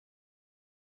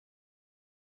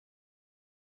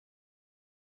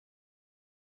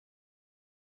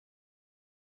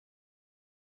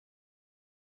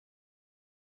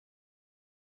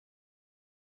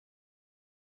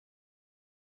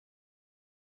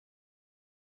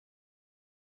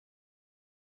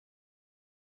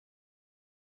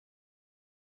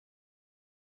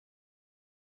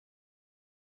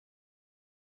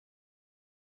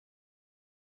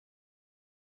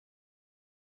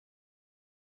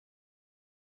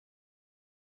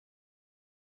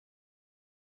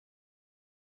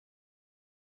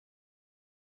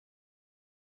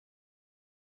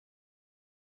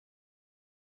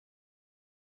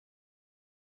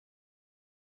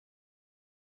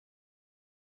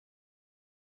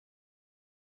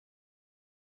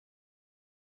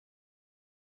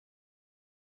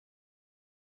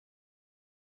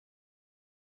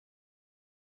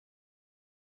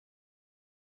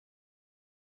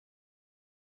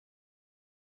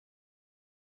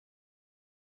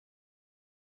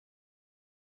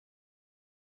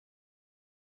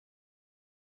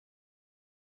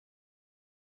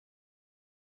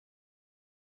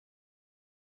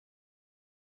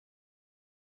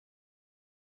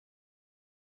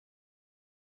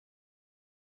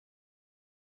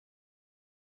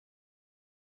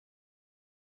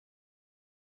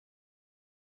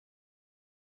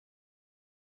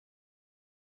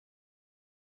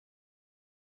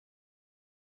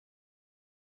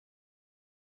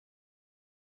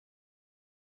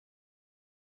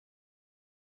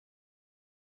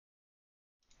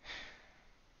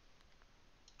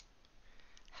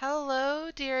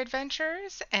Hello, dear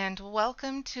adventurers, and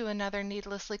welcome to another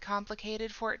Needlessly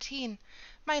Complicated 14.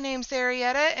 My name's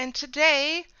Aerietta, and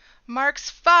today marks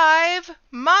 5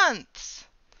 months!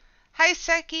 Hi,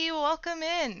 Seki, welcome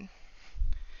in.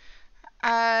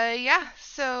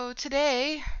 So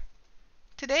today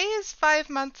is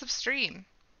 5 months of stream.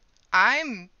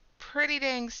 I'm pretty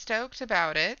dang stoked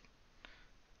about it.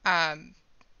 Um,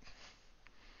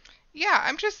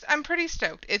 I'm pretty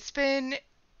stoked. It's been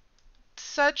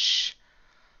such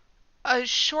a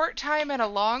short time and a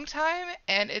long time,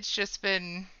 and it's just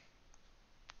been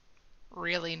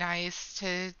really nice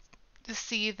to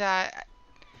see that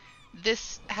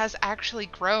this has actually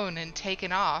grown and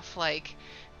taken off. Like,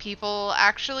 people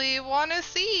actually want to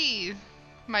see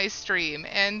my stream,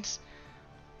 and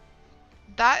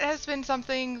that has been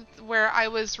something where I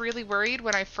was really worried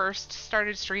when I first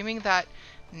started streaming that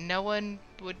no one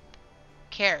would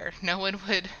care. No one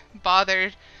would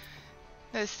bother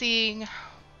seeing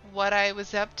what I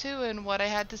was up to and what I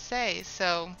had to say.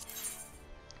 So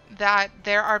that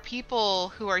there are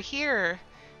people who are here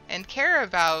and care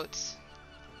about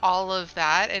all of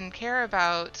that and care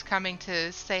about coming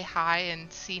to say hi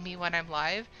and see me when I'm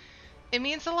live, it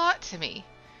means a lot to me.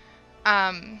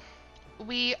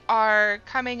 We are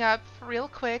coming up real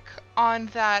quick on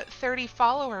that 30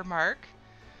 follower mark,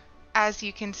 as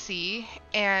you can see,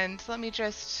 and let me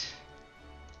just...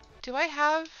 Do I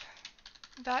have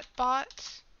that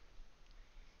bot?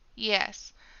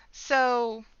 Yes.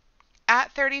 So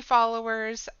at 30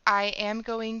 followers, I am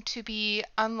going to be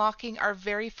unlocking our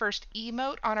very first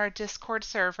emote on our Discord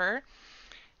server.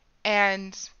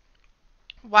 And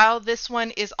while this one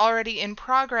is already in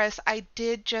progress, I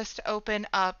did just open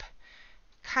up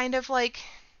kind of like,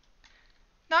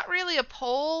 not really a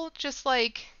poll, just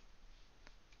like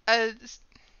a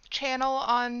channel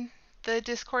on the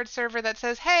Discord server that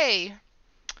says, hey,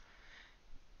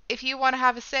 if you want to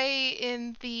have a say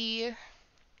in the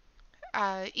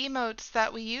emotes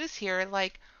that we use here,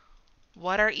 like,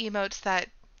 what are emotes that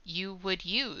you would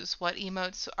use? What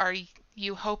emotes are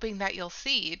you hoping that you'll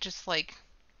see? Just like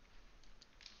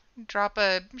drop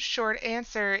a short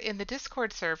answer in the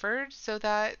Discord server so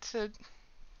that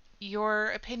your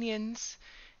opinions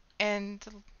and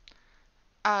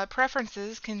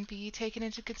preferences can be taken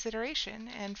into consideration.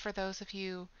 And for those of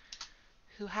you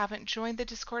who haven't joined the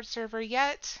Discord server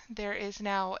yet, there is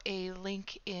now a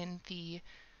link in the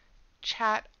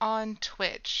chat on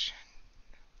Twitch.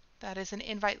 That is an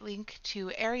invite link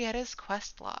to Aerietta's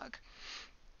quest log.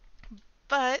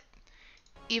 But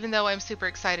even though I'm super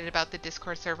excited about the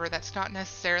Discord server, that's not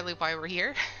necessarily why we're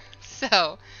here.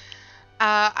 So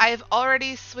I've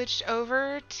already switched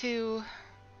over to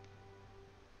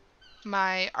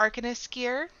my Arcanist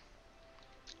gear,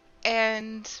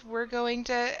 and we're going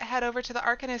to head over to the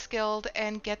Arcanist Guild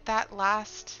and get that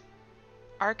last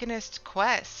Arcanist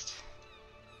quest.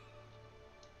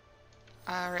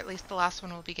 Or at least the last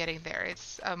one we'll be getting there.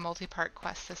 It's a multi-part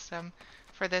quest system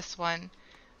for this one.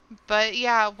 But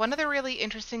yeah, one of the really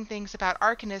interesting things about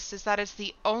Arcanist is that it's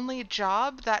the only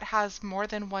job that has more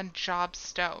than one job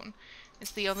stone.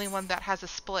 It's the only one that has a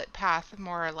split path,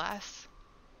 more or less.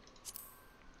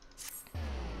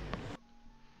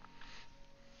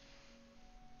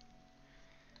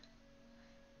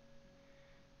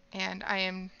 And I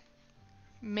am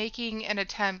making an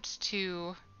attempt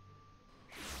to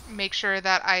make sure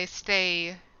that I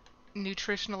stay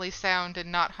nutritionally sound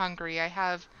and not hungry. I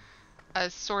have a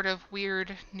sort of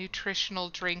weird nutritional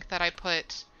drink that I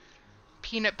put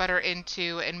peanut butter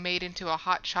into and made into a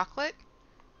hot chocolate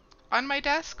on my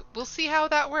desk. We'll see how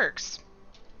that works.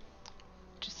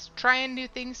 Just trying new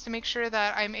things to make sure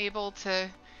that I'm able to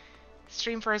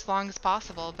stream for as long as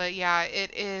possible. But yeah,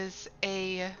 it is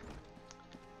a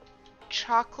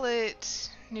chocolate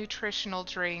nutritional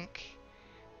drink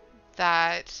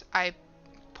that I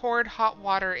poured hot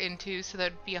water into so that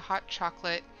it would be a hot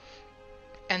chocolate,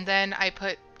 and then I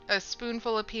put a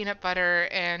spoonful of peanut butter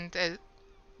and a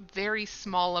very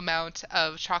small amount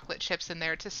of chocolate chips in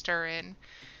there to stir in.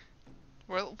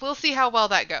 We'll see how well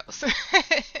that goes.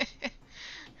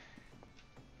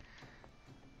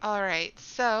 Alright,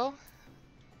 so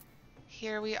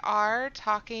here we are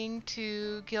talking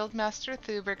to Guildmaster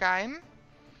Thubergeim.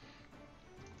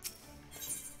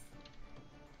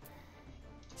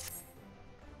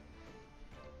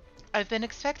 I've been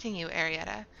expecting you,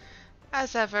 Aerietta.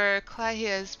 As ever,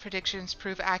 Clahia's predictions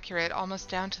prove accurate almost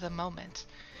down to the moment,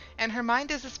 and her mind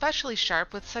is especially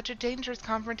sharp with such a dangerous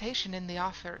confrontation in the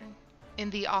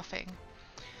offing.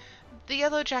 The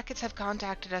Yellow Jackets have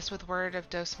contacted us with word of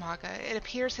Dosmaga. It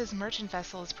appears his merchant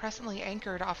vessel is presently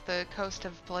anchored off the coast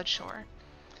of Bloodshore.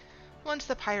 Once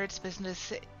the pirate's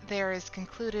business there is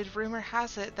concluded, rumor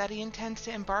has it that he intends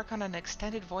to embark on an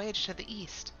extended voyage to the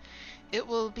east. It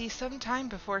will be some time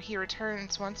before he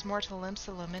returns once more to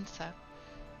Limsa Lominsa.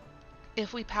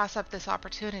 If we pass up this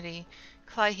opportunity,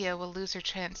 Clydea will lose her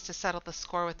chance to settle the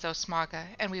score with Dosmaga,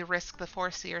 and we risk the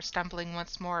Foreseer stumbling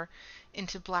once more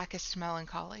into blackest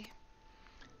melancholy.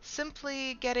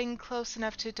 Simply getting close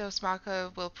enough to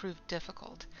Dosmaga will prove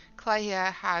difficult.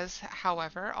 Clydea has,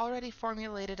 however, already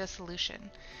formulated a solution,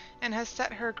 and has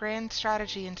set her grand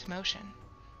strategy into motion.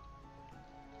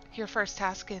 Your first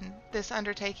task in this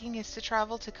undertaking is to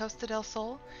travel to Costa del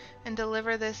Sol and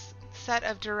deliver this set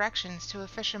of directions to a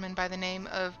fisherman by the name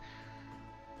of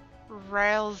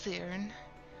Raelzirn.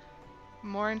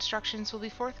 More instructions will be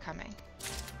forthcoming.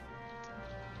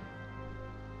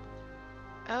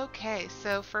 Okay,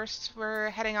 so first we're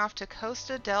heading off to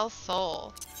Costa del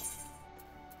Sol.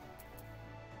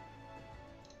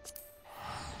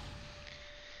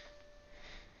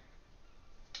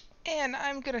 And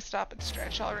I'm gonna stop and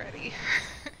stretch already.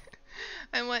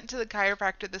 I went to the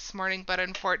chiropractor this morning, but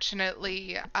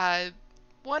unfortunately,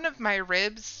 one of my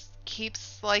ribs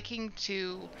keeps liking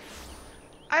to,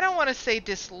 I don't want to say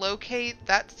dislocate,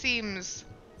 that seems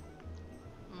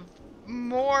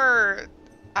more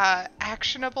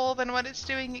actionable than what it's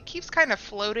doing. It keeps kind of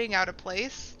floating out of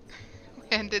place,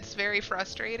 and it's very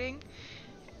frustrating.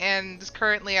 And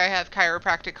currently I have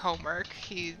chiropractic homework.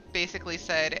 He basically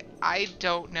said, I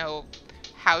don't know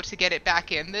how to get it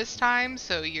back in this time,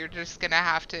 so you're just gonna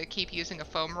have to keep using a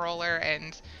foam roller,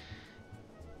 and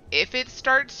if it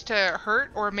starts to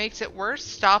hurt or makes it worse,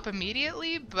 stop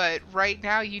immediately, but right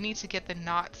now you need to get the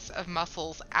knots of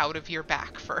muscles out of your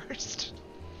back first.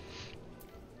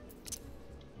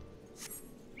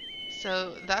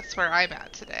 So that's where I'm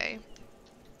at today.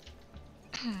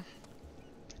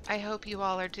 I hope you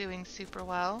all are doing super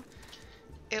well.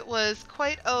 It was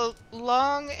quite a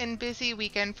long and busy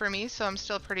weekend for me, so I'm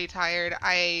still pretty tired.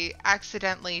 I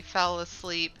accidentally fell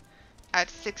asleep at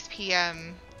 6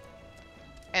 p.m.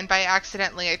 And by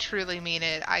accidentally, I truly mean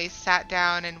it. I sat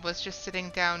down and was just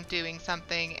sitting down doing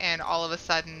something, and all of a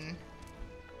sudden,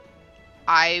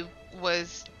 I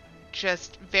was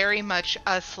just very much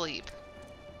asleep.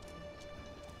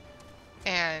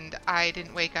 And I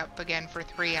didn't wake up again for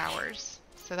 3 hours.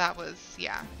 So that was,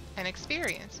 yeah, an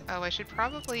experience. Oh, I should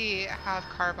probably have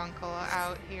Carbuncle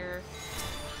out here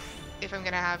if I'm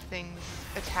gonna have things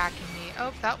attacking me.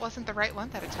 Oh, that wasn't the right one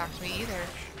that attacked me either.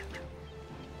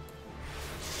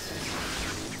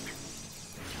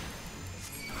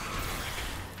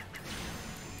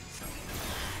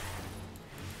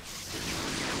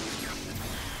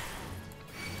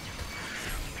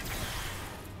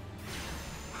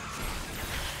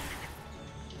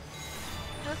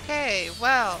 Okay,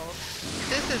 well,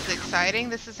 this is exciting.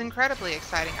 This is incredibly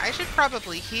exciting. I should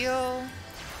probably heal.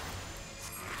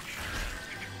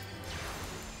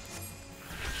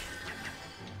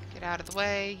 Get out of the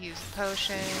way, use the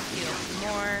potion, heal some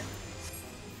more.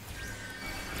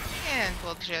 And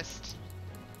we'll just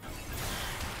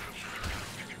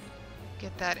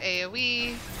get that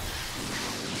AoE.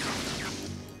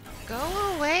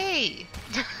 Go away!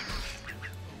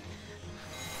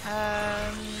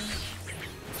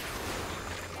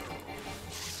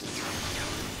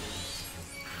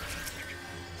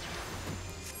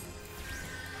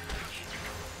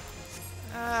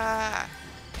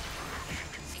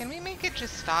 Can we make it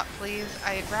just stop, please?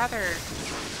 I'd rather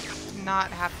not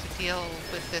have to deal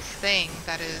with this thing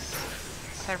that is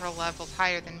several levels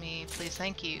higher than me. Please,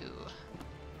 thank you.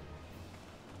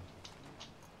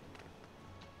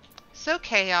 So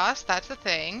chaos, that's a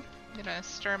thing. I'm gonna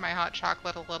stir my hot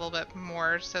chocolate a little bit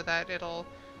more so that it'll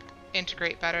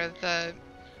integrate better. The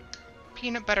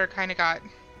peanut butter kind of got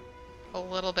a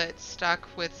little bit stuck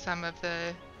with some of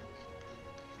the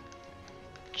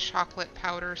chocolate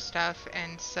powder stuff,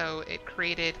 and so it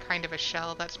created kind of a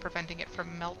shell that's preventing it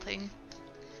from melting,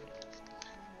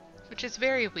 which is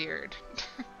very weird.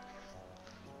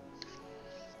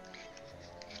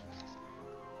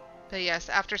 But yes,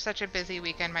 after such a busy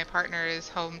weekend, my partner is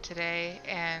home today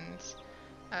and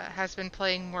has been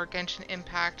playing more Genshin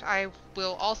Impact. I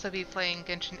will also be playing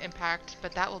Genshin Impact,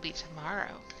 but that will be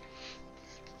tomorrow.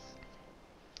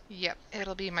 Yep,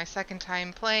 it'll be my second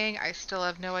time playing. I still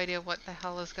have no idea what the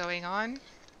hell is going on.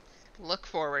 Look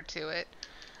forward to it.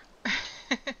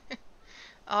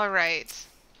 Alright.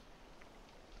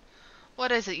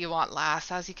 What is it you want,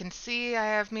 lass? As you can see, I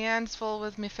have my hands full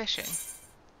with me fishing.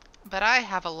 But I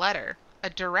have a letter. A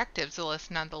directives list,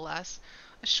 nonetheless.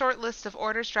 A short list of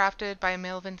orders drafted by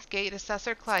Melvin's Gate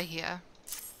Assessor Clydea.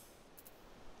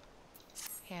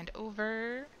 Hand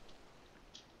over.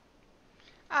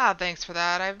 Ah, thanks for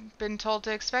that. I've been told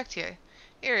to expect you.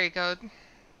 Here you go.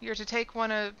 You're to take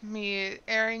one of me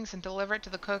earrings and deliver it to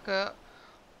the Coca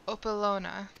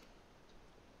Opalona.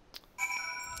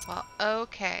 Well,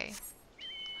 okay.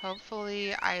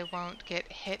 Hopefully I won't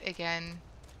get hit again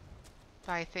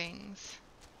by things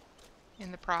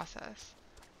in the process.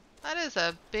 That is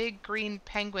a big green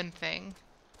penguin thing.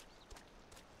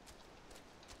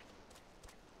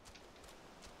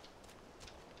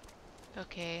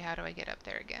 Okay, how do I get up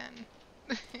there again?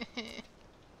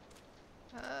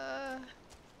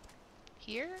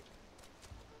 Here?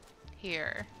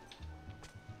 Here.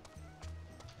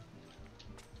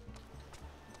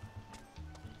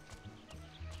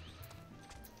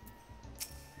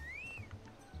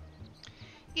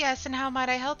 Yes, and how might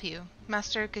I help you?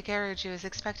 Master Gagaraju is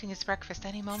expecting his breakfast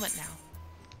any moment now.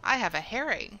 I have a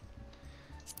herring.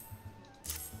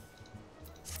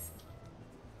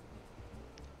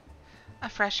 A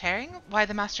fresh herring? Why,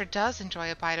 the master does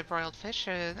enjoy a bite of broiled fish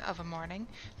of a morning.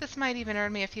 This might even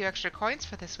earn me a few extra coins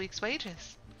for this week's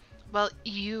wages. Well,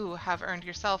 you have earned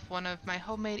yourself one of my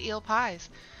homemade eel pies.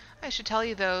 I should tell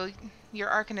you, though, your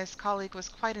Arcanist colleague was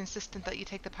quite insistent that you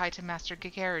take the pie to Master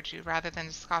Gagaraju rather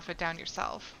than scoff it down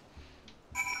yourself.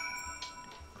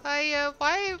 Why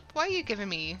are you giving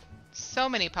me so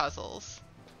many puzzles?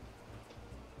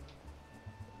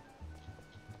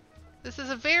 This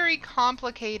is a very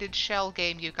complicated shell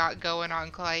game you got going on,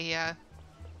 Claia.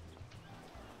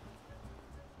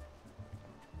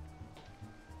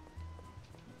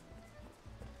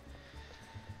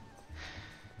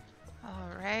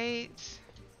 Alright.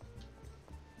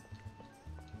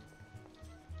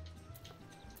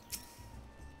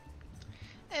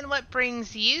 And what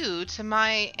brings you to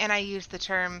my, and I use the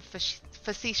term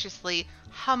facetiously,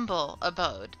 humble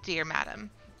abode, dear madam?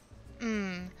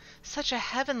 Such a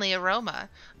heavenly aroma.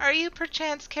 Are you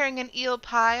perchance carrying an eel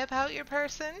pie about your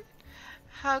person?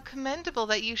 How commendable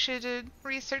that you should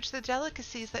research the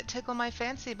delicacies that tickle my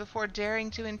fancy before daring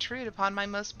to intrude upon my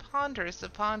most ponderous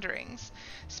of ponderings.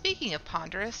 Speaking of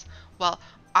ponderous, well,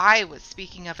 I was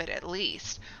speaking of it at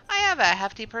least. I have a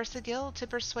hefty purse of gil to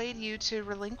persuade you to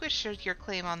relinquish your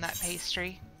claim on that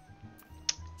pastry.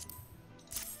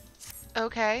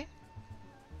 Okay.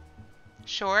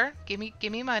 Sure, give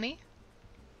me money.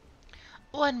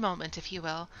 One moment, if you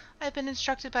will. I've been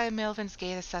instructed by a Melvin's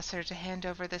Gate assessor to hand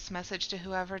over this message to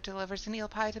whoever delivers an eel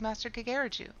pie to Master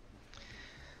Gagaraju.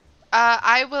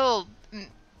 I will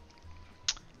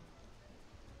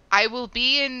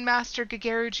be in Master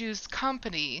Gagaraju's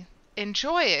company.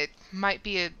 Enjoy it. Might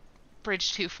be a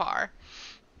bridge too far.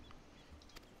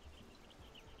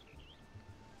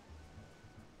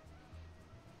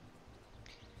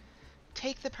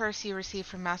 Take the purse you received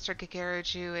from Master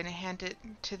Gagaraju and hand it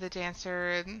to the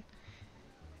dancer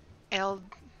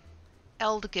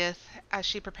Eldgith as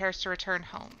she prepares to return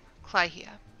home. Claia.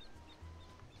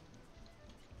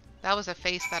 That was a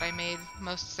face that I made,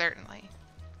 most certainly.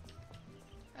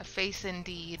 A face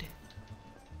indeed.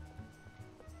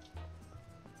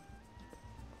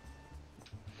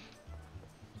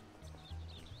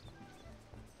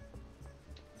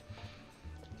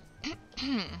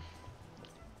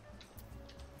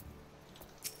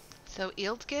 So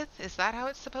Eldgith, is that how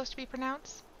it's supposed to be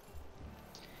pronounced?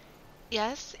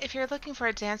 Yes, if you're looking for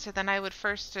a dancer, then I would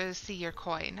first see your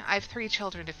coin. I've 3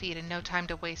 children to feed and no time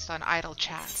to waste on idle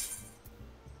chat.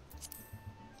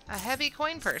 A heavy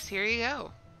coin purse, here you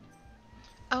go.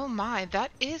 Oh my,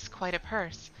 that is quite a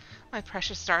purse. My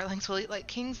precious darlings will eat like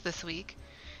kings this week.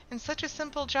 And such a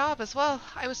simple job as well.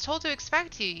 I was told to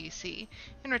expect you, you see.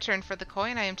 In return for the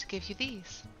coin, I am to give you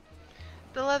these.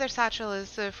 The leather satchel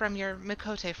is from your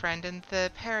Mikote friend, and the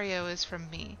perio is from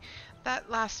me. That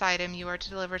last item you are to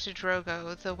deliver to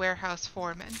Drogo, the warehouse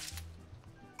foreman.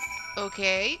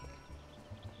 Okay.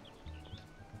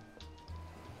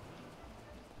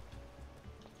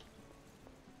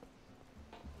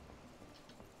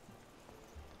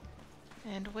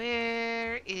 And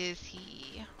where is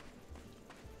he?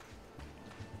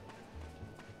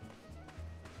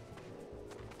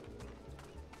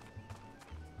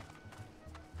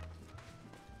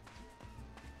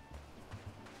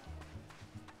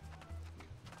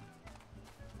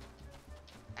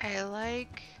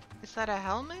 Is that a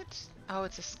helmet? Oh,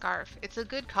 it's a scarf. It's a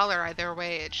good color either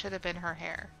way. It should have been her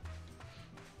hair.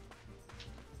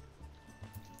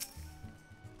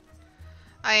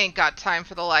 I ain't got time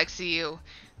for the likes of you.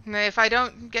 If I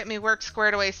don't get me work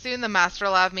squared away soon, the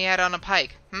master'll have me out on a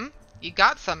pike. You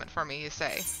got something for me, you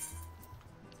say?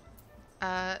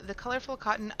 The colorful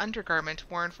cotton undergarment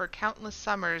worn for countless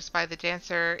summers by the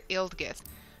dancer Eldgith.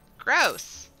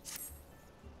 Gross!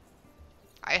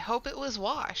 I hope it was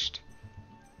washed.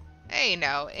 Hey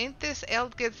now, ain't this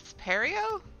Eldgith's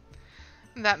Perio?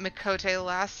 That Mikote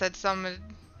lass said some'd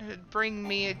bring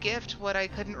me a gift what I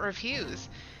couldn't refuse,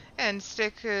 and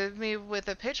stick me with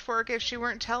a pitchfork if she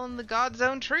weren't telling the God's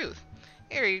own truth.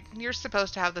 Here, you're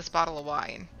supposed to have this bottle of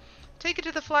wine. Take it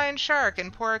to the Flying Shark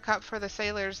and pour a cup for the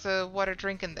sailors what are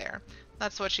drinking there.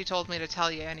 That's what she told me to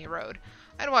tell you any road.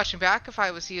 I'd watch you back if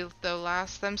I was you, though,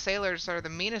 lass. Them sailors are the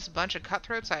meanest bunch of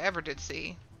cutthroats I ever did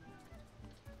see.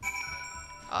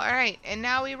 Alright, and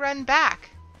now we run back.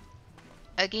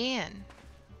 Again.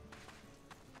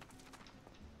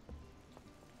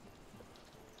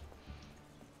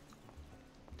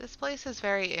 This place is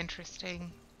very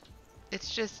interesting.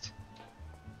 It's just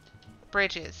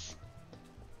bridges.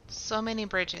 So many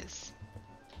bridges.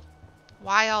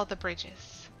 Why all the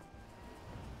bridges?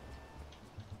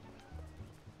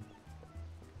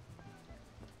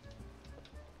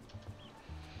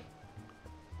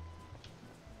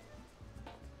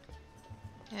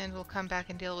 And we'll come back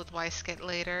and deal with Weiskett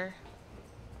later.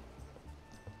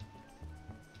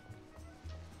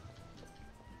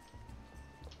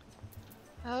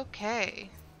 Okay.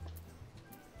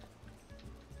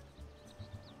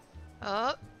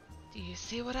 Oh, do you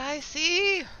see what I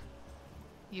see?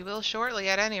 You will shortly,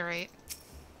 at any rate.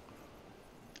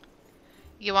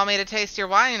 You want me to taste your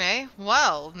wine, eh?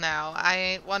 Well, now, I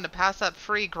ain't one to pass up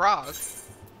free grog.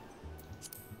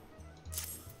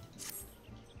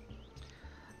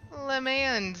 Le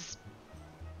Man's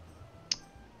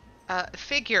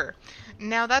figure.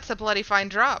 Now that's a bloody fine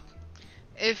drop.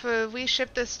 If we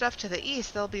ship this stuff to the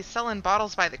east, they'll be selling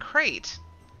bottles by the crate.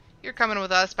 You're coming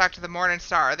with us back to the Morning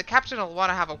Star. The captain will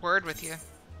want to have a word with you.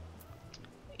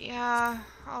 Yeah,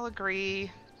 I'll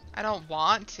agree. I don't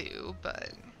want to,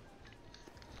 but...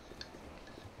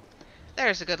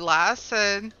 There's a good lass.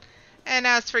 And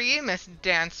as for you, Miss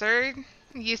Dancer,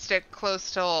 you stick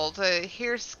close to old.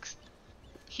 Here's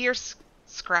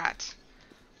Scrat.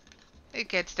 It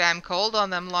gets damn cold on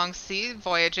them long sea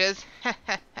voyages.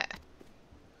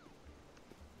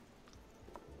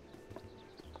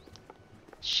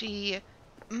 She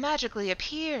magically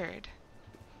appeared.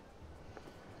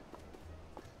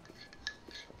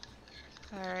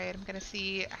 Alright, I'm gonna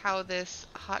see how this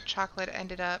hot chocolate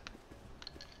ended up.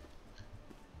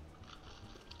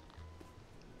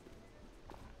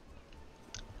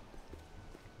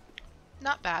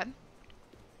 Not bad.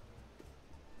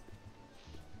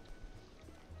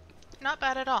 Not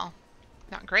bad at all.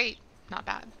 Not great. Not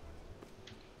bad.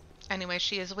 Anyway,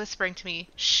 she is whispering to me,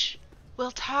 "Shh!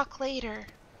 We'll talk later."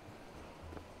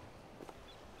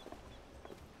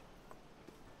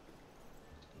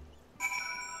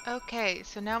 Okay,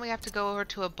 so now we have to go over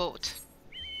to a boat.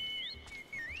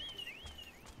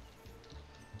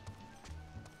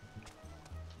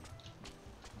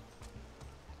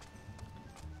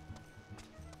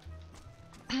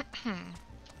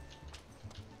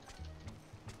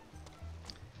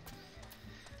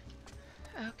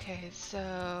 Okay,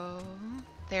 so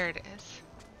there it is.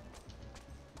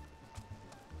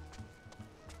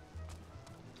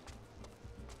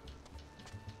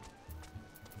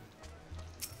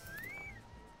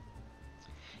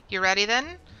 You ready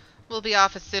then? We'll be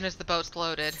off as soon as the boat's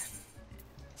loaded.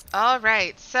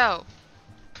 Alright, so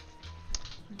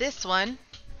this one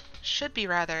should be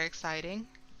rather exciting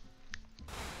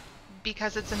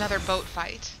because it's another boat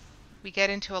fight. We get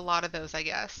into a lot of those, I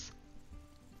guess.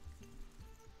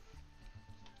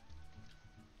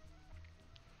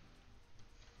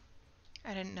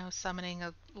 I didn't know summoning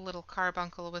a little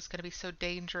carbuncle was going to be so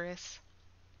dangerous.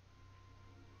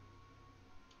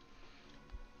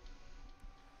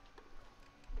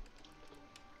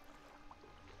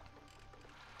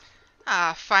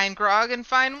 Ah, fine grog and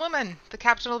fine woman. The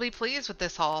captain will be pleased with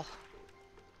this haul.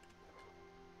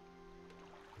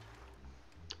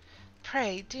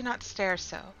 Pray, do not stare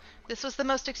so. This was the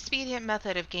most expedient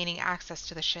method of gaining access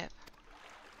to the ship.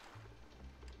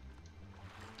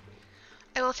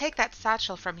 I will take that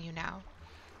satchel from you now.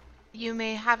 You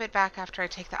may have it back after I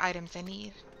take the items I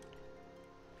need.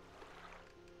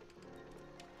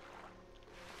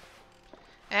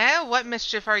 Eh? What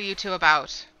mischief are you two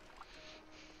about?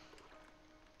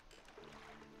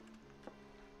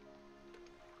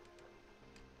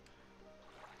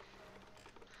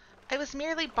 I was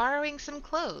merely borrowing some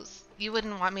clothes. You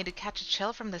wouldn't want me to catch a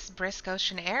chill from this brisk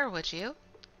ocean air, would you?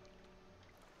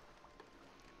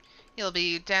 You'll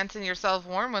be dancing yourself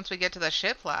warm once we get to the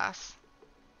ship, lass.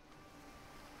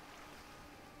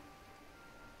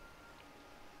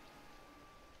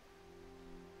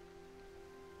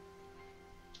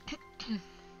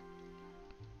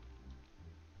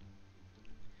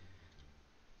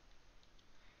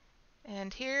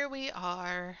 And here we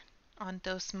are on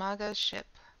Dosmaga's ship.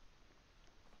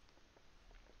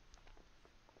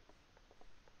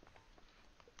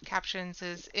 Captions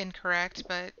is incorrect,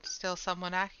 but still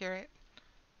somewhat accurate.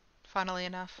 Funnily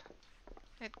enough.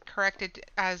 It corrected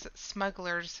as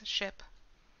smuggler's ship.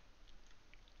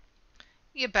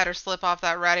 You better slip off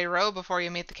that ratty robe before you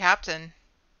meet the captain.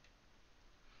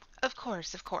 Of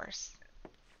course, of course.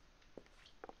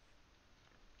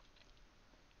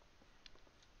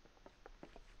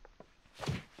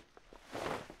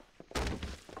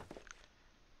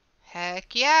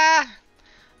 Heck yeah!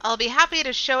 I'll be happy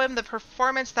to show him the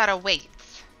performance that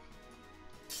awaits.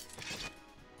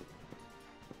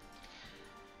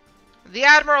 The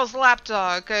Admiral's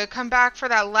lapdog. Come back for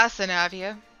that lesson, have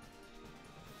you?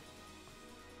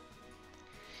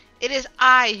 It is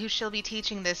I who shall be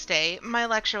teaching this day. My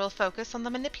lecture will focus on the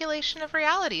manipulation of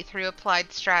reality through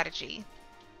applied strategy.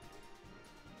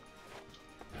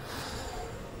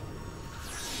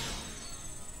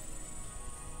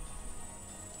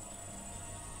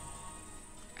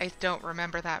 I don't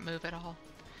remember that move at all.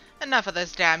 Enough of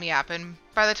this damn yapping.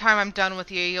 By the time I'm done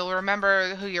with you, you'll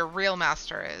remember who your real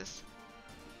master is.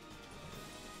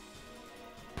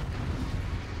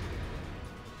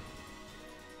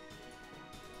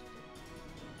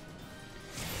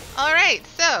 Alright,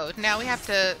 so now we have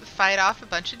to fight off a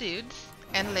bunch of dudes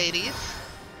and ladies.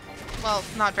 Well,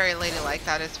 not very ladylike,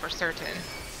 that is for certain.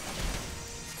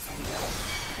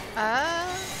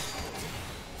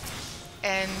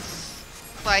 And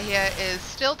Flahia is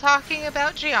still talking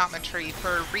about geometry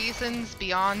for reasons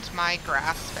beyond my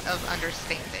grasp of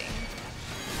understanding.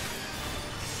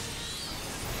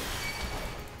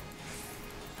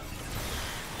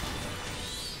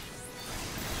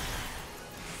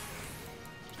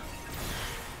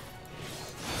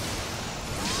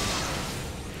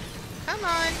 Come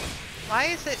on. Why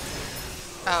is it...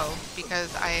 Oh,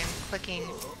 because I am clicking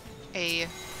a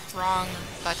wrong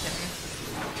button.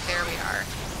 There we are.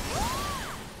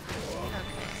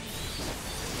 Okay.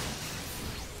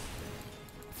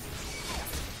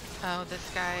 Oh,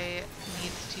 this guy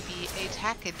needs to be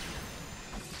attacked.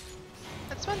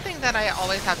 That's one thing that I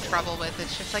always have trouble with.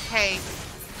 It's just like, hey,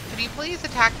 could you please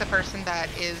attack the person that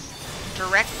is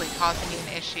directly causing you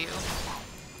an issue?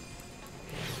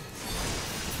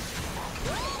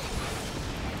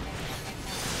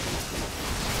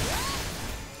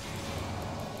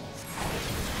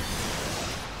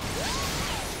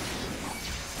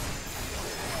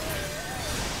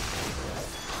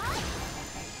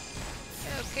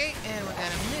 Okay, and we're gonna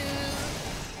move.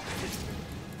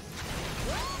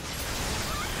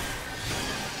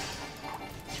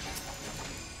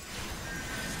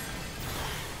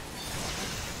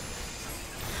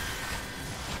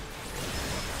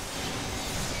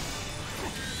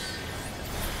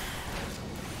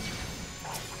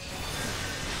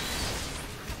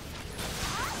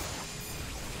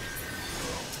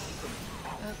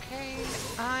 Okay,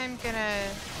 I'm gonna...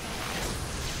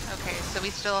 Okay, so we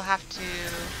still have to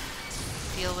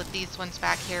deal with these ones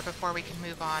back here before we can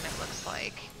move on, it looks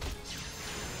like.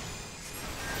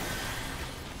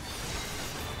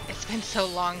 It's been so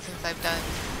long since I've done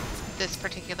this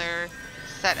particular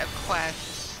set of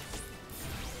quests.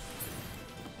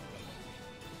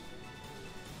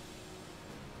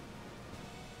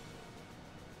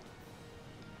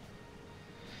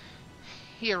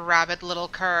 You rabid little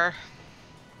cur.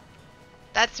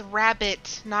 That's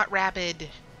rabbit, not rabid.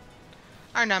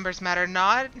 Our numbers matter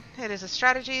not. It is a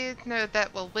strategy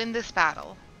that will win this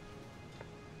battle.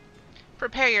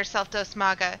 Prepare yourself,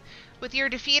 Dosmaga. With your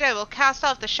defeat, I will cast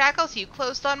off the shackles you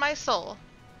closed on my soul.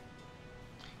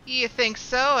 You think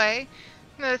so, eh?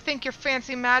 Think your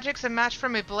fancy magic's a match for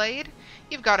my blade?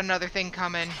 You've got another thing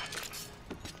coming.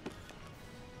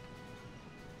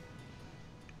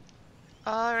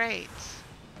 Alright.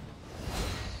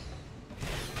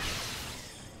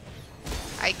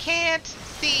 I can't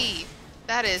see.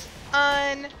 That is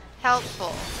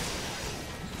unhelpful.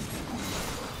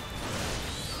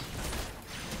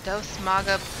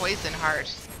 Dosmaga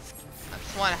Poisonheart.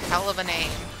 That's one hell of a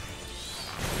name.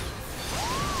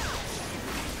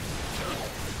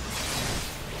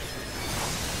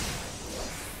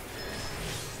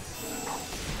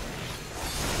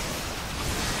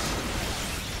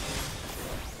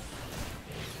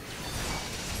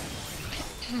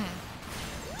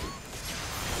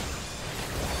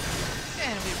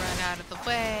 And we run out of the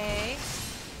way.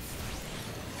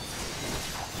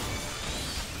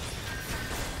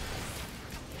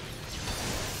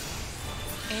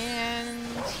 And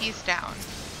he's down.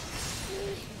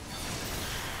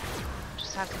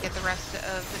 Just have to get the rest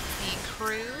of the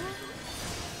crew.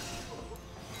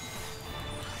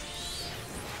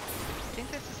 I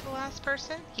think this is the last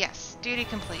person? Yes, duty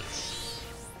complete.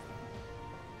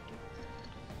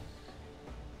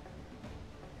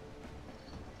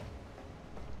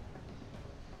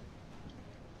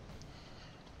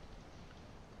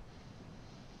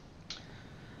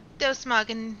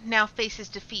 Dosmagan now faces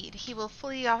defeat. He will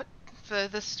flee off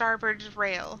the starboard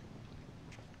rail.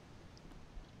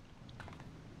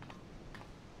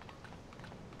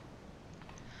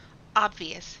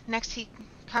 Obvious. Next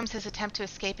comes his attempt to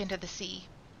escape into the sea.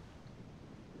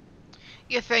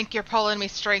 You think you're pulling me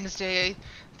strings, do you?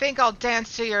 Think I'll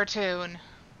dance to your tune?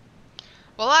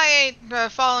 Well, I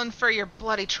ain't falling for your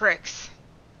bloody tricks.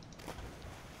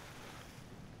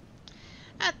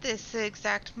 At this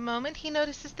exact moment, he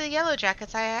notices the yellow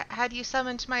jackets I had you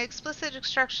summon to my explicit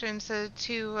instructions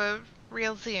to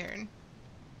Real Zirn.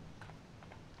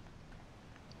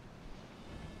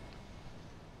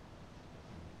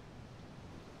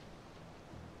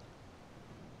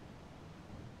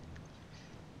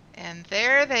 And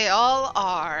there they all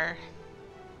are.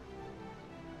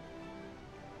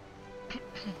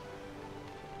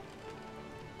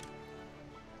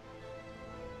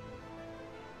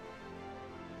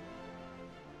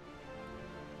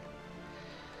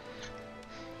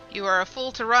 You are a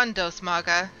fool to run,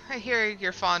 Dosmaga. I hear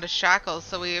you're fond of shackles,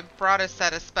 so we brought a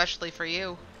set especially for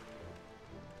you.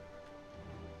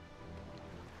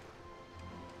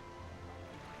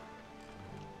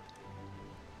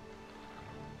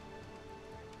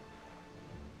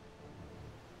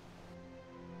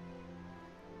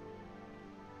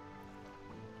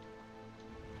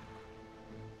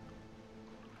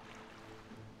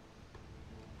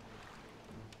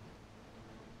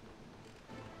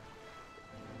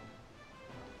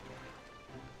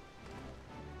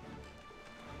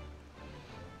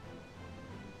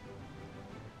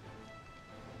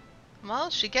 Well,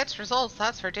 she gets results,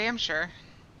 that's for damn sure.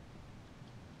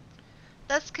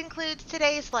 Thus concludes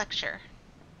today's lecture.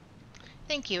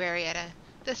 Thank you, Aerietta.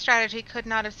 This strategy could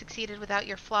not have succeeded without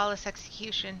your flawless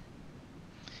execution.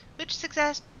 Which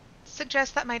suggests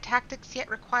that my tactics yet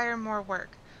require more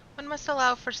work. One must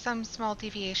allow for some small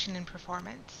deviation in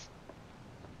performance.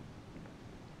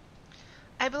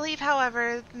 I believe,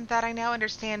 however, that I now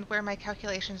understand where my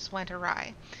calculations went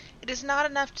awry. It is not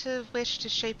enough to wish to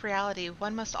shape reality.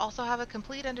 One must also have a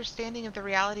complete understanding of the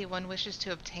reality one wishes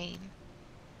to obtain.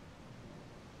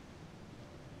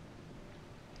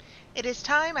 It is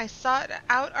time I sought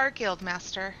out our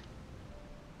guildmaster.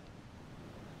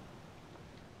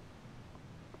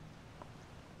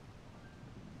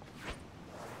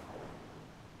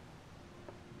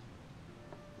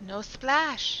 No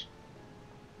splash.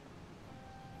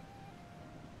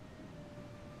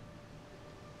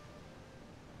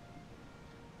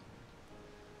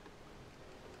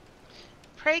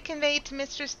 Pray convey to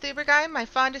Mistress Thubergeim my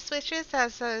fondest wishes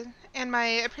and my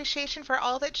appreciation for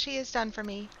all that she has done for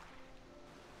me.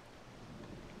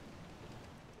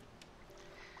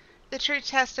 The true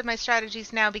test of my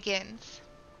strategies now begins.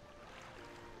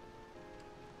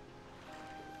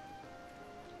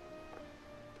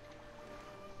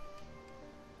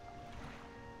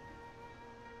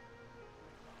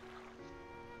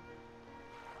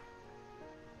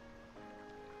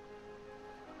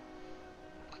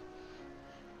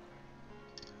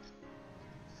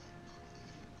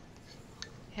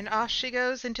 And off she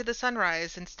goes into the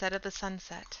sunrise instead of the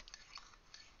sunset.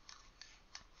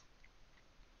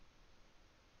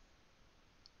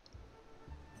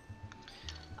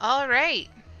 All right.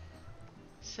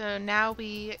 So now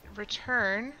we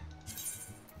return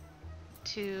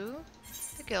to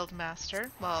the Guildmaster,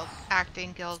 well,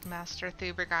 acting Guildmaster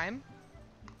Thubergeim.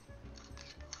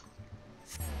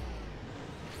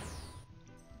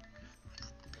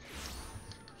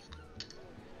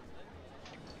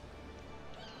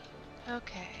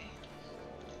 Okay.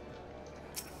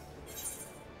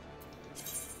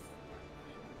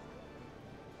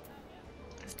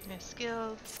 Arcanist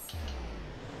Guild.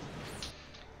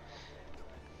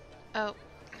 Oh,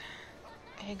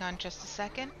 hang on just a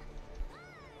second.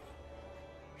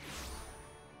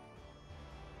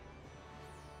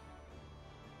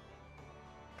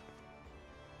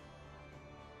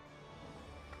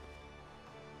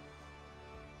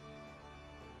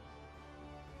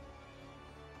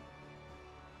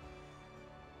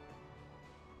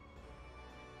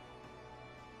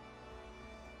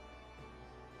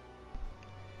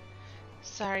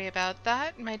 Sorry about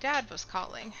that. My dad was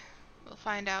calling. We'll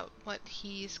find out what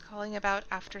he's calling about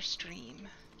after stream.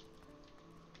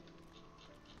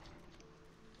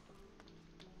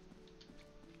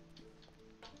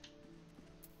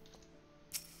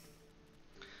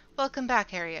 Welcome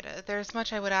back, Aerietta. There is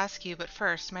much I would ask you, but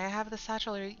first, may I have the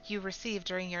satchel you received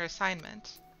during your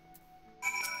assignment?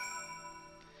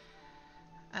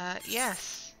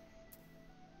 Yes.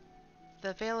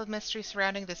 The veil of mystery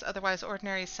surrounding this otherwise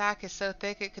ordinary sack is so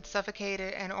thick it could suffocate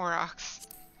an aurochs.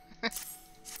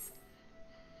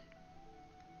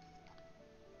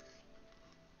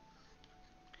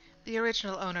 The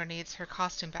original owner needs her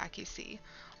costume back, you see.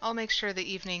 I'll make sure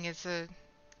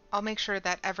I'll make sure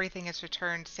that everything is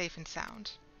returned safe and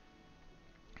sound.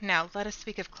 Now, let us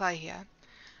speak of Clahia.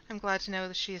 I'm glad to know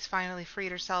that she has finally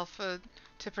freed herself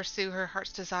to pursue her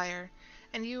heart's desire,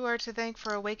 and you are to thank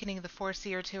for awakening the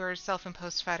foreseer to her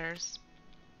self-imposed fetters.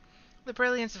 The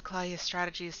brilliance of Claudia's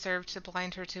strategies served to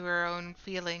blind her to her own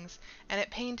feelings, and it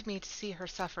pained me to see her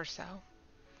suffer so.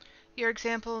 Your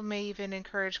example may even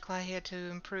encourage Claudia to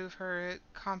improve her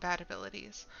combat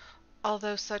abilities,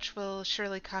 although such will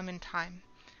surely come in time.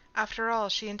 After all,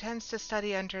 she intends to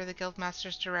study under the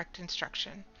Guildmaster's direct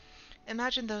instruction.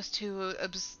 Imagine those two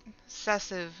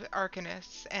obsessive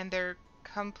arcanists and their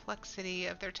complexity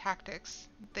of their tactics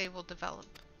they will develop.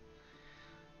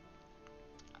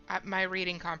 My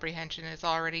reading comprehension is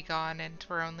already gone, and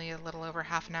we're only a little over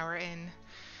half an hour in.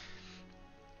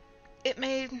 It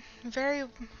may very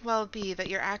well be that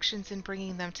your actions in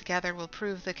bringing them together will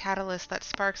prove the catalyst that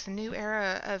sparks a new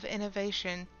era of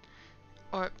innovation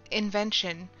or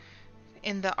invention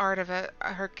in the art of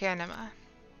arcanima.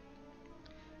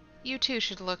 You too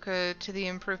should look to the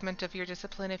improvement of your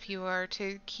discipline if you are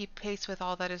to keep pace with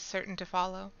all that is certain to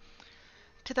follow.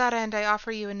 To that end, I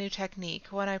offer you a new technique,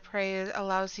 one I pray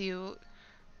allows you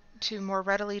to more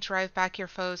readily drive back your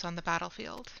foes on the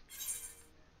battlefield.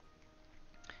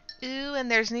 Ooh, and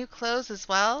there's new clothes as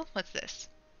well. What's this?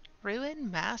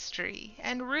 Ruin Mastery.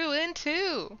 And Ruin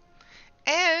too.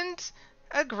 And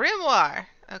a Grimoire.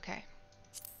 Okay.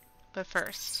 But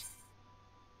first,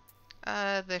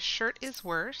 the shirt is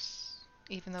worse,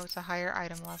 even though it's a higher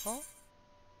item level.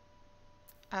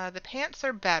 The pants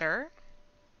are better.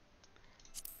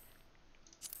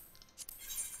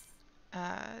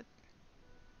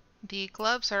 The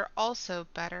gloves are also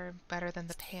better than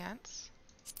the pants.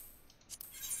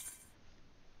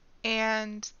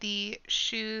 And the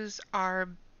shoes are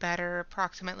better,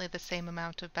 approximately the same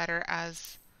amount of better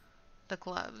as the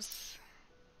gloves.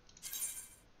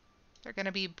 They're going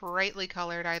to be brightly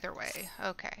colored either way.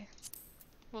 Okay.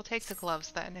 We'll take the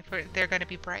gloves then, if they're going to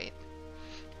be bright.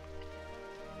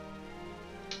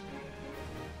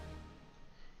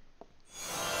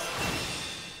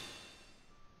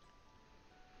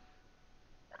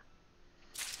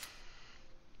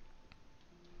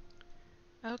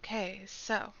 Okay,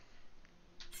 so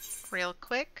real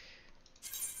quick,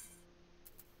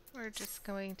 we're just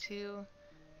going to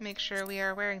make sure we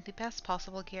are wearing the best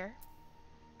possible gear.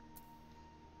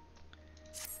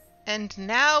 And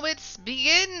now it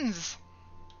begins!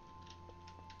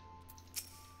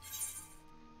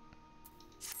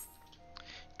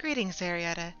 Greetings,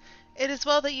 Aerietta. It is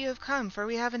well that you have come, for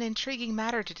we have an intriguing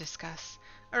matter to discuss.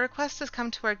 A request has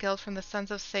come to our guild from the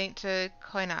Sons of Saint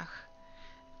Coinach,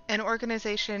 an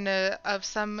organization of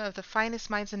some of the finest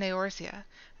minds in Eorzea, and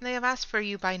they have asked for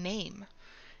you by name.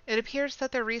 It appears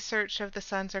that the research of the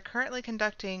Sons are currently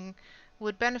conducting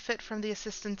would benefit from the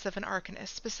assistance of an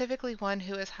arcanist, specifically one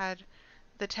who has had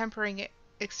the tempering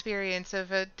experience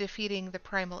of defeating the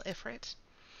primal Ifrit.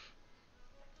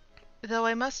 Though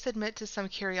I must admit to some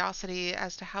curiosity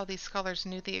as to how these scholars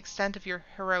knew the extent of your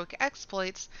heroic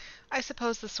exploits, I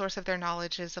suppose the source of their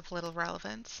knowledge is of little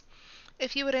relevance.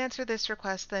 If you would answer this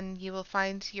request, then you will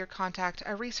find your contact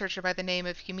a researcher by the name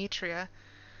of Euthymitria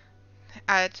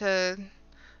at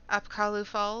Apkalu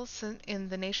Falls in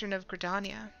the nation of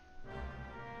Gridania.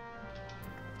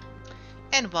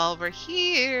 And while we're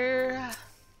here...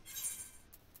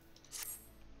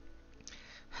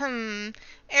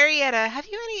 Aerietta, have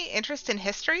you any interest in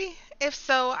history? If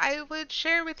so, I would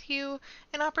share with you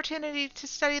an opportunity to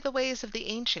study the ways of the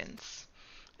ancients.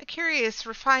 A curious,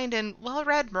 refined, and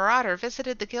well-read marauder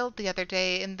visited the guild the other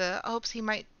day in the hopes he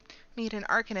might meet an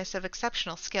arcanist of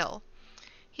exceptional skill.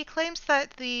 He claims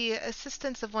that the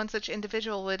assistance of one such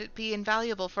individual would be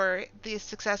invaluable for the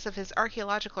success of his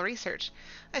archaeological research.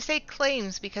 I say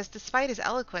claims because despite his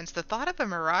eloquence, the thought of a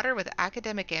marauder with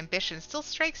academic ambition still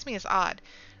strikes me as odd.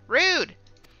 Rude!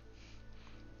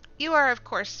 You are, of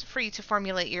course, free to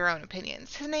formulate your own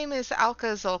opinions. His name is Alka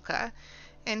Zolka,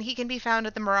 and he can be found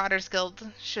at the Marauders Guild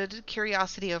should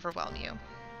curiosity overwhelm you.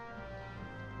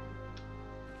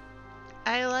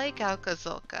 I like Alka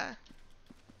Zolka.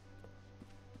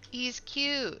 He's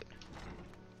cute.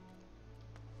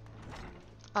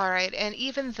 Alright, and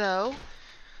even though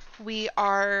we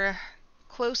are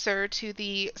closer to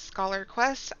the Scholar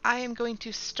quest, I am going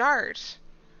to start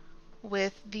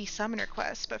with the Summoner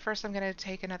quest. But first I'm going to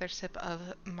take another sip of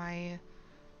my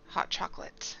hot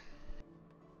chocolate.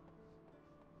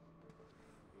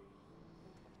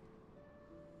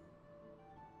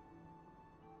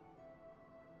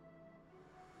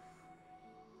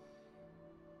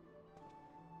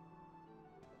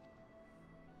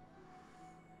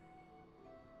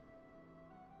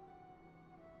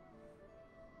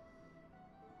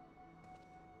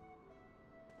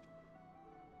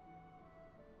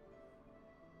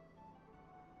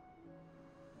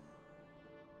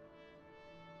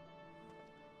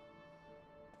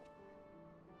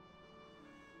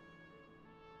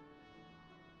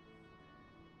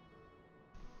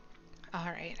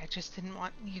 Alright, I just didn't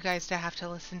want you guys to have to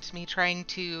listen to me trying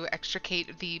to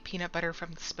extricate the peanut butter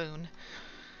from the spoon.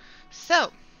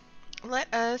 So,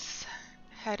 let us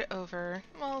head over.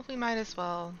 Well, we might as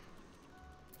well.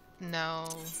 No.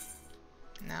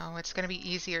 No, it's going to be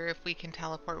easier if we can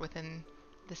teleport within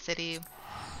the city.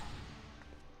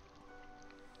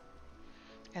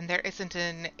 And there isn't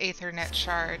an Aethernet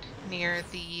shard near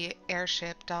the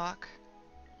airship dock.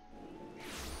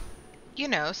 You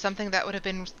know, something that would have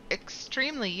been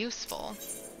extremely useful.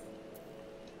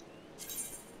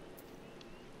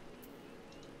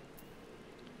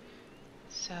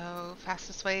 So,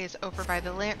 fastest way is over by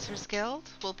the Lancers Guild.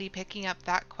 We'll be picking up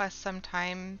that quest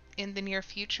sometime in the near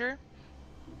future.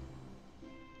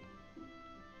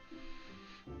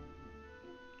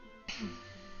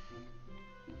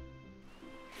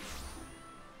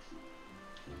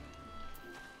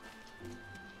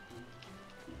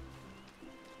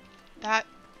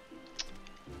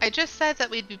 I just said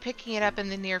that we'd be picking it up in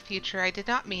the near future. I did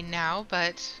not mean now,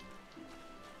 but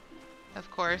of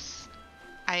course,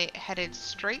 I headed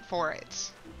straight for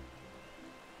it.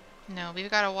 No,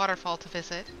 we've got a waterfall to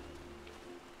visit.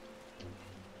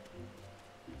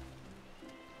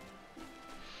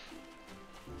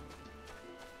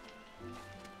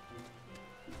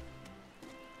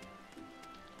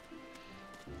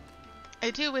 I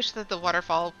do wish that the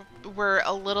waterfall were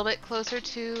a little bit closer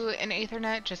to an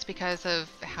Aethernet just because of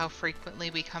how frequently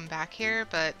we come back here,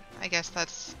 but I guess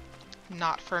that's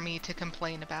not for me to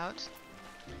complain about.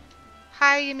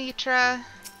 Hi, Yamitra.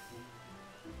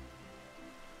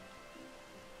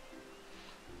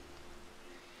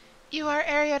 You are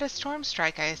Aerietta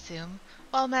Stormstrike, I assume.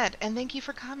 Well met, and thank you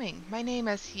for coming. My name,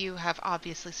 as you have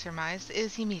obviously surmised,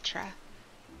 is Yamitra.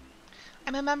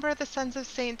 I'm a member of the Sons of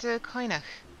Saint Koinach.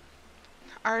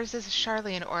 Ours is a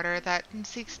Charlian order that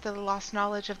seeks the lost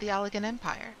knowledge of the Allegan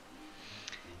Empire.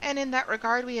 And in that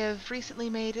regard, we have recently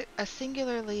made a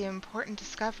singularly important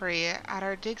discovery at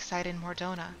our dig site in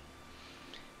Mordona.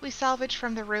 We salvaged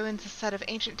from the ruins a set of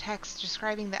ancient texts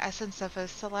describing the essence of a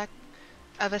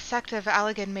sect of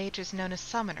Allegan mages known as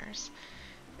summoners.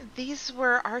 These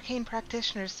were arcane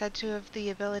practitioners said to have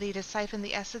the ability to siphon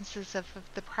the essences of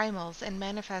the primals and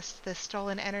manifest the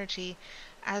stolen energy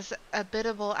as a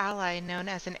biddable ally known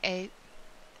as an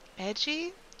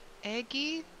Eggy?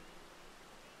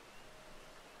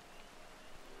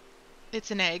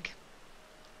 It's an egg.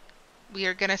 We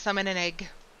are gonna summon an egg.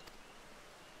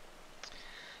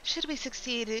 Should we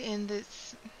succeed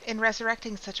in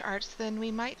resurrecting such arts, then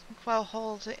we might well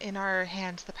hold in our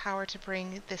hands the power to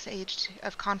bring this age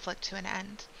of conflict to an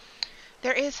end.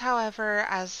 There is, however,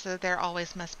 as there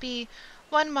always must be,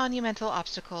 one monumental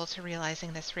obstacle to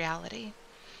realizing this reality.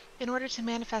 In order to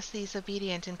manifest these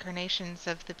obedient incarnations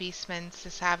of the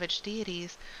beastmen's savage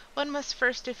deities, one must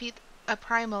first defeat a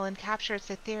primal and capture its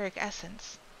etheric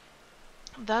essence.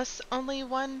 Thus, only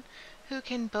one who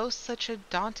can boast such a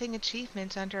daunting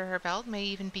achievement under her belt may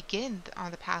even begin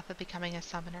on the path of becoming a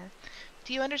summoner.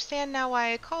 Do you understand now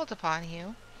why I called upon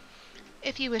you?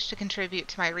 If you wish to contribute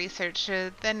to my research,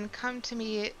 then come to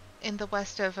me in the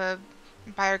west of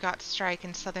Bayergot Strike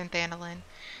in southern Thanalin.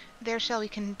 There shall we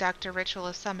conduct a ritual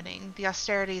of summoning, the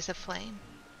austerities of flame.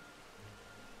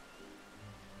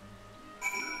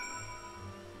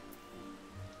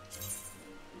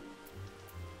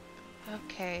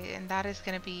 Okay, and that is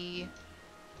going to be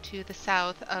to the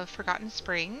south of Forgotten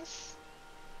Springs.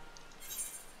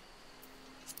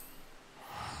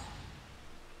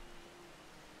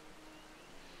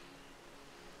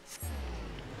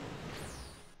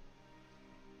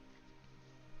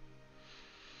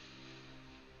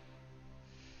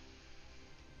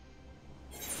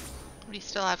 We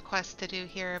still have quests to do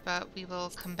here, but we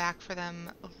will come back for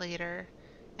them later.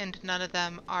 And none of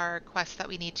them are quests that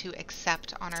we need to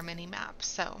accept on our mini-map,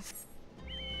 so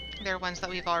they're ones that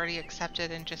we've already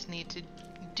accepted and just need to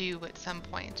do at some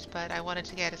point, but I wanted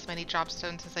to get as many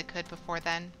jobstones as I could before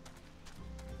then.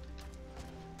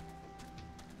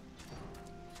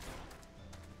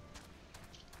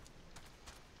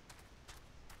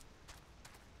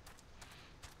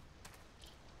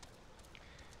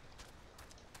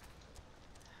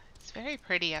 It's very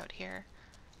pretty out here.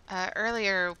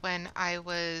 Earlier when I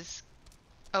was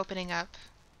opening up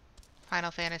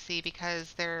Final Fantasy,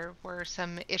 because there were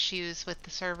some issues with the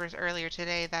servers earlier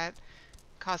today that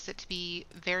caused it to be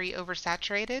very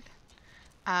oversaturated,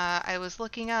 I was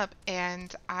looking up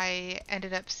and I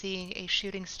ended up seeing a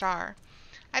shooting star.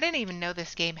 I didn't even know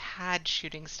this game had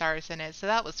shooting stars in it, so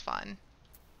that was fun.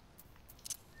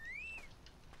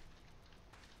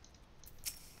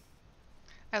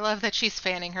 I love that she's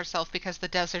fanning herself because the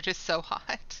desert is so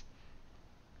hot.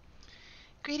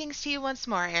 Greetings to you once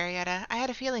more, Aerietta. I had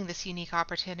a feeling this unique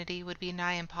opportunity would be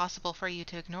nigh impossible for you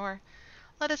to ignore.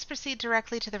 Let us proceed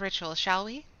directly to the ritual, shall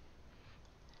we?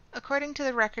 According to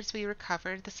the records we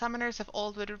recovered, the summoners of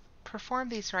old would perform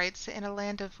these rites in a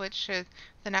land of which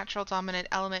the natural dominant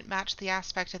element matched the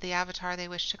aspect of the avatar they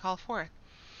wished to call forth.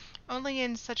 Only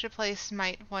in such a place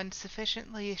might one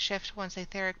sufficiently shift one's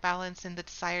etheric balance in the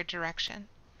desired direction.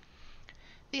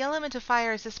 The element of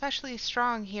fire is especially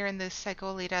strong here in this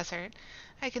Segoli desert.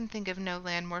 I can think of no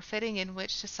land more fitting in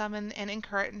which to summon an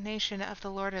incarnation of the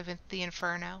Lord of the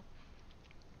Inferno.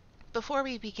 Before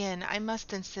we begin, I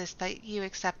must insist that you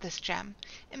accept this gem.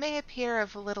 It may appear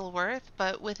of little worth,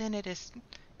 but within its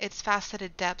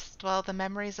faceted depths dwell the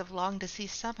memories of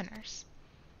long-deceased summoners.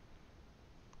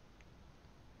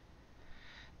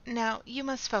 Now, you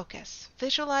must focus.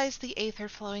 Visualize the aether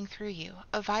flowing through you,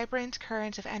 a vibrant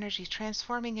current of energy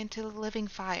transforming into living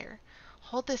fire.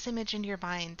 Hold this image in your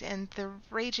mind, and the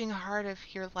raging heart of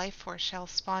your life force shall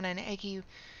spawn an egg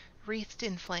wreathed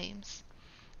in flames.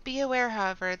 Be aware,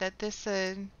 however, that this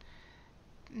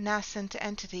nascent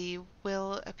entity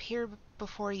will appear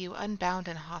before you unbound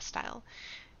and hostile.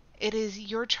 It is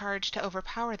your charge to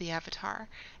overpower the avatar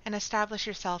and establish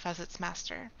yourself as its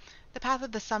master. The path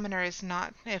of the summoner is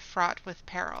not fraught with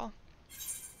peril.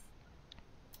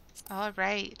 All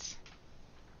right.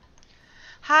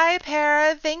 Hi,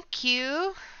 Para. Thank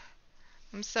you.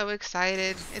 I'm so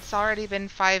excited. It's already been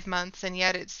 5 months, and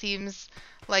yet it seems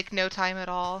like no time at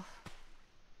all.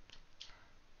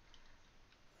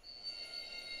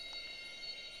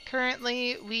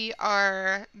 Currently, we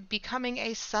are becoming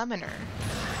a summoner.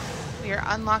 We are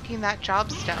unlocking that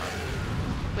job stone,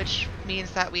 which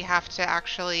means that we have to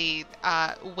actually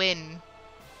win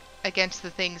against the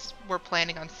things we're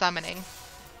planning on summoning.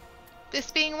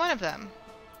 This being one of them.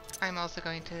 I'm also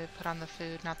going to put on the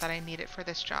food, not that I need it for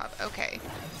this job. Okay.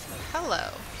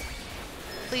 Hello.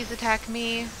 Please attack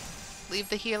me. Leave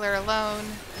the healer alone.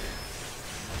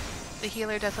 The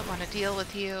healer doesn't want to deal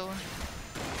with you.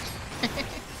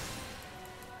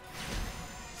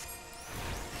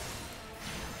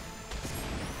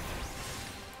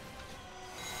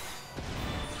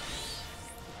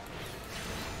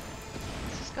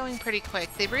 Going pretty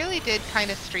quick. They really did kind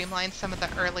of streamline some of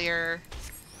the earlier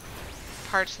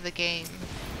parts of the game,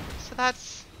 so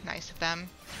that's nice of them.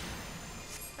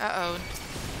 Uh-oh.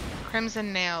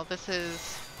 Crimson Nail. This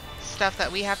is stuff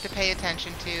that we have to pay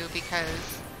attention to,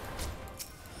 because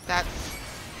that's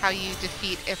how you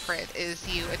defeat Ifrit, is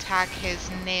you attack his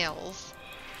nails,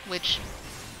 which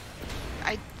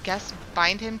I guess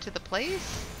bind him to the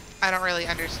place? I don't really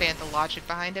understand the logic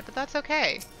behind it, but that's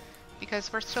okay.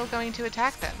 Because we're still going to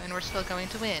attack them, and we're still going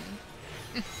to win.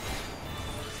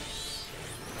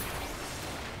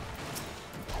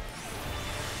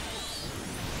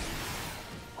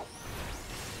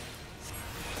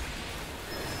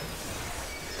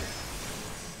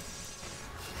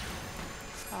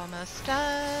 Almost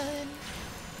done.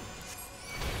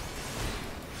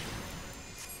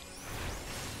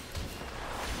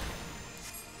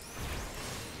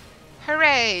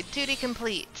 Hooray! Duty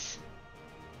complete.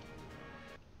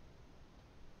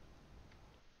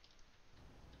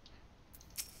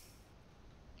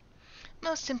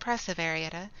 Most impressive,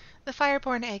 Aerietta. The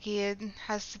Fireborn Aegeid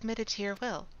has submitted to your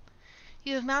will.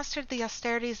 You have mastered the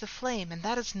austerities of flame, and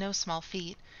that is no small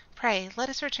feat. Pray, let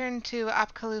us return to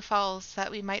Apkalu Falls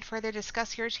that we might further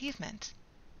discuss your achievement.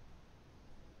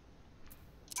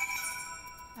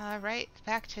 Alright,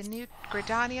 back to New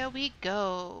Gridania we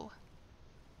go.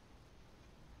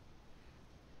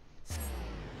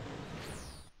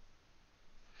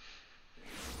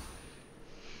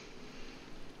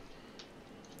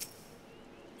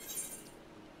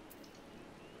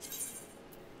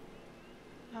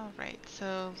 Alright,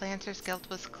 so Lancer's Guild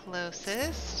was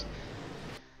closest.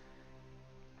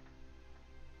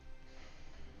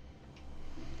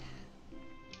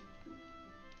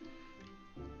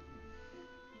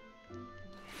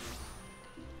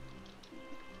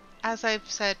 As I've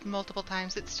said multiple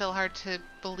times, it's still hard to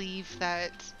believe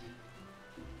that,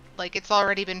 like, it's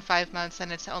already been 5 months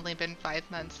and it's only been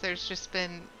 5 months. There's just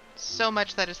been so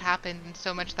much that has happened and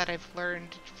so much that I've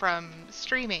learned from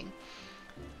streaming.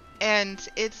 And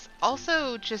it's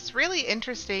also just really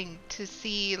interesting to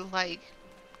see like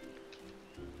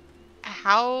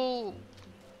how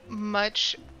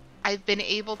much I've been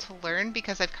able to learn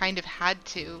because I've kind of had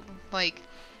to. Like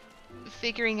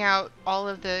figuring out all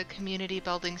of the community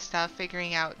building stuff,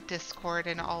 figuring out Discord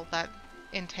and all that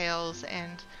entails,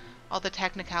 and all the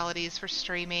technicalities for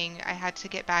streaming. I had to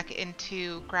get back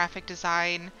into graphic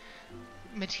design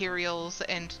materials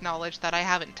and knowledge that I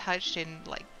haven't touched in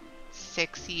like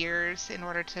 6 years in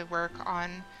order to work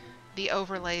on the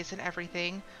overlays and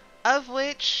everything, of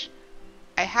which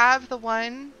I have the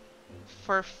one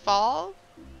for fall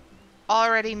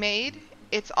already made.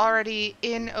 It's already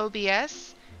in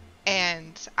OBS,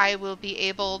 and I will be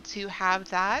able to have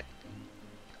that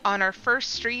on our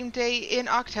first stream day in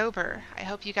October. I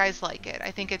hope you guys like it.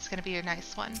 I think it's going to be a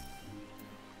nice one.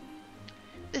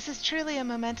 This is truly a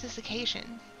momentous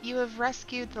occasion. You have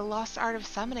rescued the lost art of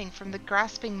summoning from the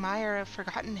grasping mire of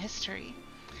forgotten history.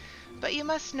 But you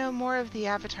must know more of the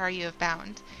avatar you have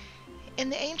bound. In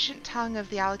the ancient tongue of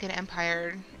the Allegan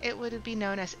Empire, it would be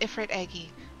known as FFXIV,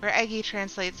 where Eggy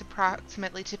translates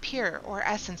approximately to pure or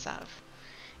essence of.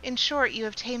 In short, you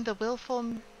have tamed the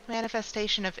willful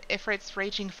manifestation of Ifrit's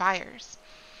raging fires.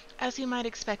 As you might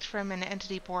expect from an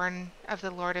entity born of the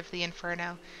Lord of the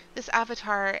Inferno, this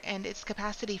avatar and its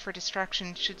capacity for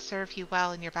destruction should serve you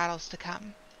well in your battles to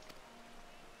come.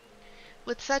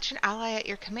 With such an ally at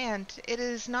your command, it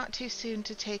is not too soon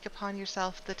to take upon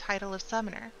yourself the title of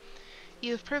Summoner.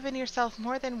 You have proven yourself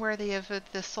more than worthy of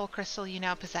the soul crystal you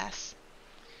now possess.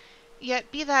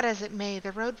 Yet, be that as it may,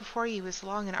 the road before you is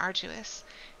long and arduous.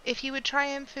 If you would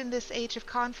triumph in this age of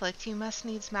conflict, you must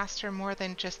needs master more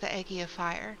than just the Eggy of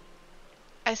Fire.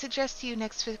 I suggest you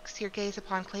next fix your gaze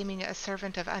upon claiming a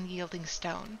servant of unyielding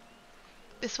stone.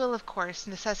 This will, of course,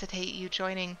 necessitate you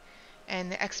joining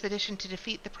an expedition to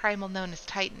defeat the primal known as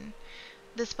Titan.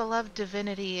 This beloved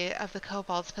divinity of the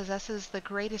kobolds possesses the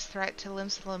greatest threat to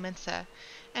Limsa,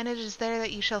 and it is there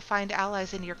that you shall find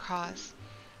allies in your cause.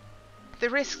 The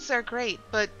risks are great,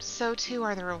 but so too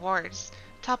are the rewards.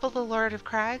 Topple the Lord of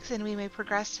Crags, and we may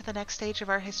progress to the next stage of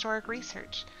our historic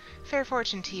research. Fair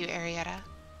fortune to you, Aerietta.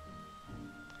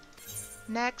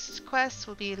 Next quest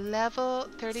will be level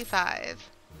 35.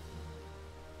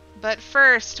 But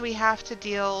first, we have to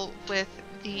deal with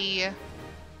the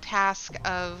task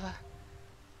of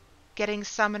getting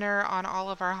Summoner on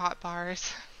all of our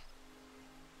hotbars.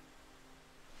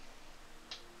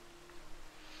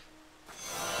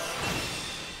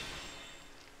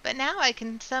 But now I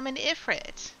can summon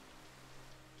Ifrit.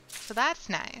 So that's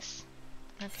nice.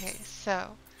 Okay,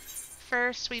 so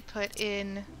first we put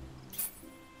in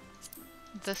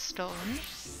the stone.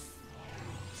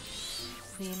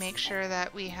 We make sure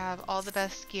that we have all the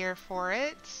best gear for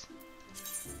it.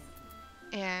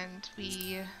 And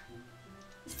we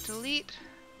delete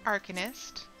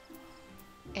Arcanist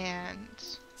and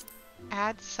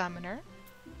add Summoner.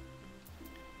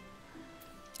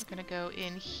 We're gonna go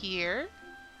in here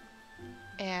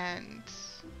and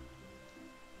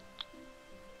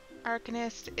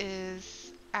Arcanist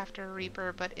is after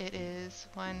Reaper, but it is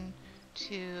 1,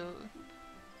 2.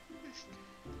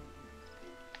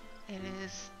 It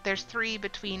is, there's 3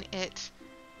 between it,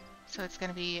 so it's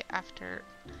gonna be after.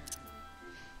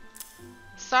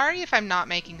 Sorry if I'm not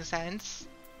making sense.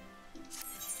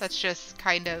 That's just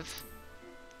kind of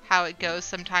how it goes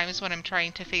sometimes when I'm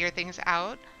trying to figure things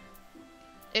out.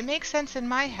 It makes sense in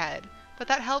my head, but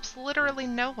that helps literally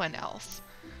no one else.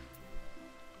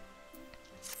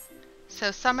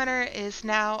 So Summoner is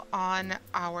now on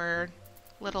our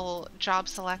little job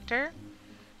selector.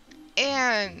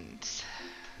 And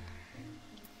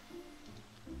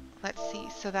let's see,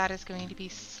 so that is going to be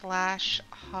 /hotbars.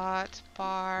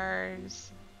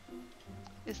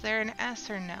 Is there an S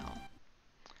or no?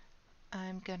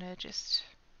 I'm gonna just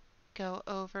go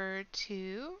over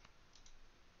to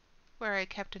where I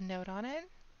kept a note on it.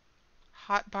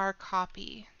 Hotbar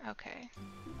copy. Okay.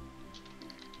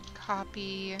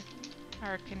 Copy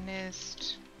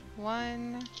Arcanist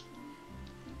 1,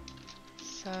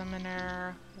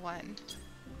 Summoner 1.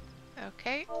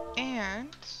 Okay,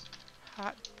 and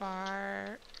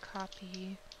hotbar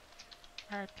copy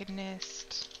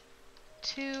Arcanist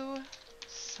 2,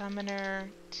 Summoner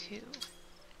 2.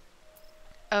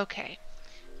 Okay,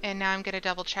 and now I'm going to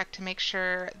double check to make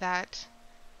sure that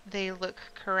they look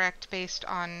correct based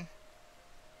on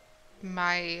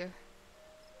my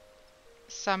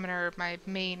Summoner, my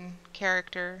main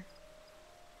character.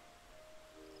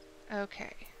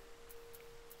 Okay.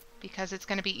 Because it's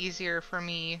going to be easier for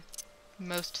me,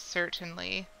 most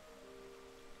certainly.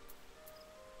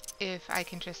 if I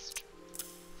can just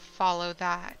follow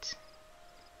that.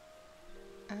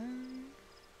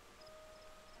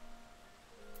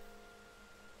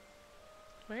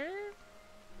 Where?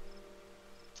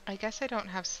 I guess I don't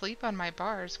have sleep on my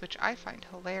bars, which I find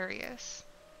hilarious.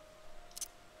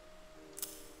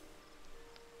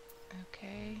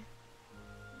 Okay.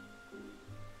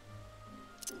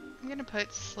 I'm gonna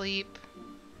put sleep.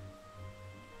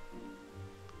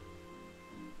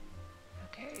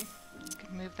 Okay.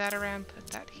 Can move that around, put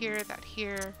that here,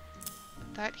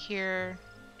 put that here.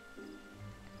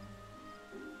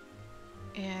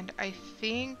 And I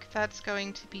think that's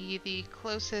going to be the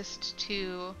closest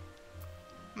to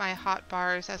my hot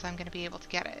bars as I'm going to be able to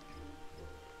get it.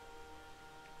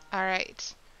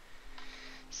 Alright.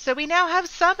 So we now have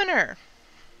Summoner.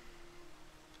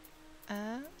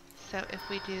 So if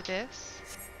we do this,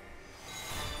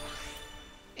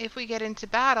 if we get into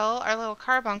battle, our little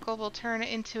carbuncle will turn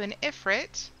into an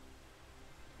Ifrit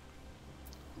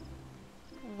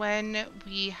when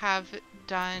we have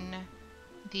done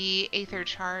the Aether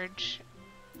charge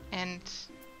and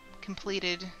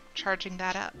completed charging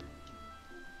that up.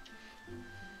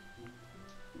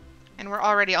 And we're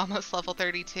already almost level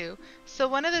 32. So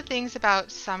one of the things about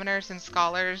summoners and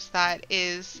scholars that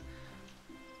is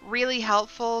really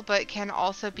helpful but can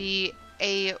also be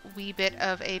a wee bit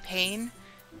of a pain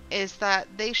is that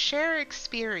they share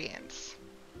experience.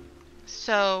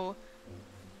 So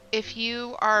if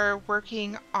you are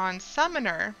working on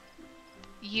summoner,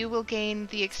 you will gain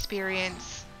the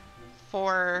experience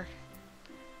for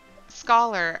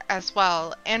scholar as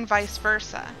well, and vice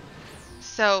versa.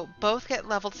 So both get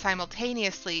leveled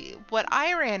simultaneously. What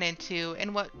I ran into,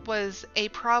 and what was a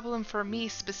problem for me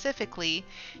specifically,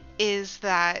 is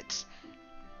that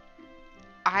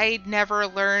I never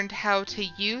learned how to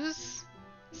use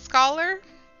Scholar.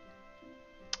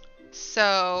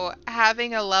 So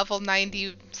having a level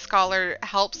 90 Scholar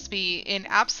helps me in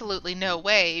absolutely no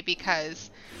way, because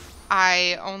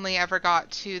I only ever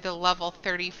got to the level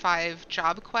 35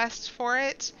 job quest for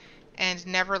it, and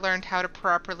never learned how to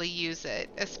properly use it,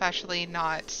 especially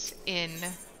not in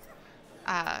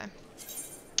a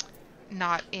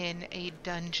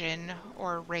dungeon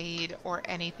or raid or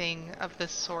anything of the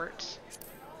sort.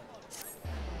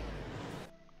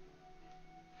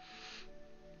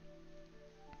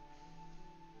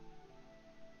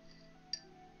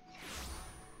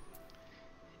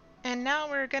 And now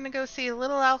we're gonna go see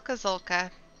little Alkazulka.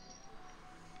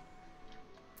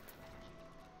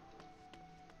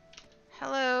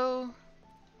 Hello.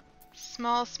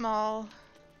 Small.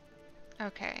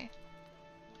 Okay.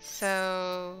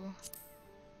 So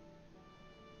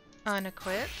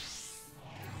unequip.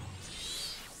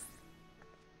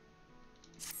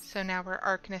 So now we're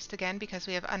Arcanist again because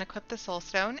we have unequipped the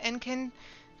Soulstone and can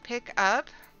pick up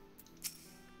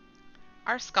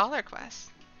our Scholar quests.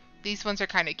 These ones are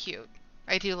kind of cute.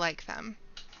 I do like them.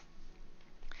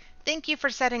 Thank you for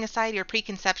setting aside your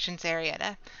preconceptions,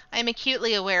 Aerietta. I am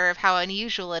acutely aware of how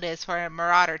unusual it is for a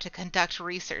marauder to conduct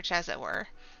research, as it were.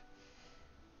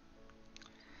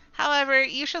 However,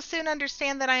 you shall soon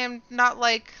understand that I am not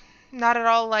at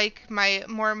all like my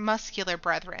more muscular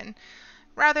brethren.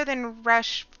 Rather than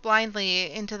rush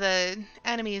blindly into the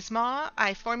enemy's maw,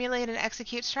 I formulate and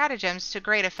execute stratagems to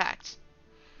great effect.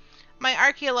 My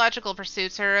archaeological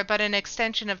pursuits are but an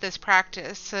extension of this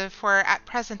practice, for at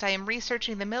present I am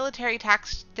researching the military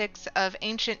tactics of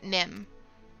ancient Nim.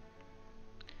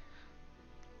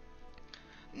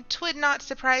 'Twould not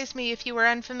surprise me if you were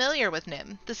unfamiliar with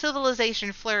Nim. The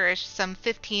civilization flourished some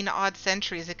 15-odd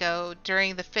centuries ago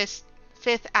during the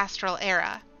fifth astral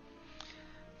era.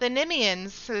 The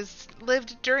Nimians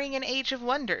lived during an age of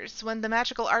wonders, when the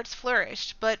magical arts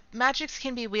flourished, but magics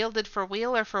can be wielded for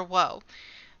weal or for woe,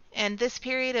 and this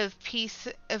period of peace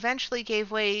eventually gave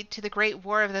way to the Great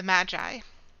War of the Magi.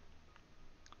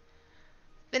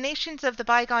 The nations of the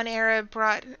bygone era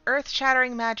brought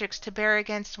earth-shattering magics to bear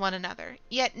against one another,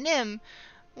 yet Nim,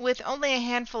 with only a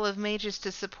handful of mages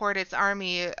to support its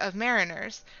army of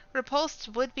mariners, repulsed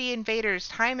would-be invaders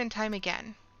time and time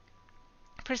again.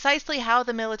 Precisely how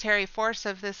the military force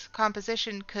of this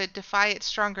composition could defy its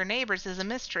stronger neighbors is a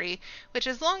mystery which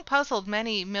has long puzzled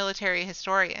many military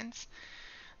historians.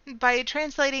 By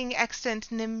translating extant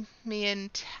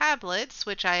Nimian tablets,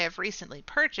 which I have recently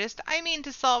purchased, I mean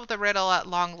to solve the riddle at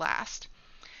long last.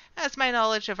 As my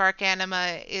knowledge of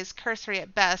Arcanima is cursory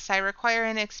at best, I require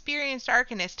an experienced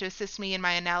Arcanist to assist me in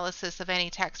my analysis of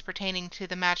any text pertaining to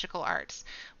the magical arts.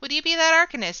 Would you be that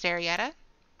Arcanist, Aerietta?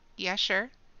 Yes, sure.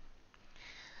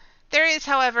 There is,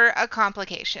 however, a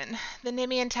complication. The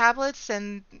Nemean tablets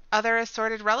and other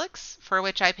assorted relics, for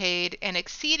which I paid an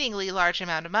exceedingly large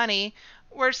amount of money,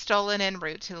 were stolen en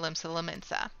route to Limsa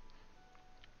Lominsa.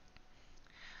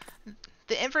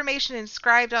 The information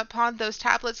inscribed upon those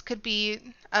tablets could be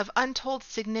of untold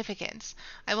significance.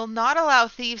 I will not allow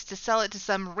thieves to sell it to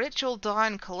some rich old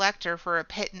Dawn collector for a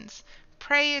pittance.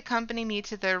 Pray accompany me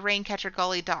to the Raincatcher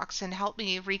Gully docks and help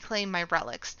me reclaim my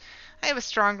relics. I have a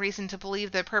strong reason to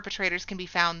believe the perpetrators can be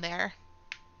found there.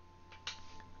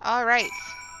 All right.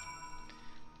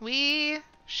 We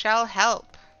shall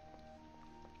help.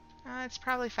 It's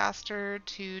probably faster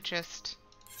to just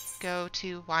go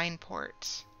to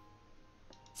Wineport.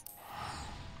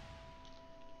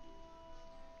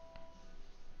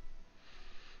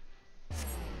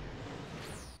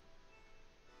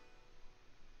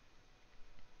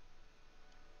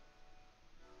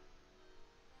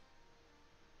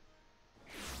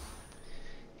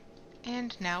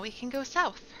 And now we can go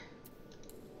south.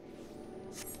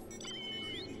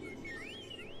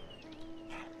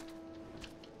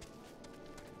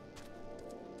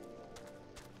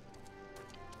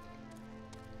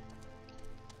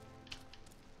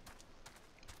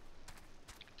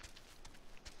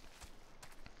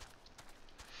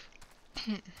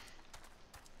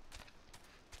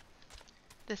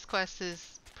 This quest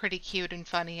is pretty cute and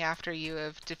funny after you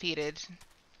have defeated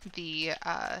the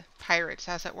pirates,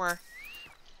 as it were.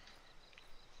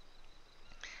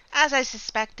 As I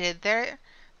suspected,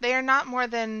 they are not more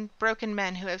than broken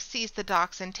men who have seized the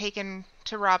docks and taken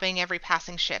to robbing every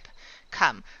passing ship.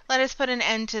 Come, let us put an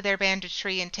end to their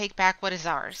banditry and take back what is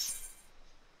ours.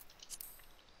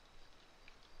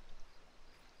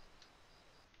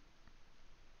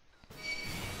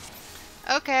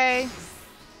 Okay.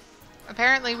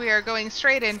 Apparently we are going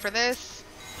straight in for this.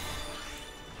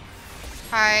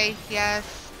 Hi,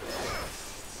 yes.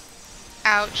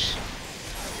 Ouch.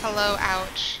 Hello,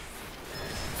 ouch.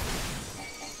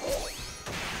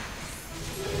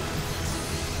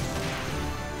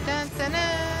 Dun, dun,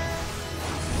 dun.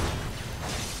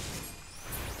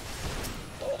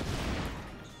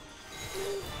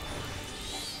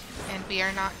 And we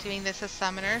are not doing this as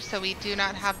summoner, so we do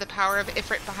not have the power of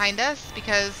Ifrit behind us,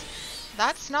 because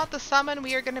that's not the summon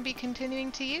we are going to be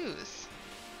continuing to use.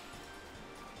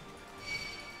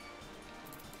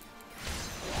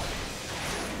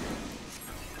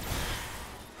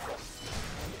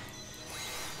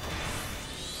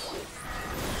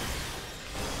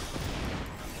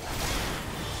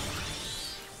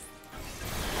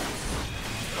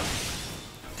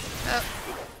 Oh,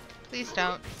 please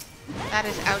don't. That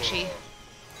is ouchy.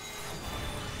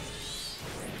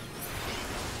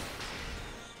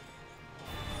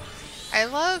 I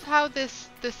love how the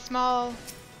Smallafell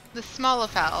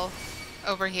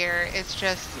over here is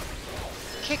just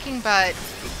kicking butt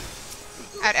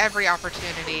at every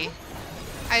opportunity.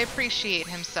 I appreciate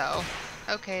him so.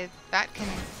 Okay, that can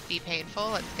be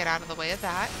painful. Let's get out of the way of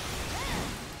that.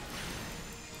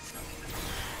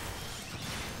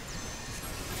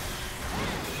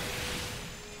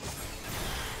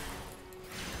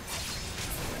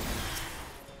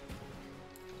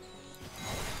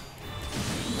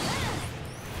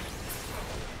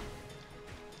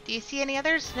 Do you see any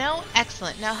others? No?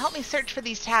 Excellent. Now help me search for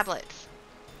these tablets.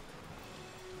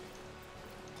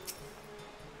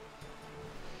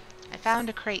 I found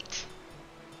a crate.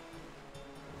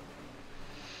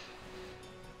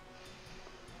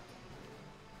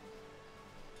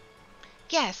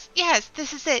 Yes, yes,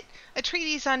 this is it. A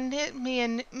treatise on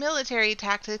Nemean military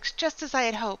tactics, just as I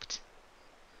had hoped.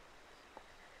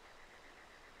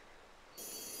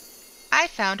 I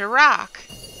found a rock.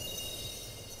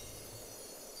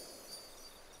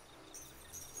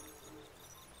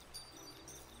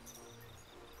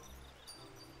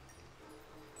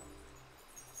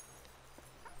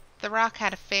 The rock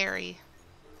had a fairy.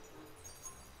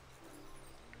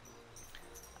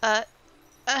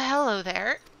 Hello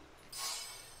there.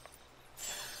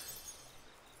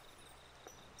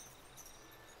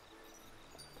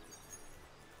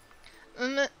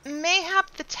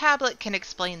 Mayhap the tablet can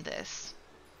explain this.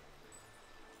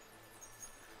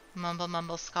 Mumble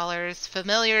mumble scholars,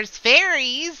 familiars,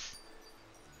 fairies!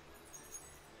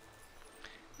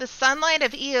 The sunlight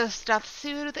of Eos doth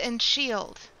soothe and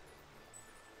shield.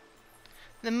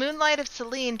 The moonlight of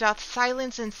Selene doth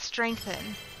silence and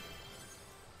strengthen.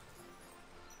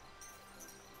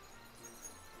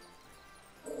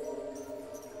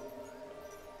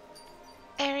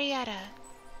 Aerietta.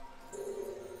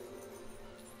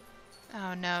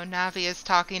 Oh no, Navi is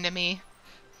talking to me.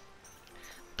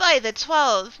 By the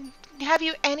 12, Have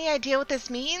you any idea what this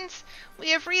means?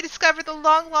 We have rediscovered the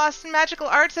long-lost magical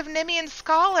arts of Nemean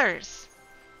scholars.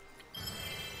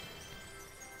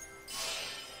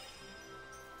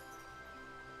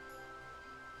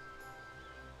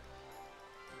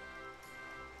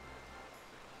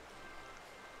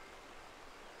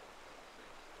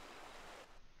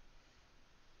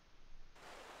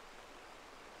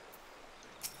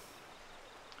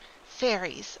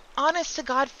 Fairies. Honest to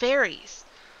God, fairies.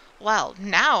 Well,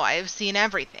 now I have seen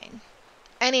everything.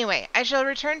 Anyway, I shall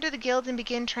return to the guild and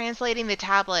begin translating the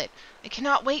tablet. I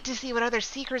cannot wait to see what other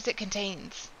secrets it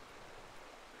contains.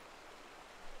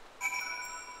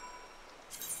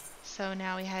 So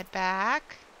now we head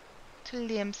back to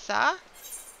Limsa.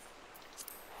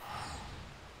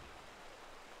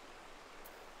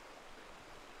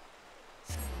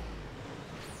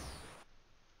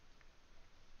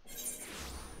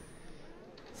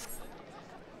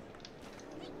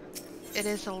 It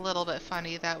is a little bit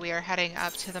funny that we are heading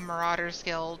up to the Marauders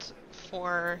Guild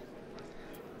for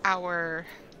our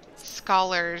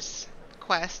Scholars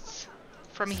quests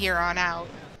from here on out.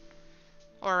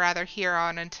 Or rather, here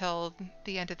on until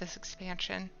the end of this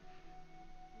expansion.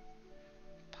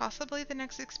 Possibly the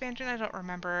next expansion? I don't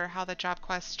remember how the job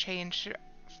quests change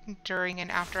during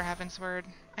and after Heavensward.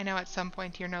 I know at some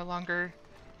point you're no longer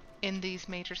in these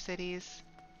major cities.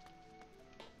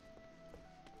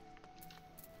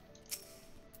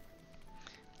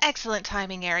 Excellent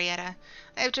timing, Aerietta.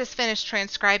 I have just finished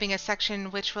transcribing a section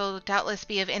which will doubtless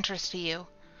be of interest to you.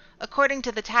 According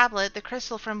to the tablet, the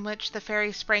crystal from which the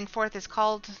fairy sprang forth is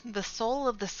called the Soul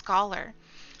of the Scholar,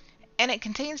 and it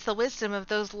contains the wisdom of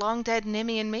those long-dead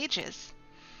Nemean mages.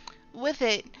 With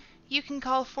it, you can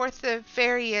call forth the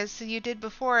fairy as you did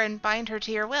before and bind her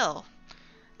to your will.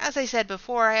 As I said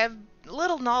before, I have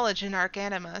little knowledge in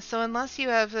Arcanima, so unless you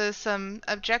have some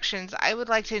objections, I would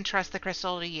like to entrust the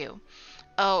crystal to you.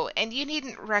 Oh, and you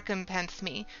needn't recompense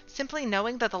me. Simply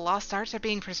knowing that the lost arts are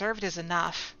being preserved is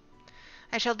enough.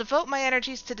 I shall devote my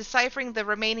energies to deciphering the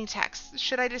remaining texts.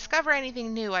 Should I discover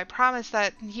anything new, I promise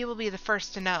that you will be the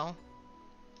first to know.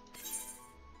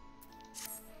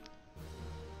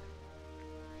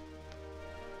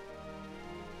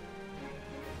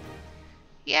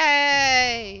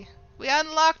 Yay! We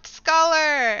unlocked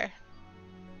Scholar!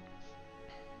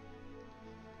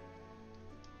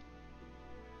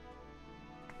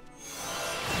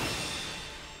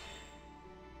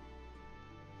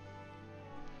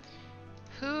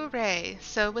 Hooray!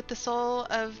 So with the soul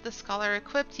of the scholar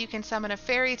equipped, you can summon a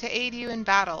fairy to aid you in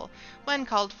battle. When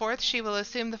called forth, she will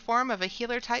assume the form of a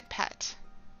healer-type pet.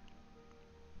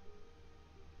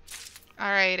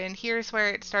 Alright, and here's where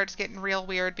it starts getting real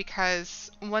weird, because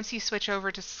once you switch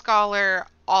over to Scholar,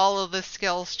 all of the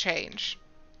skills change.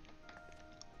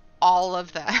 All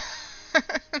of them.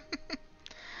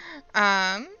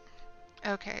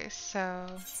 Okay, so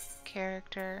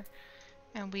character,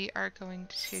 and we are going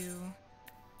to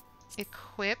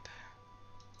equip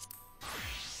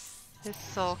this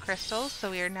soul crystal,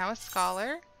 so we are now a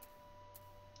scholar.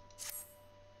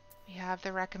 We have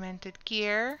the recommended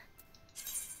gear.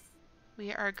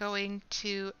 We are going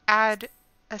to add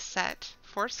a set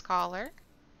for scholar,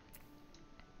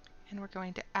 and we're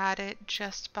going to add it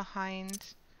just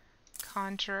behind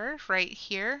conjurer right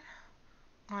here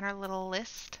on our little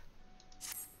list.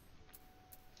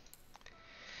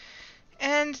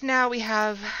 And now we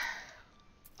have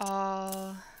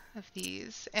all of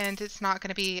these, and it's not going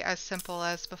to be as simple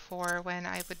as before when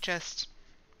I would just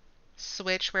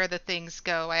switch where the things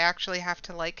go. I actually have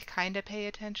to like kind of pay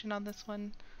attention on this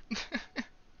one.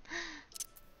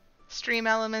 Stream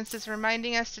Elements is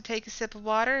reminding us to take a sip of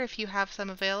water if you have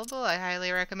some available. I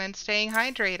highly recommend staying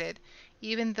hydrated.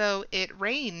 Even though it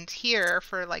rained here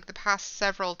for like the past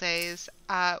several days,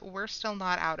 we're still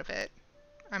not out of it,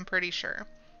 I'm pretty sure.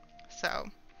 So,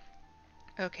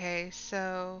 okay,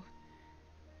 so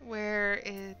where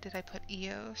did I put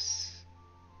Eos?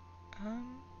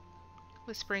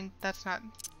 Whispering, that's not,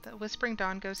 the Whispering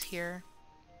Dawn goes here.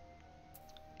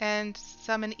 And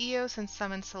summon Eos and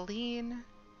summon Celine.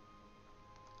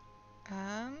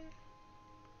 I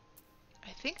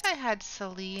think I had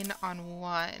Celine on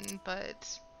one,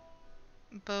 but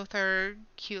both are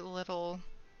cute little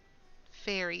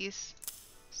fairies.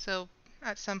 So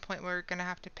at some point we're gonna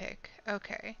have to pick.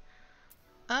 Okay.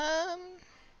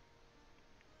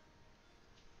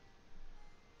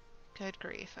 Good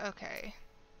grief. Okay.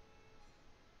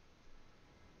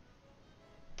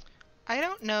 I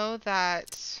don't know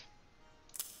that...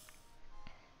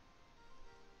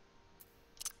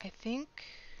 I think...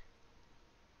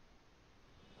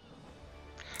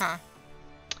 Huh.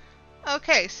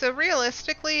 Okay, so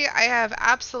realistically, I have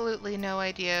absolutely no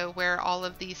idea where all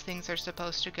of these things are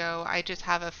supposed to go. I just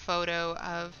have a photo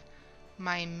of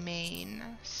my main.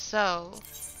 So,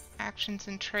 actions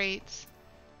and traits.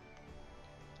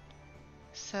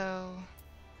 So,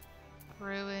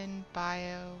 ruin,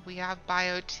 bio. We have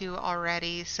bio 2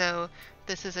 already, so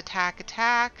this is attack.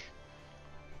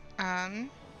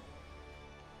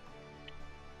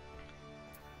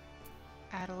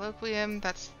 Adaloquium,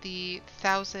 that's the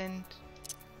 1000.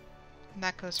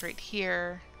 That goes right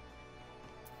here.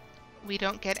 We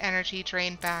don't get energy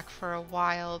drained back for a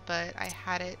while, but I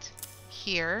had it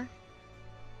here.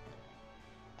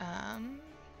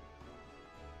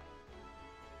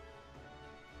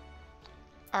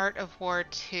 Art of War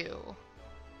 2.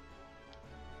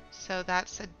 So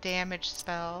that's a damage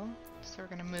spell. So we're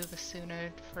going to move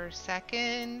Asuna for a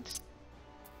second.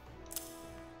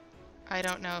 I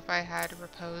don't know if I had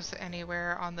repose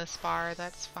anywhere on this bar.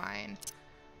 That's fine.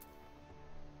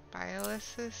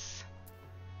 Biolysis.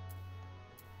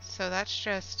 So that's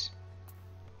just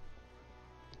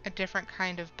a different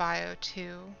kind of bio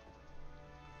too.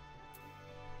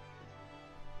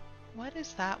 What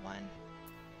is that one?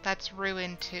 That's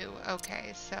Ruin 2.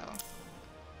 Okay, so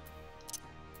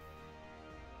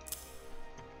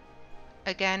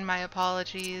again, my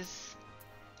apologies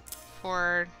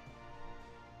for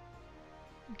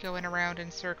going around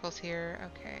in circles here.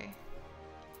 Okay.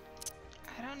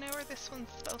 I don't know where this one's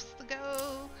supposed to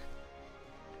go.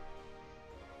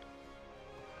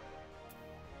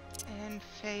 And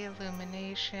Fey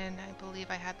Illumination, I believe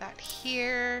I had that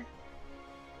here.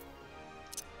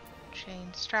 Chain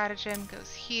Stratagem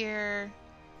goes here.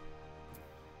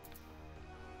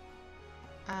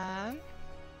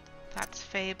 That's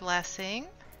Fey Blessing.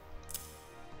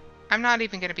 I'm not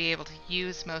even going to be able to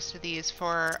use most of these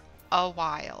for a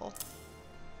while.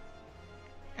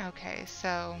 Okay,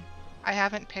 so I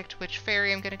haven't picked which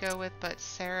fairy I'm going to go with, but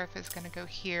Seraph is going to go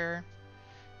here.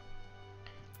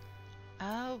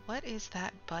 What is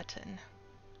that button?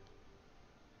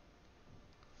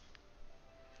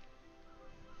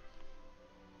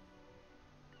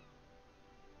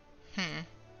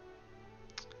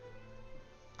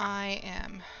 I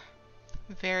am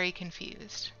very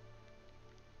confused.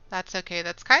 That's okay.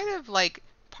 That's kind of like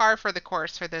par for the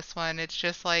course for this one. It's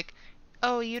just like,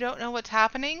 oh, you don't know what's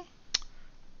happening?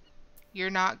 You're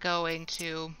not going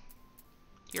to.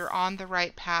 You're on the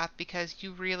right path because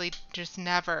you really just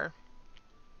never.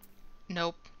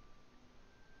 Nope.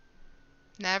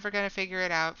 Never gonna figure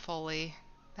it out fully.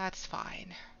 That's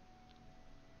fine.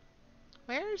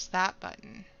 Where's that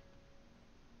button?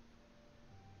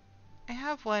 I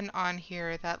have one on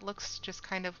here that looks just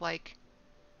kind of like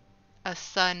a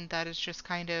sun that is just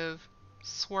kind of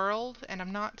swirled, and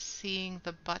I'm not seeing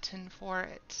the button for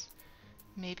it.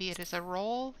 Maybe it is a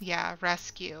roll? Yeah,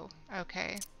 rescue.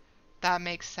 Okay, that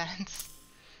makes sense.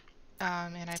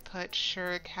 And I put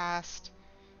Surecast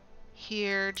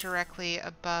here directly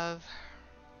above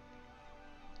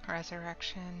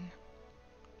Resurrection.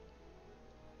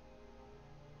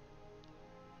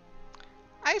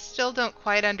 I still don't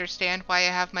quite understand why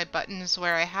I have my buttons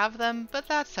where I have them, but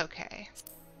that's okay.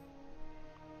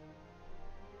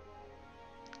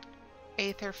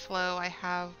 Aether Flow I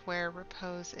have where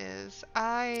Repose is.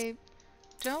 I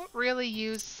don't really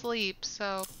use sleep,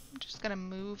 so I'm just gonna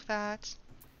move that.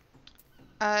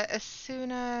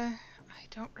 Asuna, I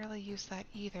don't really use that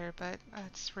either, but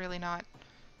that's really not,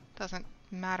 doesn't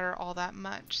matter all that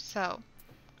much. So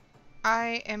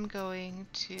I am going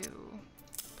to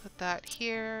put that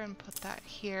here and put that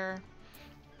here.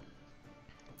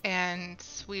 And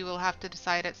we will have to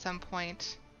decide at some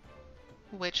point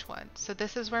which one. So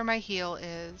this is where my heal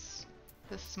is.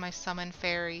 This is my summon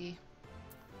fairy.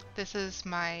 This is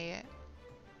my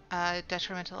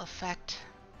detrimental effect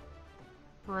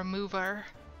remover.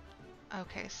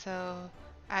 Okay, so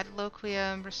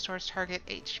Adloquium restores target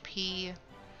HP,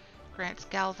 grants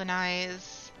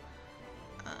galvanize,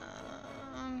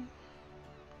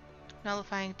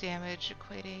 nullifying damage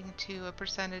equating to a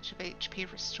percentage of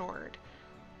HP restored.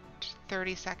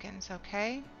 30 seconds,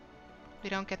 okay? We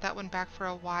don't get that one back for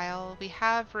a while. We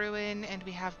have Ruin and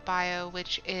we have Bio,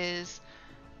 which is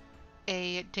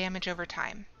a damage over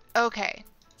time. Okay.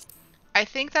 I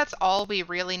think that's all we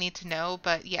really need to know,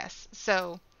 but yes.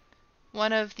 So,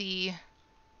 one of the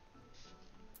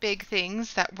big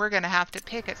things that we're going to have to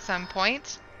pick at some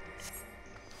point.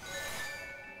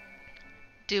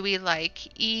 Do we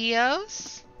like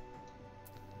Eos?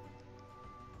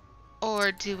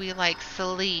 Or do we like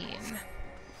Selene?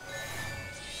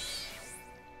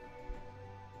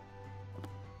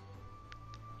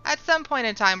 At some point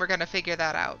in time, we're going to figure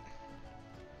that out.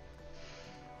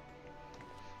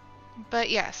 But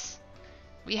yes,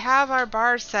 we have our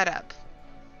bars set up.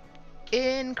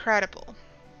 Incredible.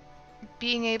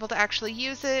 Being able to actually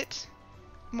use it,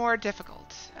 more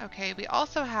difficult. Okay, we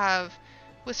also have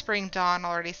Whispering Dawn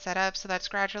already set up, so that's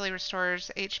gradually restores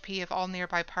HP of all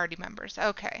nearby party members.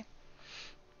 Okay.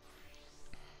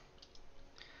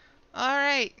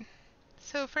 Alright,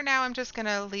 so for now I'm just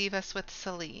gonna leave us with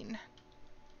Celine.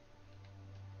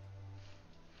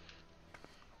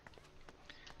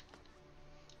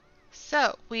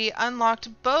 So, we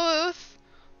unlocked both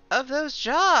of those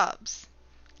jobs!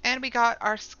 And we got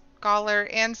our Scholar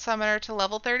and Summoner to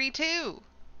level 32!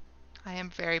 I am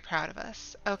very proud of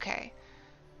us. Okay.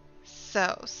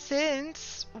 So,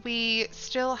 since we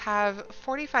still have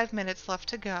 45 minutes left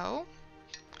to go,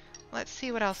 let's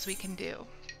see what else we can do.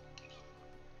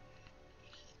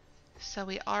 So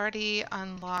we already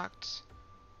unlocked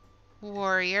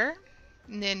Warrior,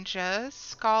 Ninja,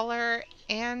 Scholar,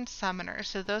 and Summoner.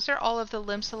 So those are all of the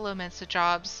Limsa Lomensa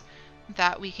jobs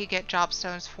that we could get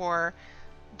jobstones for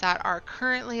that are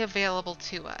currently available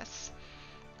to us.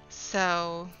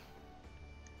 So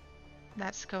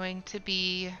that's going to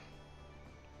be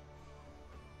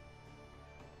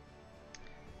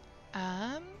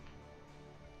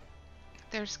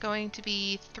there's going to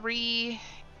be three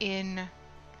in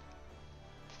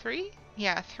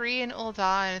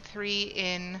Ul'dah and 3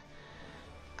 in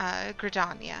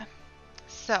Gridania.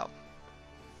 So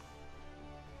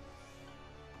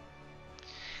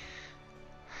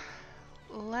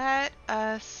let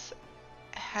us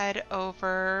head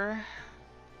over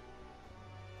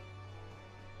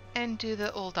and do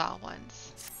the Ul'dah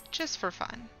ones, just for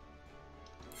fun.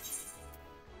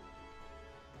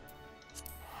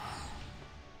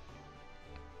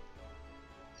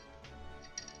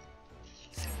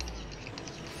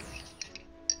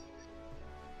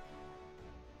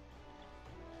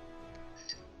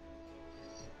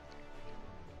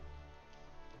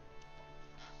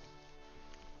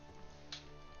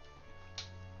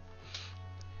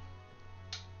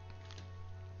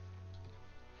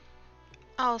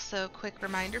 Also, quick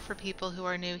reminder for people who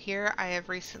are new here, I have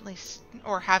recently,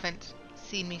 or haven't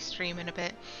seen me stream in a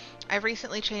bit, I've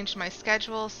recently changed my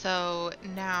schedule, so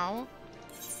now,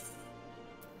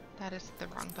 that is the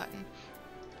wrong button,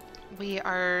 we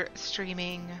are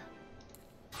streaming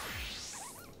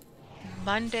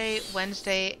Monday,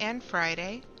 Wednesday, and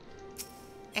Friday,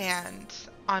 and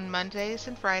on Mondays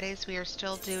and Fridays we are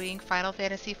still doing Final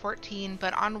Fantasy XIV,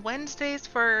 but on Wednesdays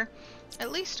for at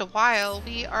least a while,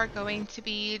 we are going to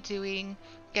be doing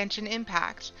Genshin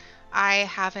Impact. I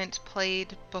haven't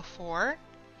played before,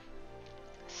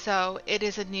 so it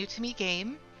is a new to me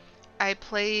game. I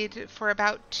played for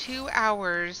about 2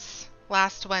 hours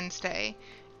last Wednesday,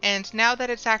 and now that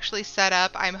it's actually set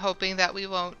up, I'm hoping that we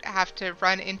won't have to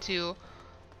run into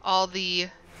all the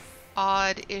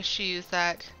odd issues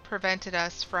that prevented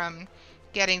us from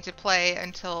getting to play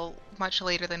until much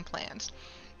later than planned.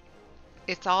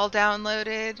 It's all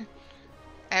downloaded.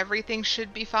 Everything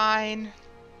should be fine.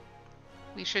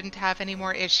 We shouldn't have any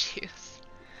more issues.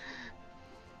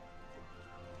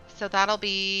 So that'll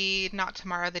be not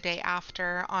tomorrow, the day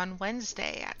after, on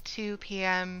Wednesday at 2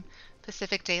 p.m.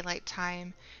 Pacific Daylight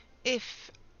Time.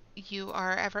 If you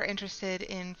are ever interested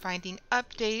in finding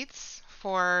updates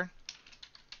for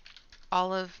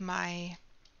all of my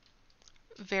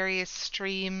various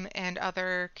stream and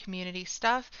other community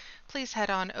stuff, please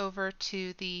head on over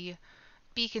to the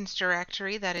Beacons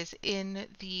directory that is in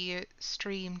the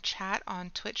stream chat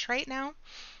on Twitch right now.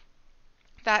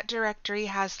 That directory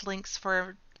has links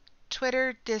for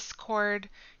Twitter, Discord,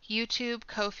 YouTube,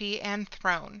 Ko-fi, and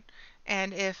Throne.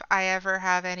 And if I ever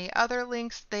have any other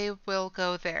links, they will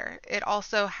go there. It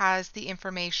also has the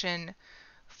information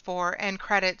for and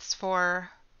credits for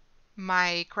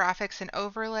my graphics and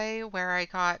overlay, where I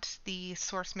got the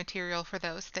source material for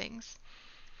those things.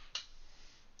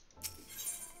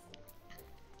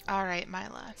 Alright,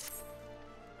 Mila.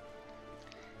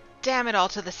 Damn it all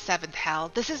to the 7th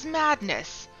hell. This is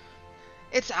madness.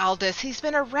 It's Aldous. He's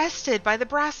been arrested by the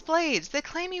Brass Blades. They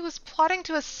claim he was plotting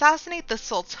to assassinate the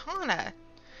Sultana.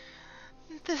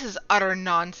 This is utter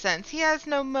nonsense. He has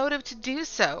no motive to do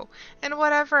so, and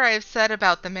whatever I have said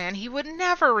about the man, he would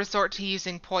never resort to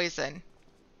using poison.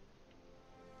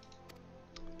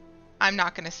 I'm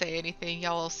not going to say anything.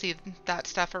 Y'all will see that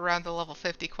stuff around the level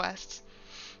 50 quests.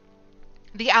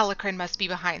 The Alacrin must be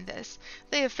behind this.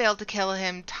 They have failed to kill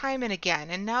him time and again,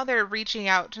 and now they're reaching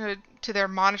out to their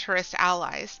monetarist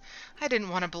allies. I didn't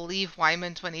want to believe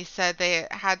Wymond when he said they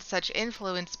had such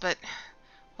influence, but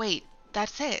wait,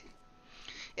 that's it.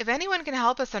 If anyone can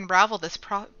help us unravel this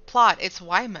plot, it's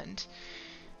Wymond.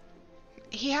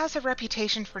 He has a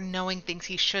reputation for knowing things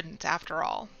he shouldn't, after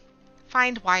all.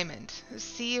 Find Wymond.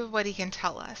 See what he can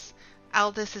tell us.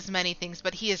 Aldous is many things,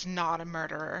 but he is not a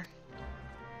murderer.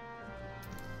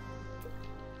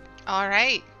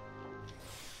 Alright.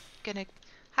 Gonna...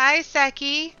 Hi,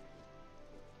 Seki!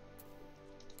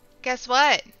 Guess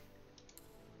what?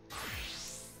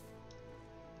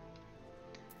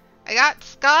 I got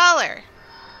Scholar!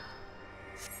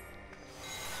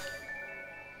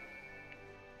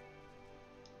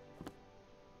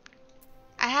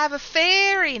 I have a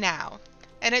fairy now!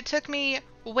 And it took me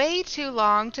way too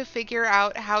long to figure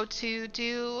out how to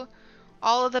do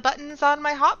all of the buttons on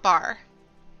my hotbar.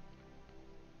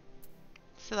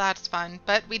 So that's fun.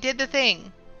 But we did the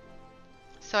thing.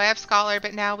 So I have Scholar,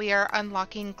 but now we are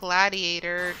unlocking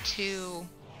Gladiator to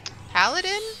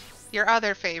Paladin? Your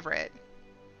other favorite.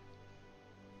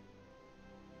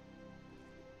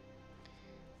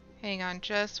 Hang on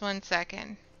just 1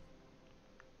 second.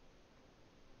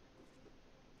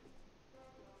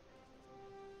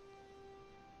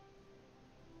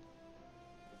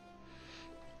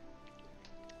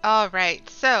 Alright,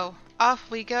 so off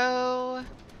we go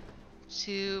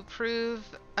to prove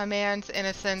a man's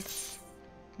innocence.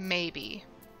 Maybe.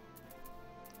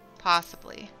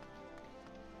 Possibly.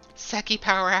 Seki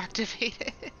power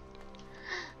activated.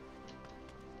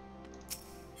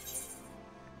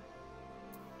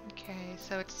 Okay,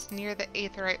 so it's near the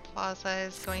Aetheryte Plaza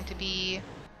is going to be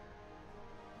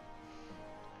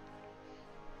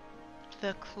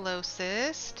the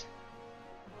closest.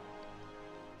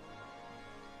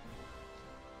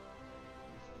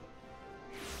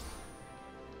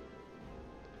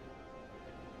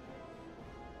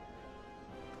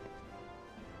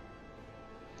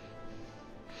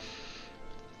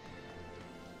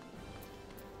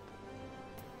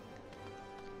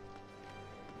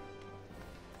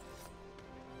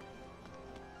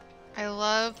 I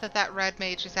love that that red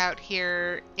mage is out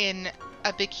here in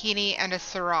a bikini and a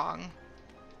sarong.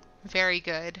 Very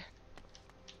good.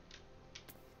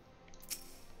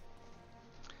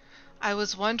 I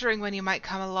was wondering when you might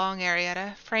come along,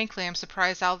 Aerietta. Frankly, I'm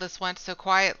surprised Aldous went so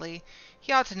quietly.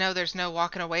 He ought to know there's no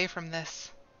walking away from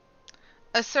this.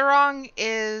 A sarong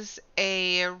is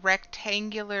a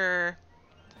rectangular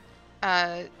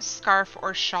scarf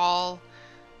or shawl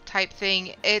type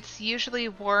thing. It's usually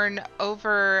worn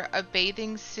over a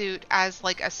bathing suit as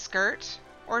like a skirt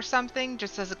or something,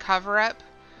 just as a cover-up.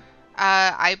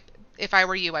 If I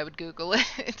were you, I would Google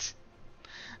it.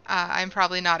 I'm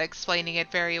probably not explaining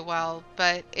it very well,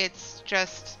 but it's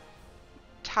just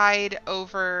tied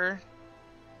over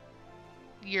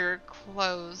your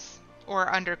clothes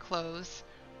or underclothes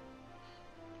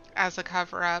as a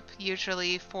cover-up,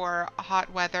 usually for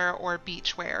hot weather or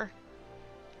beach wear.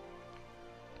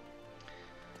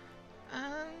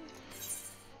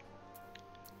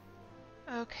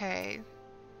 Okay.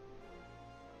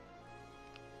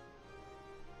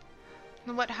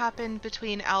 What happened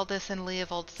between Aldous and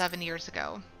Leovold 7 years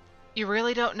ago? You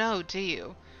really don't know, do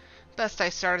you? Best I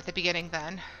start at the beginning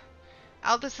then.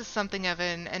 Aldous is something of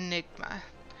an enigma.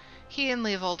 He and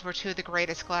Leovold were two of the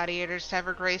greatest gladiators to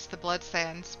ever grace the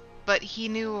Bloodsands, but he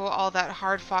knew all that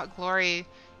hard-fought glory.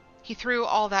 He threw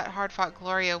all that hard-fought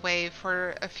glory away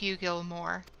for a few gil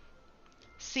more.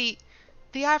 See,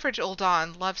 the average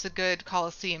Uldan loves a good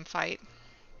Colosseum fight.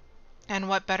 And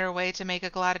what better way to make a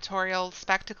gladiatorial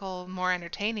spectacle more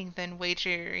entertaining than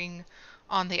wagering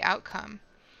on the outcome?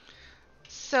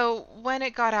 So, when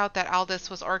it got out that Aldous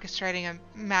was orchestrating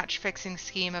a match-fixing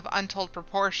scheme of untold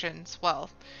proportions, well,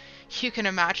 you can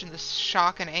imagine the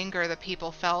shock and anger the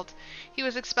people felt. He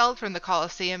was expelled from the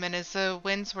Colosseum, and his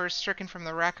wins were stricken from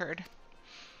the record.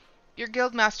 Your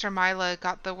guildmaster Mila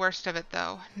got the worst of it,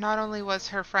 though. Not only was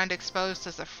her friend exposed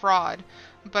as a fraud,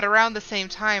 but around the same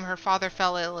time her father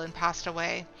fell ill and passed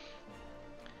away.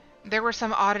 There were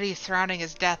some oddities surrounding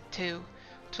his death, too.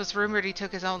 'Twas rumored he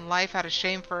took his own life out of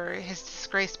shame for his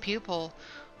disgraced pupil,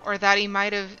 or that he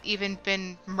might have even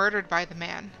been murdered by the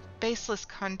man. Baseless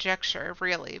conjecture,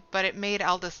 really, but it made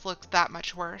Aldous look that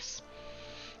much worse.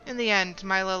 In the end,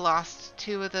 Mila lost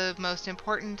two of the most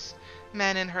important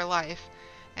men in her life,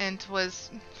 and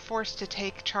was forced to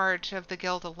take charge of the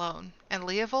guild alone. And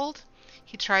Leovold?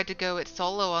 He tried to go it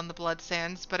solo on the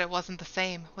Bloodsands, but it wasn't the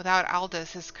same. Without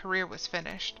Aldous, his career was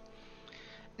finished.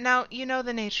 Now, you know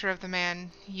the nature of the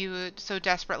man you so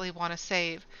desperately want to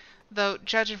save, though,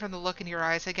 judging from the look in your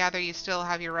eyes, I gather you still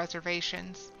have your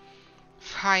reservations.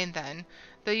 Fine, then,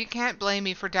 though you can't blame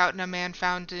me for doubting a man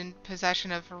found in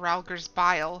possession of Ralger's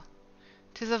bile.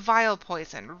 'Tis a vile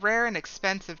poison, rare and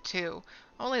expensive, too.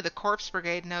 Only the Corpse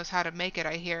Brigade knows how to make it,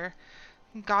 I hear.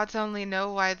 Gods only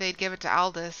know why they'd give it to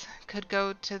Aldous. Could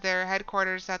go to their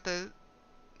headquarters at the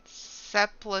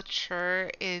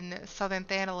Sepulchre in southern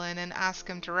Thanalin and ask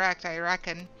him direct, I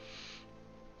reckon.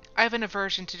 I have an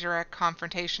aversion to direct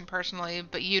confrontation personally,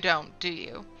 but you don't, do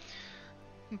you?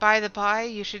 By the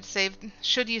by,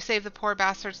 should you save the poor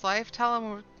bastard's life, tell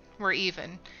him we're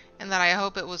even, and that I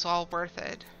hope it was all worth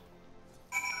it.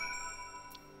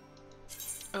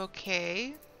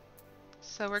 Okay.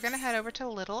 So we're gonna head over to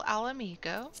Little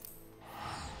Alamigo.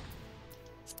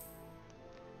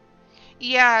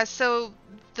 Yeah, so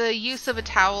the use of a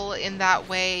towel in that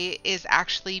way is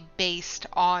actually based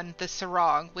on the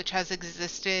sarong, which has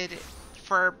existed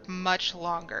for much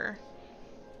longer.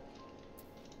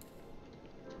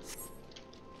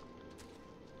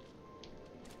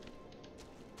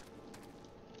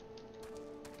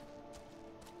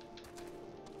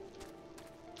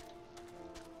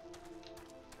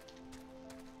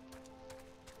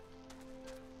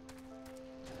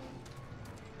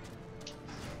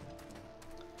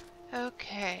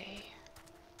 Okay.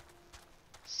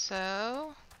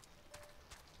 So,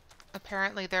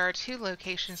 apparently there are 2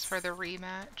 locations for the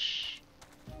rematch.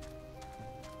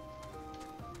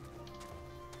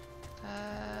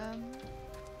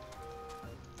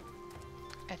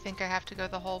 I think I have to go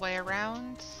the whole way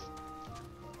around.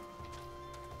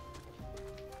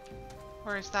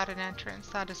 Or is that an entrance?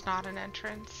 That is not an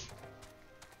entrance.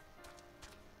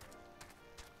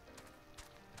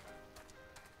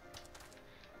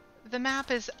 The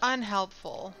map is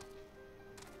unhelpful.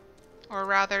 Or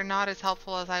rather, not as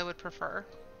helpful as I would prefer.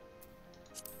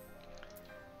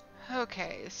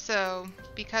 Okay, so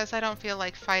because I don't feel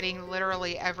like fighting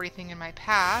literally everything in my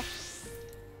path,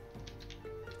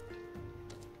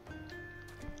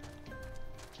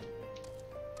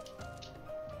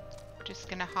 we're just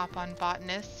gonna hop on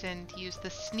Botanist and use the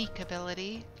sneak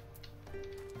ability.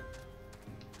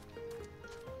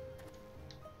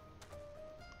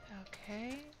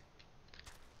 Okay.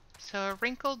 So a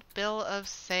wrinkled bill of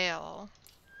sale.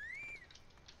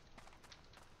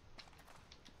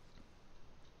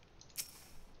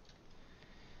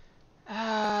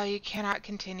 You cannot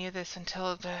continue this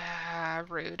until the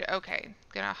rude. Okay,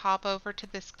 gonna hop over to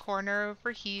this corner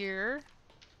over here.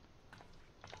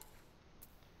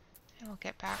 And we'll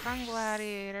get back on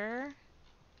Gladiator.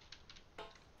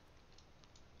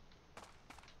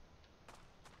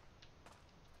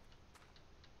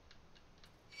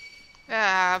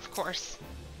 Of course.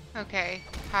 Okay,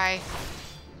 hi.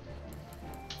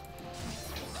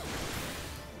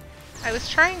 I was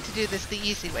trying to do this the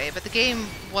easy way, but the game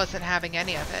wasn't having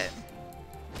any of it.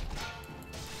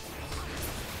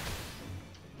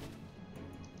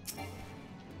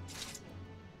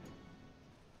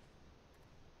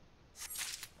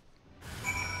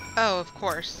 Oh, of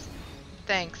course.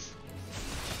 Thanks.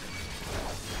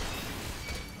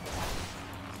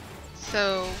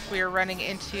 So we're running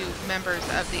into members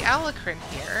of the Alacrin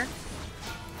here.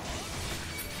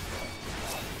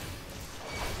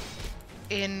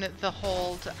 In the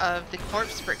hold of the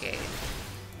Corpse Brigade.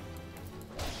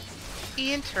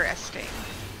 Interesting.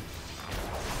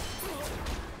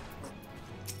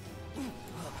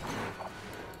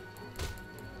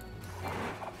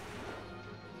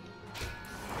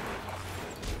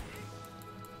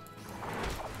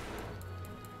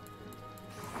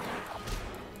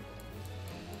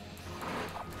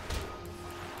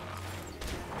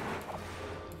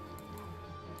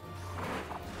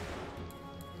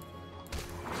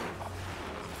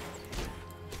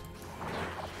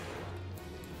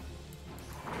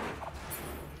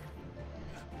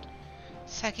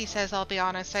 Seki says, I'll be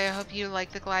honest, I hope you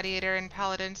like the Gladiator and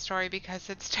Paladin story because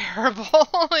it's terrible,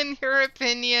 in your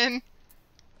opinion.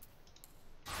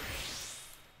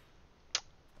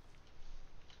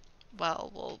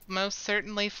 Well, we'll most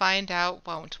certainly find out,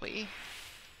 won't we?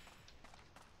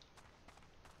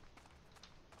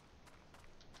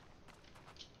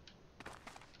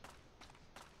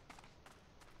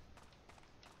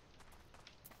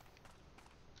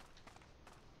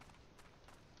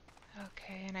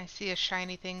 Okay, and I see a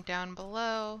shiny thing down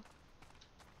below.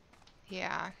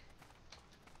 Yeah.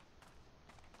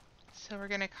 So we're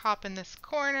gonna hop in this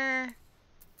corner,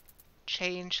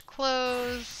 change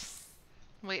clothes,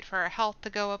 wait for our health to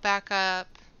go back up.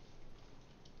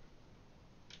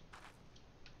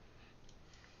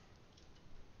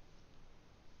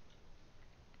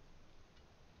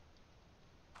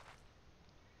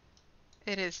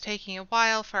 It is taking a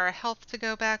while for our health to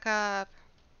go back up.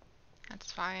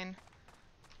 That's fine.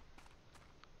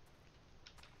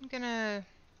 I'm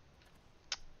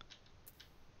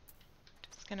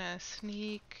just gonna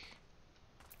sneak.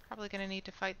 Probably gonna need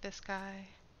to fight this guy.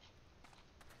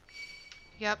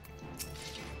 Yep.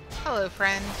 Hello,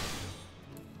 friend.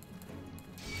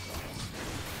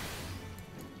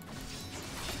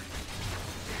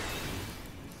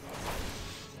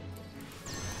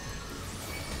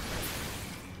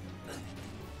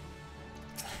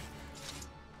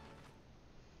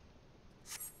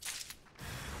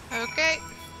 Okay.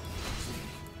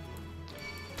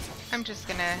 I'm just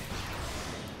gonna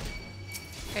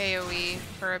AoE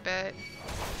for a bit.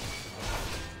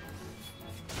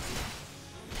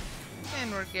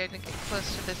 And we're gonna get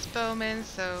close to this bowman,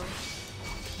 so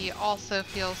he also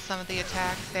feels some of the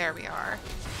attack. There we are.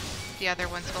 The other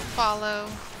ones will follow.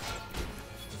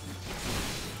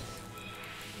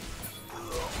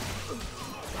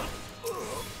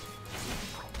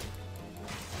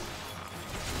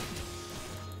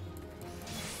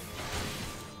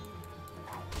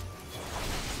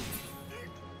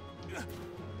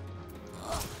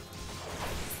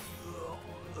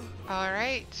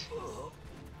 Alright.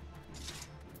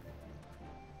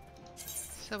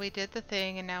 So we did the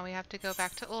thing, and now we have to go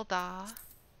back to Ul'dah.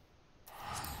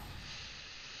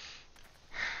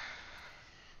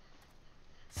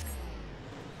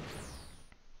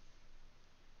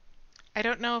 I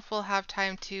don't know if we'll have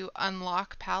time to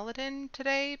unlock Paladin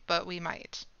today, but we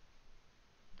might.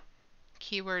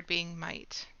 Keyword being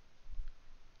might.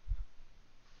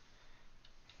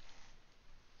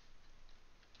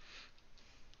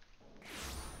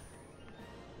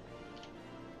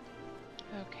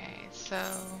 Okay, so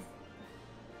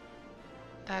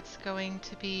that's going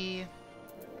to be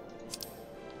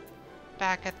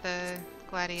back at the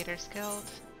Gladiators Guild.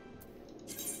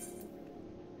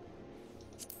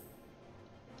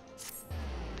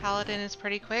 Paladin is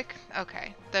pretty quick?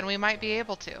 Okay, then we might be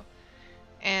able to.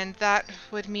 And that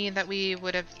would mean that we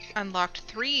would have unlocked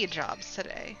 3 jobs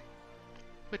today,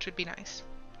 which would be nice.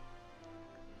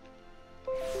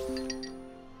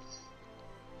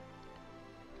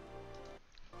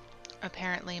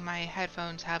 Apparently my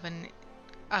headphones have an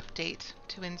update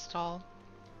to install.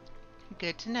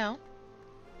 Good to know.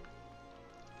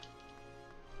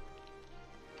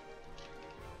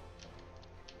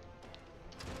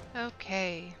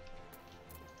 Okay.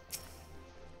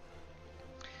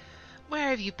 Where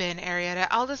have you been, Aerietta?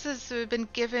 Aldous has been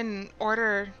given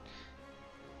order...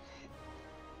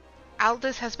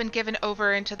 Aldous has been given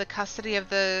over into the custody of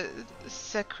the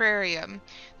Sacrarium.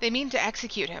 They mean to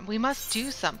execute him. We must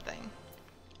do something.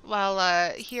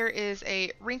 Well, here is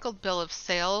a wrinkled bill of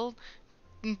sale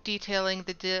detailing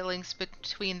the dealings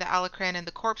between the Alacran and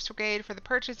the Corpse Brigade for the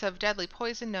purchase of deadly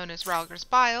poison known as Ralger's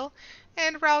Bile,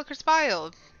 and Ralger's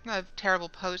Bile, a terrible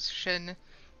poison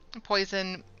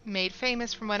made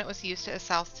famous from when it was used to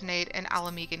assassinate an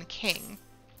Alamegan king.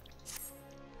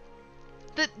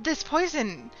 This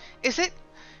poison, is it?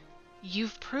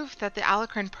 You've proof that the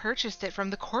Alacran purchased it from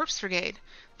the Corpse Brigade.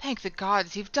 Thank the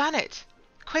gods, you've done it.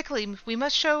 Quickly, we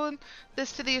must show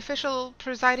this to the official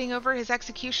presiding over his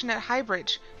execution at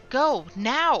Highbridge. Go,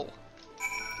 now!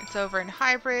 It's over in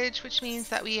Highbridge, which means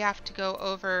that we have to go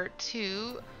over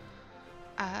to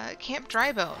Camp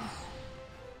Drybone.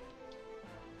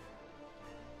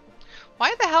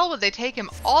 Why the hell would they take him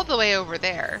all the way over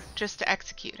there just to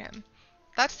execute him?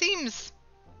 That seems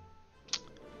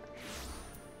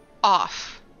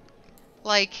off.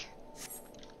 Like,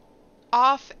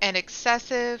 off and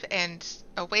excessive and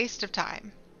a waste of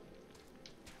time.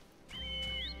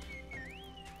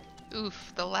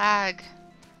 Oof, the lag.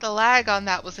 The lag on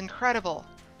that was incredible.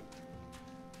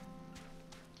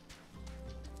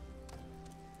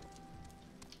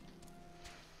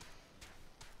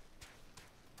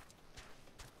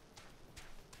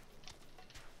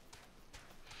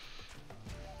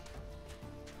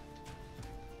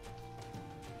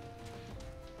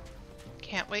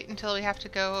 Can't wait until we have to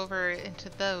go over into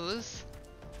those.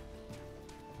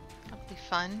 That'll be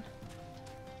fun.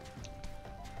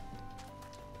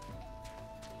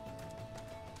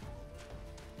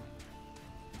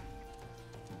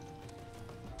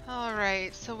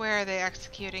 Alright, so where are they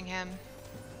executing him?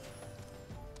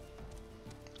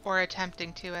 Or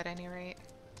attempting to, at any rate.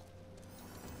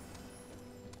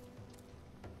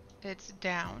 It's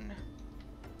down.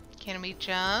 Can we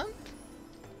jump?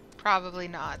 Probably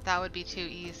not. That would be too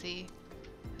easy.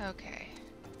 Okay.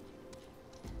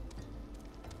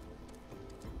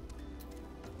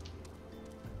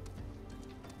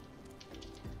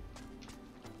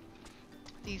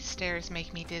 These stairs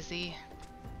make me dizzy.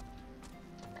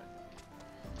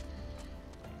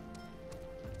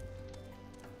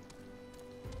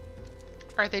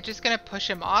 Are they just gonna push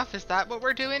him off? Is that what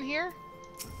we're doing here?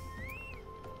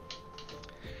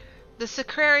 The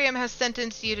Sacrarium has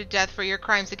sentenced you to death for your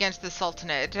crimes against the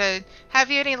Sultanate.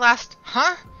 Have you any last...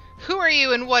 Huh? Who are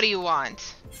you and what do you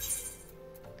want?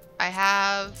 I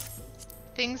have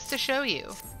things to show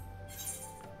you.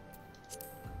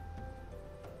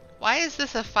 Why is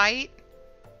this a fight?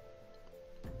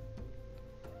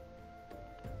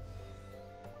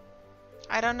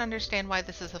 I don't understand why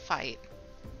this is a fight.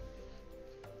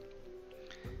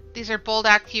 These are bold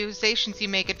accusations you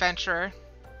make, adventurer.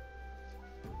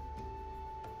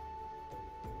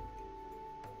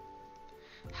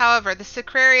 However, the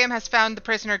Sacrarium has found the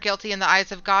prisoner guilty in the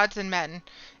eyes of gods and men,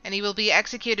 and he will be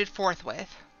executed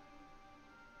forthwith.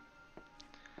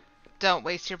 Don't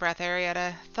waste your breath,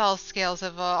 Aerietta. Thal's scales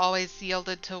have always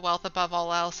yielded to wealth above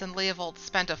all else, and Leovold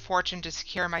spent a fortune to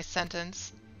secure my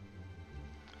sentence.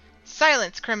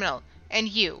 Silence, criminal! And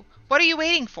you, what are you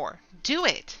waiting for? Do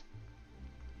it!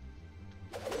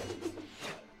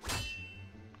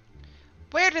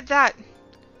 Where did that...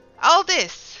 all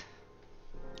this?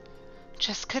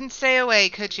 Just couldn't stay away,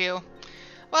 could you?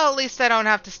 Well, at least I don't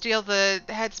have to steal the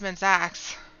headsman's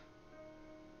axe.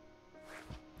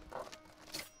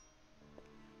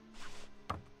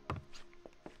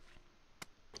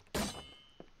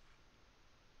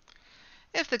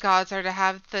 If the gods are to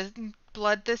have the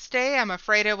blood this day, I'm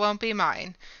afraid it won't be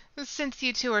mine. Since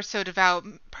you two are so devout,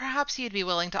 perhaps you'd be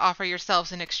willing to offer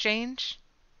yourselves in exchange?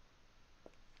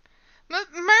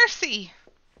 Mercy!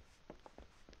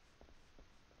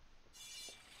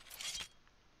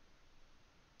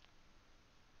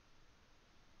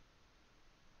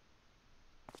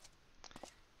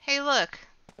 Hey, look.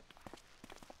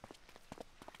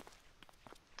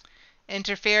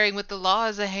 Interfering with the law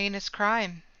is a heinous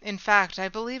crime. In fact, I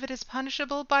believe it is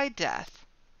punishable by death.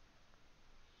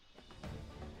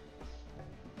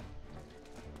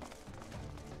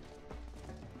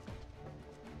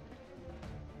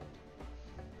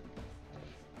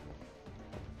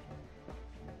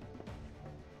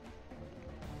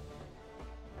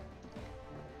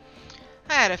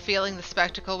 I had a feeling the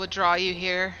spectacle would draw you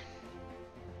here.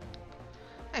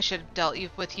 I should have dealt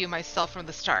with you myself from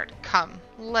the start. Come,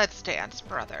 let's dance,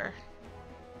 brother.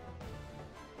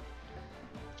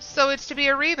 So it's to be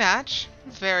a rematch?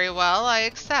 Very well, I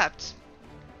accept.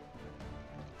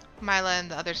 Myla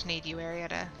and the others need you,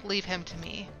 Aerietta. Leave him to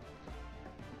me.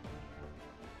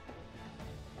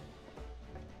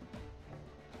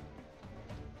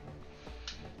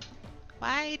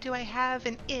 Why do I have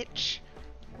an itch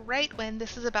right when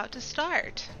this is about to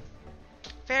start?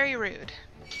 Very rude.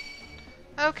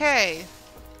 Okay.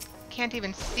 Can't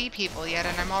even see people yet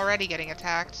and I'm already getting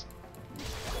attacked.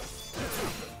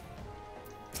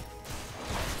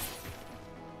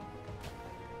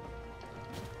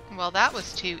 Well, that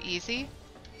was too easy.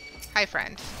 Hi,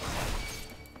 friend.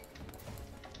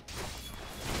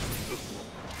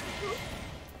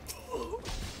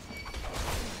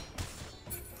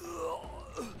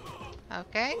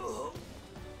 Okay.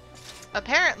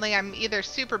 Apparently, I'm either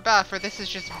super buff or this is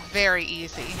just very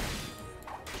easy.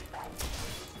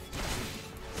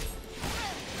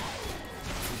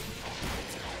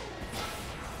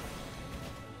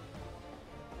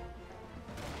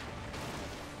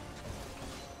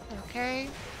 Okay,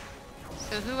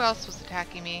 so who else was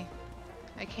attacking me?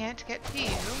 I can't get to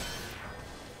you.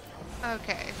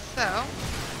 Okay, so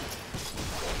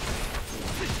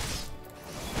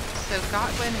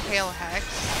Godwin Hailhex,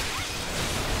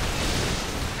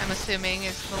 I'm assuming,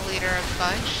 is the leader of the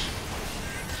bunch.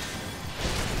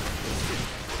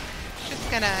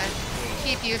 Just gonna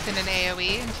keep using an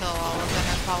AoE until all of them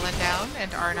have fallen down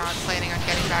and are not planning on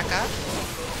getting back up.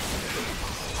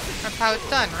 That's how it's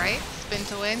done, right? Spin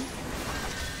to win.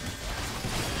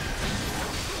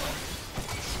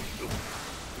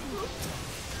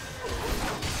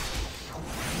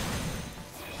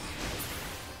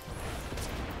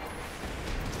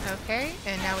 Okay,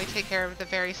 and now we take care of the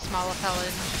very small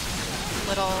appellate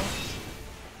little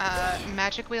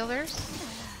magic wielders.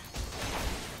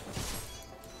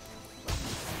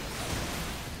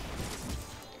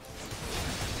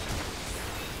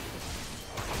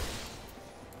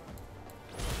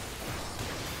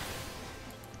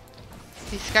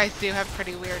 These guys do have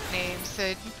pretty weird names.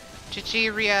 So,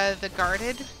 Jijiria the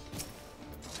Guarded.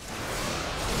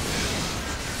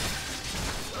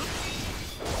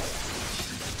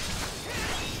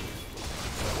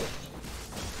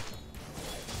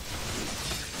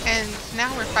 And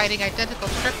now we're fighting identical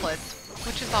triplets,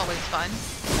 which is always fun.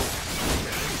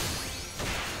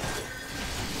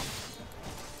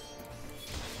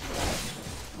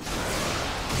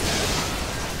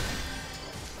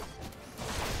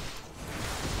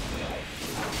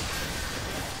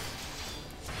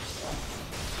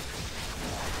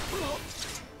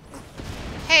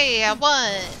 Hey, I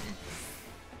won!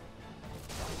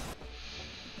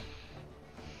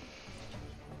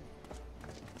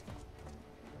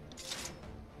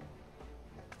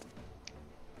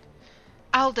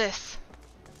 Aldous!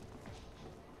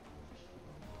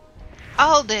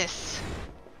 Aldous!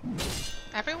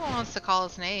 Everyone wants to call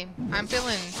his name. I'm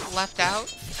feeling left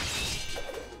out.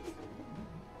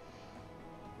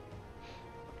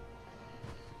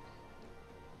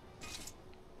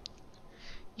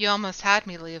 You almost had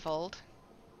me, Leovold.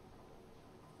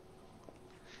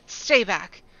 Stay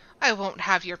back. I won't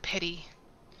have your pity.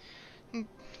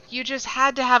 You just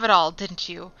had to have it all, didn't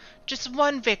you? Just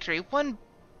one victory, one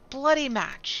bloody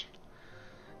match.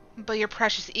 But your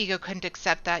precious ego couldn't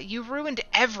accept that. You ruined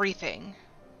everything.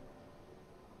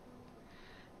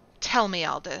 Tell me,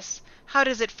 Aldous, how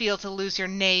does it feel to lose your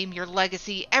name, your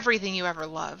legacy, everything you ever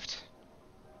loved?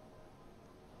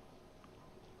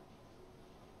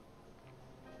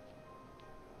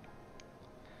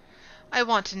 I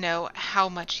want to know how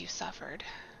much you suffered.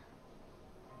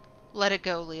 Let it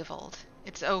go, Leovold.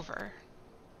 It's over.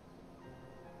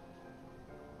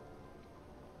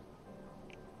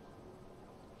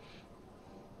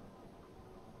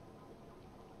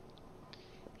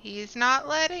 He's not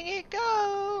letting it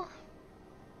go.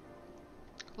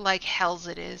 Like hell's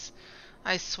it is.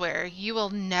 I swear, you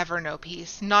will never know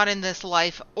peace. Not in this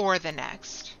life or the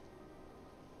next.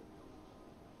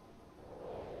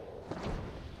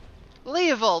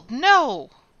 Leovold, no!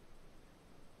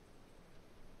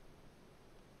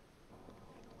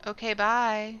 Okay,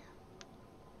 bye.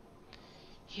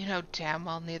 You know damn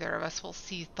well neither of us will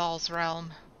see Thal's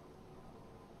realm.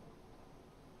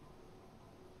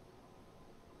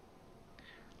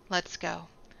 Let's go.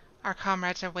 Our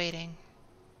comrades are waiting.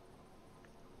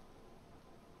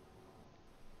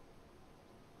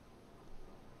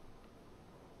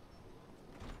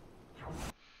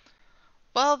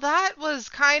 Well, that was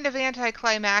kind of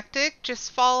anticlimactic.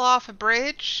 Just fall off a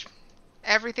bridge.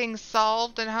 Everything's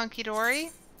solved and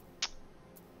hunky-dory.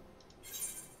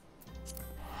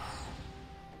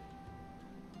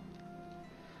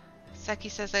 Seki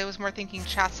says I was more thinking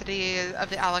chastity of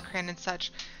the Alacran and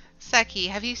such. Seki,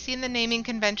 have you seen the naming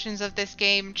conventions of this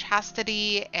game?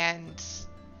 Chastity and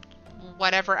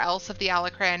whatever else of the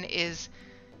Alacran is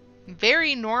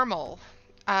very normal.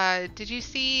 Did you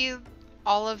see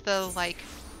all of the, like,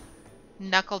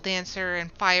 Knuckle Dancer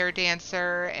and Fire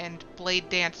Dancer and Blade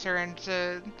Dancer and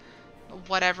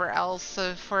whatever else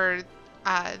for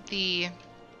the...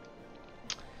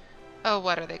 Oh,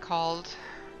 what are they called?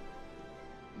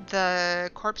 The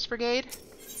Corpse Brigade?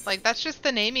 Like, that's just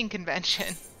the naming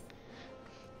convention.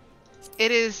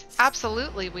 It is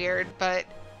absolutely weird, but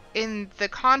in the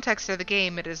context of the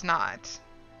game, it is not.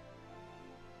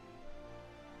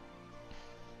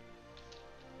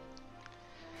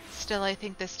 Still, I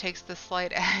think this takes the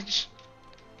slight edge.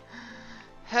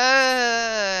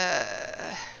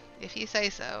 If you say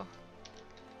so.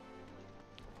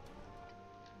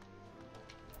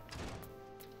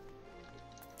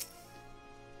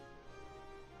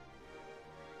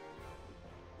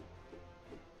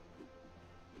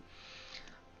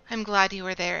 I'm glad you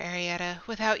were there, Aerietta.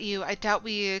 Without you, I doubt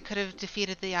we could have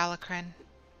defeated the Alacran.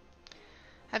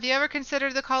 Have you ever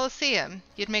considered the Colosseum?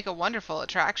 You'd make a wonderful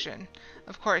attraction.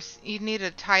 Of course, you'd need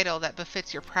a title that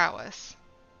befits your prowess.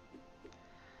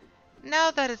 Now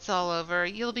that it's all over,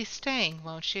 you'll be staying,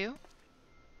 won't you?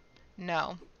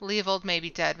 No. Leovold may be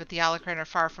dead, but the Alacran are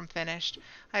far from finished.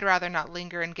 I'd rather not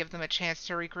linger and give them a chance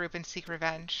to regroup and seek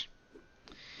revenge.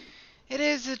 It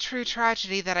is a true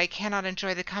tragedy that I cannot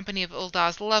enjoy the company of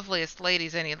Uldah's loveliest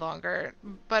ladies any longer,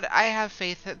 but I have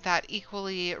faith that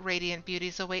equally radiant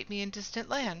beauties await me in distant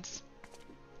lands.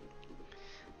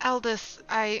 Aldous,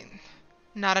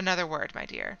 Not another word, my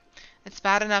dear. It's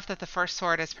bad enough that the First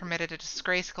Sword has permitted a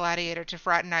disgraced gladiator to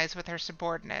fraternize with her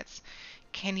subordinates.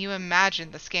 Can you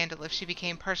imagine the scandal if she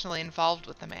became personally involved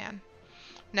with the man?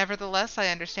 Nevertheless, I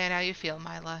understand how you feel,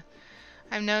 Mila.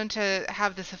 I'm known to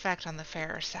have this effect on the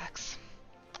fairer sex.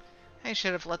 I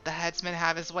should have let the headsman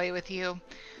have his way with you.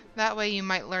 That way you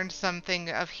might learn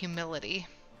something of humility.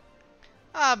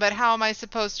 Ah, but how am I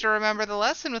supposed to remember the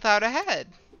lesson without a head?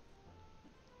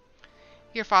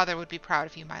 Your father would be proud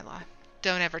of you, Mila.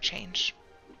 Don't ever change.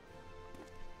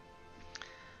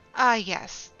 Ah,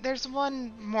 yes. There's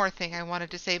one more thing I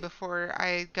wanted to say before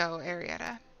I go,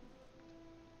 Aerietta.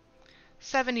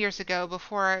 7 years ago,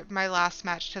 before my last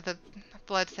match to the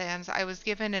Bloodsands, I was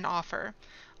given an offer,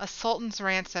 a sultan's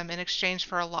ransom in exchange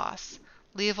for a loss.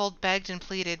 Leovold begged and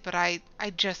pleaded, but I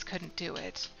just couldn't do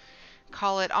it.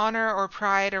 Call it honor or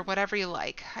pride or whatever you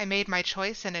like. I made my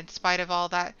choice, and in spite of all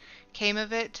that came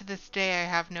of it, to this day I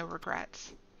have no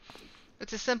regrets.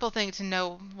 It's a simple thing to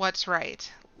know what's right.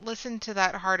 Listen to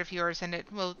that heart of yours, and it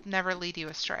will never lead you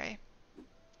astray.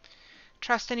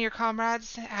 Trust in your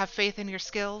comrades, have faith in your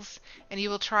skills, and you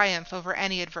will triumph over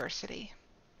any adversity.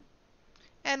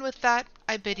 And with that,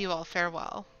 I bid you all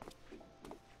farewell.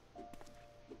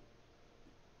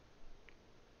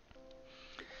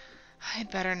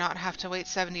 I'd better not have to wait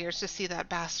 7 years to see that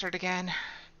bastard again.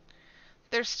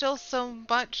 There's still so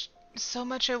much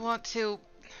I want to...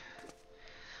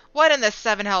 What in the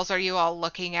seven hells are you all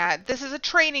looking at? This is a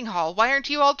training hall. Why aren't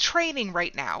you all training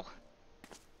right now?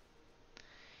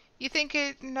 You think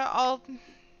all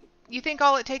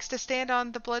it takes to stand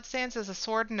on the bloodstands is a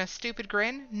sword and a stupid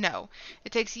grin? No.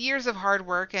 It takes years of hard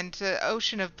work and an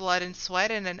ocean of blood and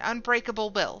sweat and an unbreakable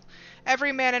will.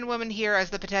 Every man and woman here has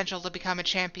the potential to become a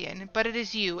champion, but it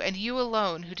is you, and you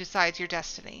alone, who decides your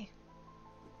destiny.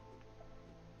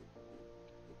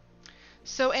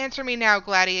 So answer me now,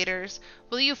 gladiators.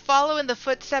 Will you follow in the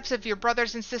footsteps of your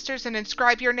brothers and sisters and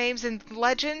inscribe your names in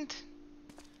legend?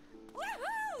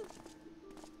 Woohoo!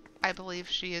 I believe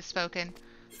she has spoken.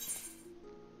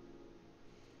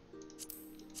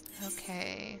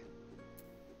 Okay.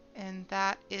 And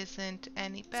that isn't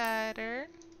any better.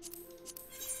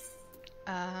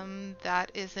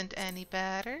 That isn't any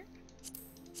better.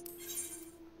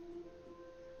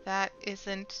 That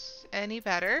isn't any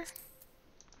better.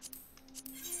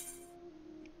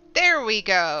 There we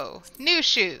go! New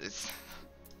shoes!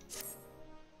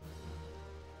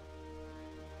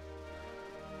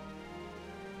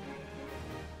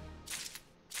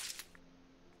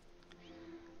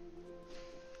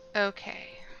 Okay.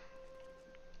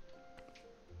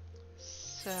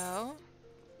 So...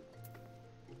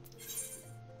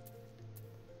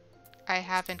 I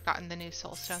haven't gotten the new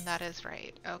soulstone, that is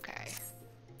right. Okay.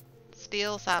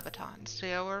 Steel Sabaton.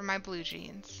 Stay over my blue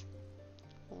jeans.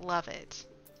 Love it.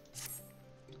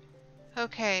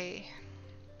 Okay.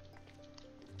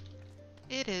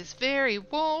 It is very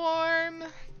warm,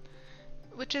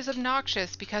 which is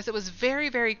obnoxious because it was very,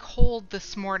 very cold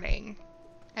this morning,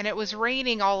 and it was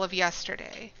raining all of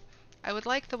yesterday. I would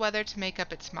like the weather to make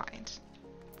up its mind.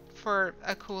 For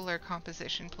a cooler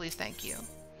composition, please, thank you.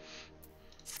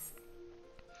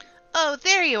 Oh,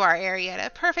 there you are,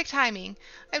 Aerietta. Perfect timing.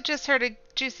 I've just heard a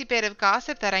juicy bit of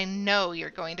gossip that I know you're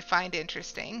going to find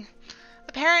interesting.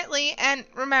 Apparently, and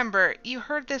remember, you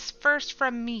heard this first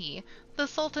from me, the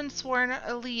Sultan's Sworn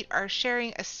Elite are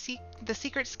sharing the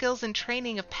secret skills and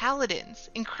training of Paladins.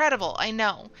 Incredible, I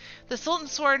know. The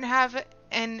Sultan's Sworn have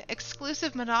an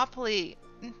exclusive monopoly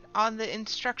on the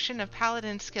instruction of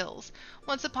Paladin skills.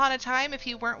 Once upon a time, if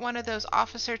you weren't one of those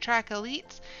officer track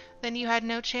elites, then you had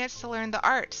no chance to learn the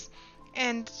arts.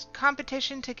 And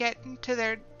competition to get to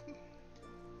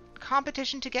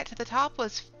the top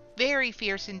was very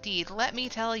fierce indeed, let me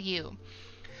tell you.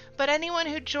 But anyone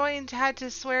who joined had to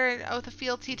swear an oath of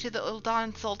fealty to the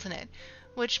Uldan Sultanate,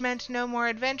 which meant no more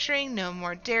adventuring, no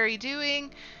more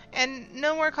dairy-doing, and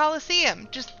no more Colosseum,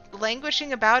 just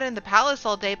languishing about in the palace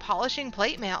all day polishing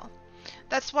plate mail.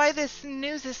 That's why this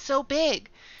news is so big.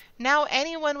 Now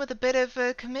anyone with a bit of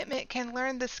a commitment can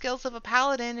learn the skills of a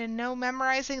paladin and no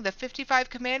memorizing the 55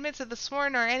 commandments of the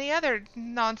sworn or any other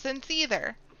nonsense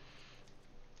either.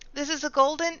 This is a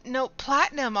golden, no,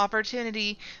 platinum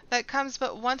opportunity that comes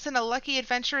but once in a lucky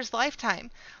adventurer's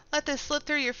lifetime. Let this slip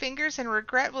through your fingers and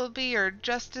regret will be your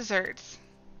just desserts.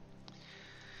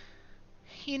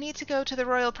 You need to go to the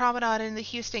Royal Promenade in the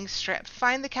Husting Strip.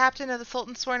 Find the captain of the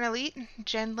Sultan's Sworn Elite,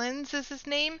 Jen Lins is his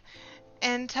name,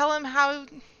 and tell him how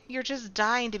you're just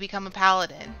dying to become a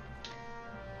paladin.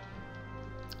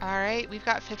 Alright, we've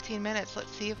got 15 minutes.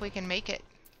 Let's see if we can make it.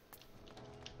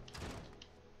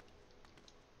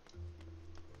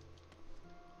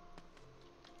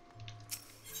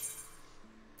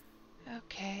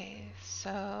 Okay,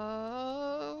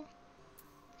 so...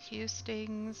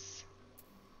 Hustings...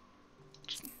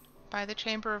 By the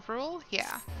Chamber of Rule?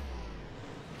 Yeah.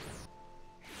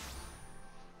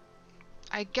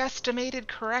 I guesstimated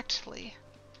correctly.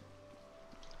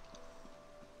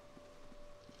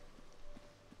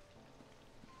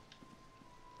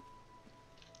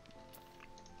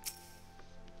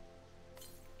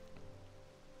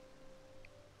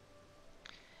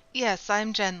 Yes,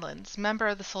 I'm Jenlins, member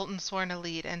of the Sultan's Sworn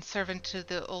Elite and servant to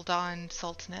the Uldan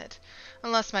Sultanate.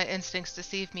 Unless my instincts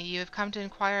deceive me, you have come to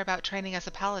inquire about training as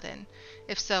a paladin.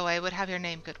 If so, I would have your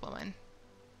name, good woman.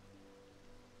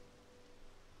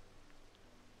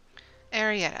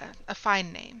 Aerietta, a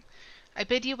fine name. I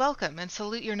bid you welcome and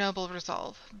salute your noble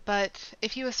resolve, but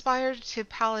if you aspire to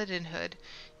paladinhood,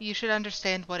 you should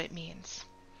understand what it means.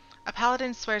 A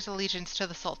paladin swears allegiance to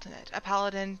the Sultanate. A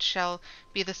paladin shall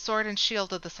be the sword and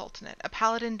shield of the Sultanate. A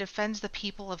paladin defends the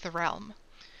people of the realm.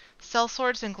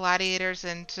 Sellswords and gladiators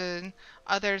and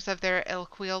others of their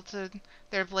ilk wield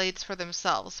their blades for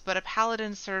themselves, but a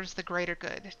paladin serves the greater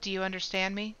good. Do you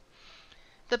understand me?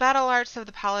 The battle arts of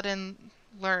the paladin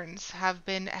learns have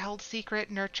been held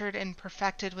secret, nurtured, and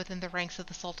perfected within the ranks of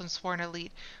the Sultan's sworn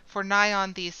elite for nigh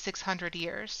on these 600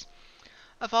 years.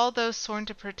 Of all those sworn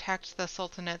to protect the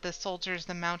Sultanate, the soldiers,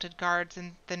 the mounted guards,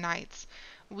 and the knights,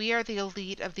 we are the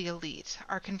elite of the elite,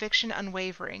 our conviction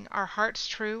unwavering, our hearts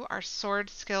true, our sword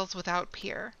skills without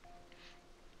peer.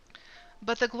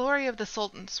 But the glory of the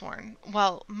Sultan sworn,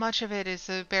 well, much of it is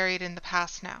buried in the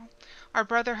past now. Our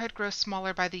brotherhood grows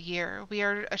smaller by the year. We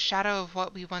are a shadow of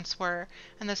what we once were,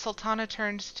 and the Sultana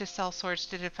turns to sell swords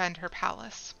to defend her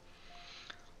palace.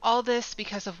 All this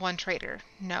because of one traitor.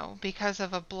 No, because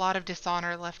of a blot of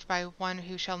dishonor left by one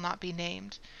who shall not be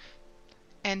named.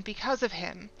 And because of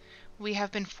him, we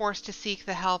have been forced to seek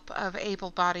the help of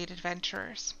able-bodied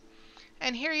adventurers.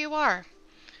 And here you are.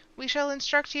 We shall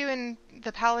instruct you in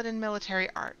the Paladin military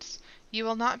arts. You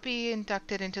will not be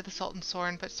inducted into the Sultan's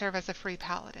sworn, but serve as a free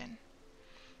Paladin.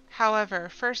 However,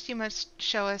 first you must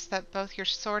show us that both your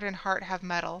sword and heart have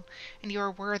metal, and you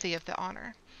are worthy of the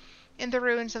honor. In the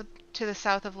ruins to the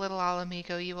south of Little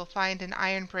Alamigo you will find an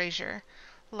iron brazier.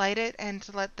 Light it and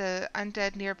let the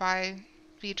undead nearby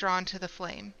be drawn to the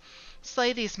flame.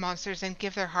 Slay these monsters and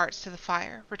give their hearts to the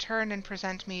fire. Return and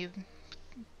present me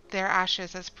their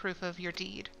ashes as proof of your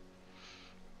deed.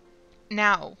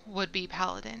 Now, would-be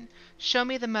Paladin, show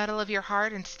me the metal of your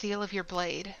heart and steel of your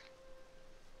blade.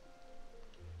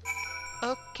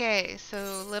 Okay,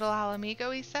 so Little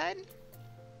Alamigo, he said?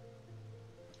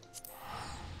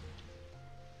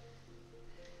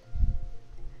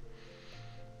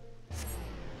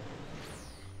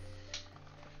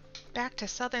 Back to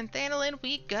Southern Thanalan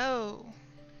we go.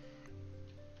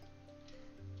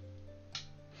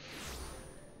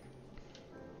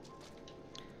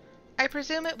 I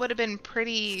presume it would have been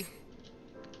pretty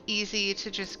easy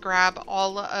to just grab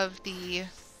all of the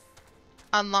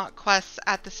unlock quests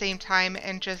at the same time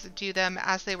and just do them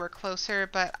as they were closer,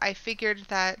 but I figured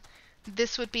that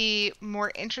this would be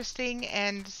more interesting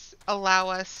and allow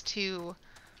us to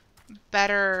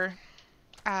better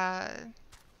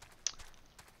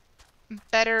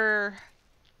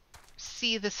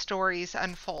see the stories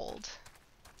unfold.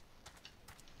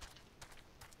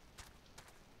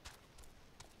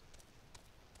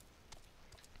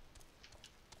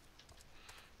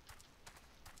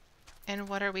 And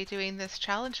what are we doing this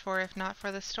challenge for if not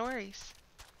for the stories?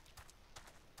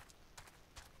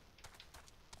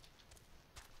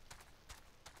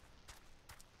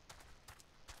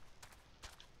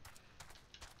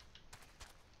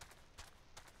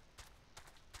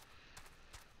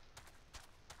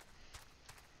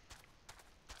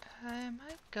 Am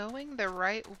I going the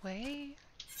right way?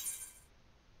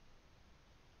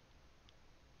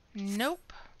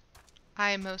 Nope.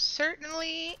 I most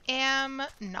certainly am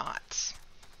not.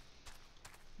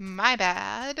 My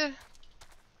bad.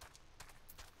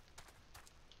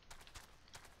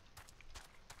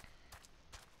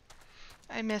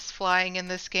 I miss flying in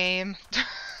this game.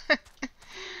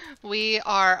 We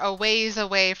are a ways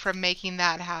away from making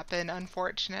that happen,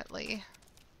 unfortunately.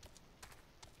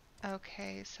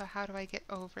 Okay, so how do I get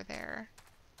over there?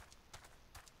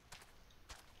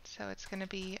 So it's going to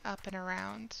be up and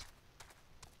around.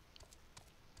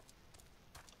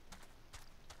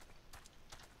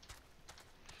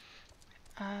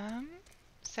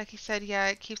 Seki said, yeah,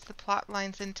 it keeps the plot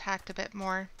lines intact a bit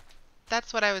more.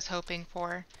 That's what I was hoping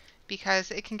for, because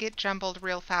it can get jumbled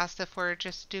real fast if we're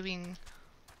just doing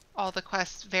all the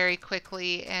quests very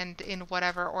quickly and in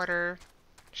whatever order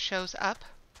shows up.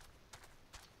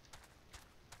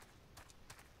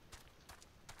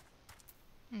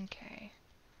 Okay.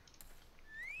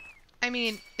 I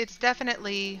mean, it's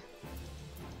definitely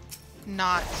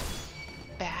not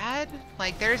bad.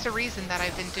 Like, there's a reason that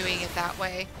I've been doing it that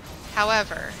way.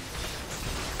 However,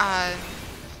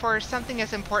 for something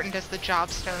as important as the job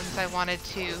stones, I wanted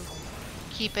to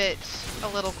keep it a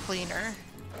little cleaner.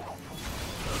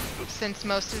 Since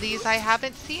most of these I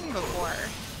haven't seen before.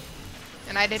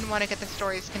 And I didn't want to get the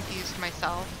stories confused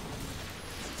myself.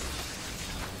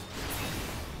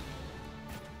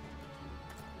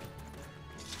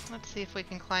 Let's see if we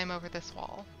can climb over this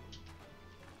wall.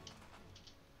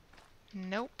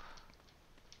 Nope.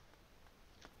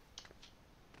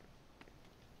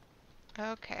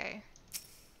 Okay.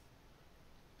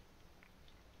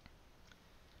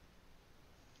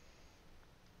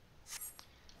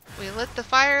 We lit the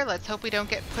fire, let's hope we don't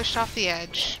get pushed off the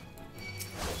edge.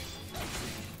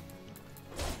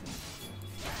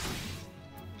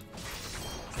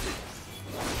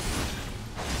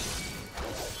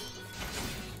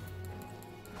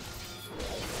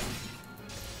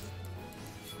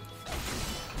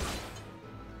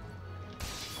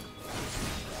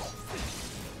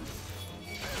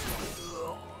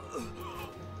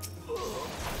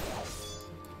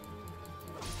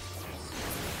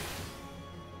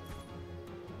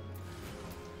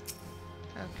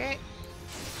 Okay.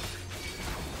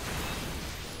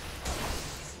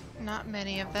 Not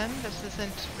many of them. This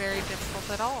isn't very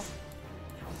difficult at all.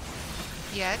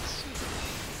 Yet.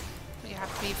 We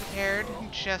have to be prepared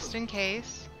just in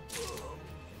case.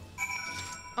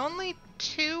 Only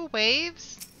 2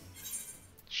 waves?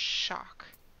 Shock.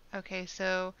 Okay,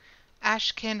 so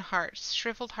Ashkin hearts.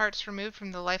 Shriveled hearts removed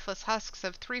from the lifeless husks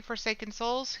of 3 forsaken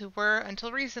souls who were,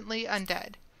 until recently,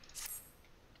 undead.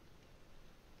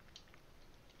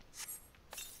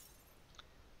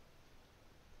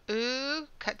 Ooh,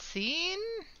 cutscene?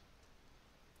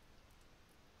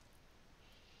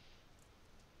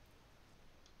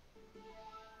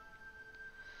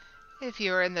 If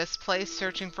you are in this place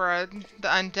searching for the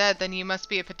undead, then you must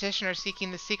be a petitioner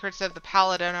seeking the secrets of the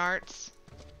Paladin arts.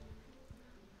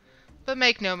 But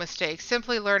make no mistake,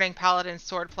 simply learning Paladin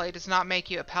swordplay does not make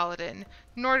you a Paladin,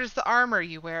 nor does the armor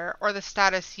you wear or the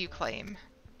status you claim.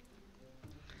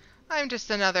 I'm just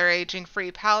another aging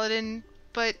free Paladin,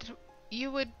 but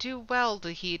you would do well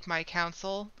to heed my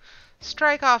counsel.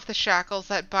 Strike off the shackles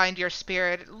that bind your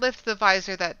spirit, lift the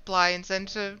visor that blinds, and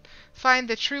to find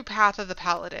the true path of the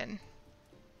Paladin.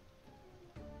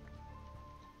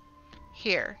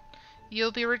 Here.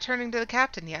 You'll be returning to the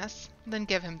captain, yes? Then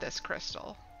give him this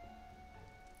crystal.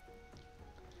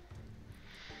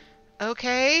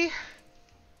 Okay.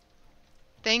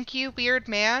 Thank you, weird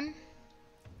man.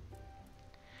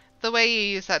 The way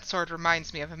you use that sword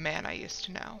reminds me of a man I used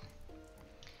to know.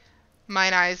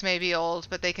 Mine eyes may be old,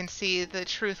 but they can see the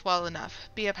truth well enough.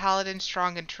 Be a paladin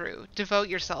strong and true. Devote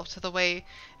yourself to the way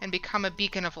and become a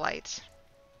beacon of light.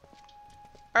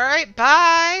 Alright,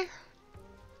 bye!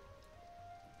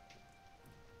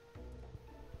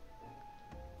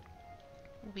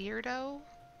 Weirdo.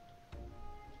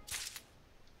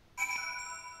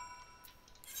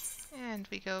 And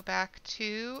we go back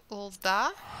to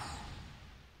Ulda.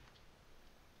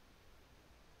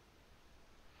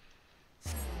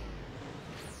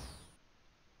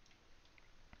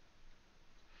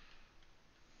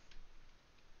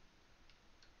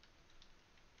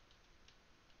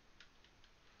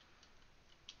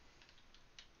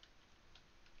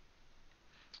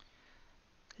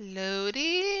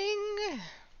 Loading.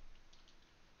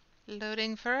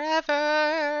 Loading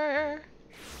forever.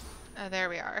 Oh, there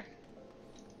we are.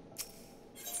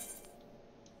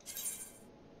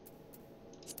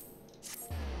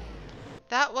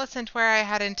 That wasn't where I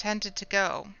had intended to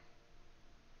go.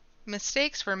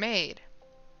 Mistakes were made.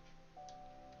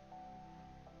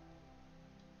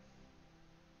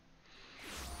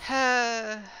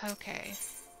 Okay.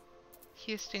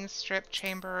 Houston Strip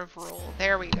Chamber of Rule.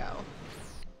 There we go.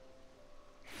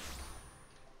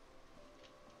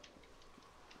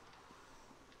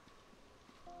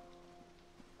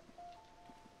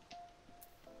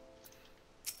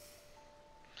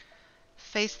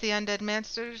 Face the undead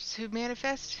monsters who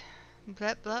manifest.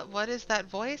 Blah, blah. What is that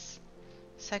voice?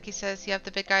 Seki says, "Yep,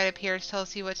 the big guy appears,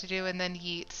 tells you what to do, and then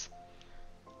yeets."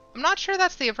 I'm not sure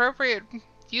that's the appropriate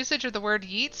usage of the word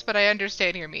yeets, but I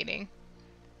understand your meaning.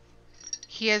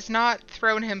 He has not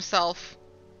thrown himself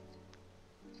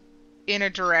in a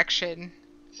direction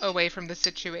away from the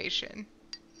situation.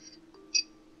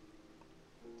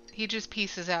 He just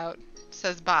pieces out,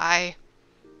 says bye.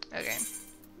 Okay.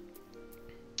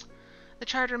 The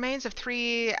charred remains of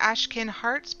 3 Ashkin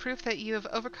hearts, proof that you have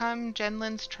overcome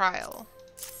Genlin's trial.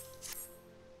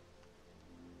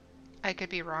 I could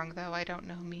be wrong, though. I don't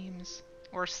know memes,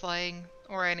 or slang,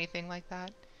 or anything like that.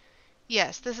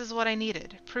 Yes, this is what I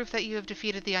needed. Proof that you have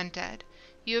defeated the undead.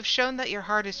 You have shown that your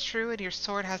heart is true and your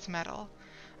sword has metal.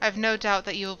 I have no doubt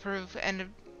that you will prove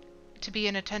to be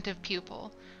an attentive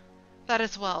pupil. That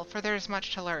is well, for there is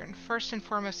much to learn. First and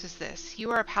foremost is this. You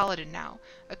are a paladin now,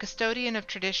 a custodian of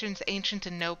traditions ancient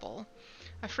and noble.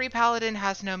 A free paladin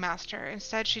has no master.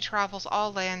 Instead, she travels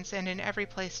all lands and in every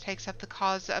place takes up the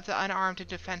cause of the unarmed and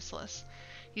defenseless.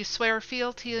 You swear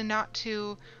fealty not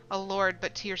to a lord,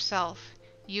 but to yourself.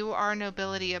 You are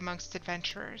nobility amongst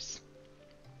adventurers.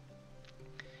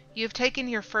 You have taken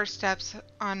your first steps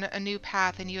on a new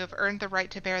path, and you have earned the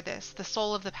right to bear this, the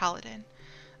soul of the paladin.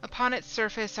 Upon its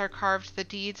surface are carved the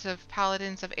deeds of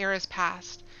paladins of eras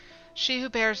past. She who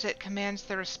bears it commands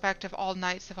the respect of all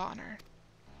knights of honor.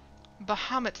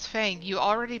 Bahamut's Fang, you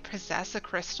already possess a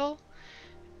crystal?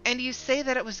 And you say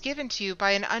that it was given to you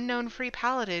by an unknown free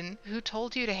paladin who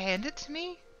told you to hand it to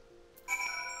me?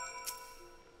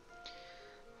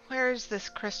 Where is this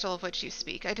crystal of which you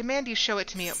speak? I demand you show it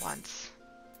to me at once.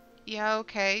 Yeah,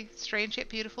 okay. Strange yet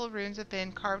beautiful runes have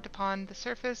been carved upon the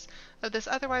surface of this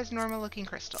otherwise normal-looking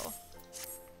crystal.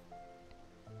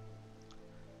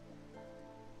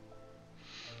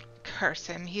 Curse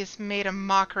him. He has made a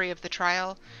mockery of the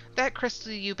trial. That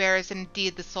crystal you bear is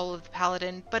indeed the soul of the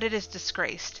Paladin, but it is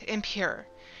disgraced, impure.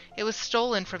 It was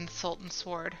stolen from the Sultan's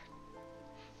sword.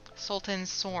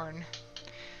 Sultan's Sorn.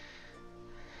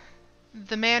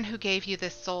 The man who gave you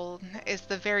this soul is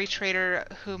the very traitor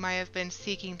whom I have been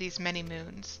seeking these many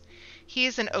moons. He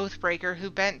is an oath-breaker who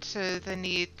bent to the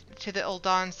knee to the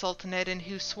Uldan Sultanate and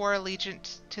who swore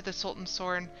allegiance to the Sultan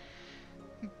Sorn,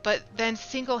 but then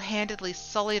single-handedly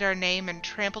sullied our name and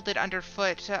trampled it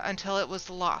underfoot until it was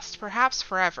lost, perhaps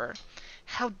forever.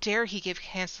 How dare he give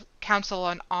counsel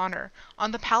on honor,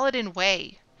 on the Paladin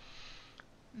way?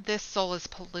 This soul is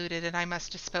polluted, and I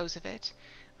must dispose of it.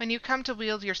 When you come to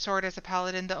wield your sword as a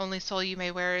paladin, the only soul you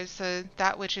may wear is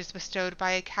that which is bestowed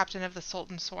by a captain of the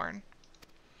Sultan Sorn.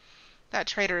 That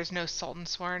traitor is no Sultan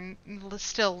Sorn,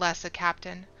 still less a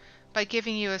captain. By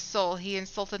giving you a soul, he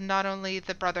insulted not only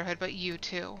the Brotherhood, but you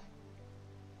too.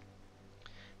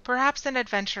 Perhaps an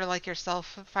adventurer like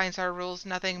yourself finds our rules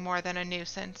nothing more than a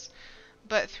nuisance,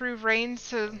 but through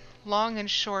reigns long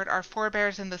and short, our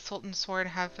forebears in the Sultan Sorn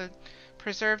have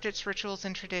preserved its rituals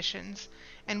and traditions,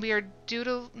 and we are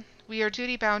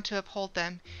duty-bound to uphold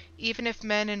them, even if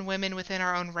men and women within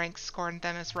our own ranks scorn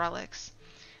them as relics.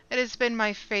 It has been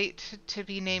my fate to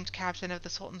be named captain of the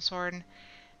Sultan Sorn,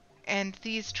 and in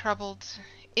these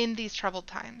troubled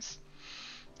times.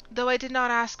 Though I did not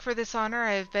ask for this honor,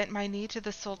 I have bent my knee to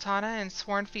the Sultana and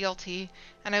sworn fealty,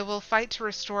 and I will fight to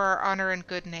restore our honor and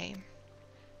good name.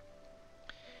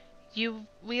 You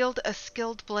wield a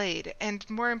skilled blade, and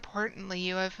more importantly,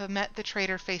 you have met the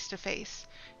traitor face to face.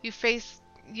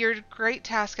 Your great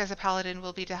task as a paladin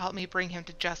will be to help me bring him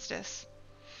to justice.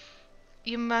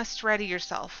 You must ready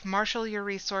yourself, marshal your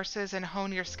resources, and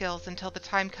hone your skills until the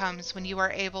time comes when you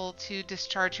are able to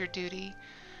discharge your duty.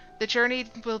 The journey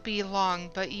will be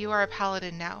long, but you are a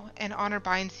paladin now, and honor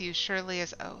binds you surely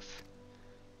as oath.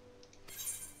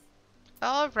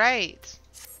 All right.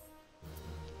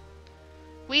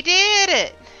 We did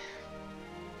it!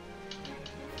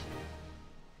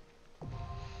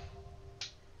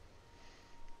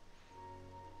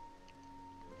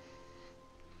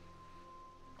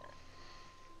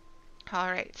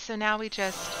 Alright, so now we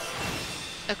just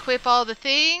equip all the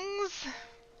things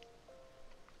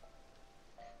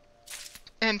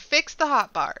and fix the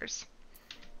hotbars.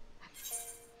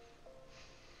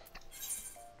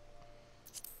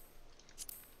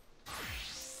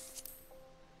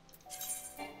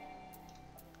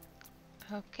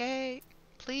 Okay,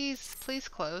 please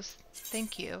close.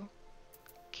 Thank you.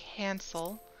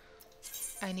 Cancel.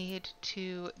 I need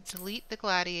to delete the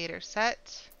gladiator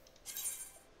set.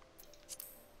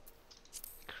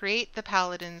 Create the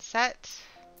paladin set.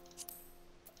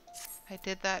 I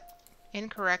did that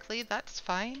incorrectly. That's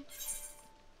fine.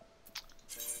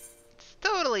 It's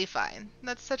totally fine.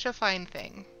 That's such a fine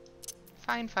thing.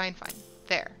 Fine.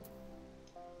 There.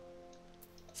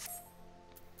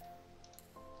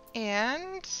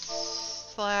 And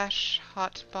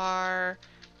 /hotbar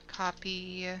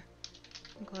copy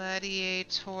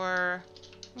gladiator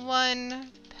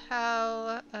 1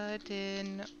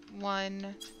 paladin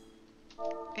 1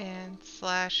 and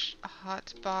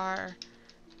 /hotbar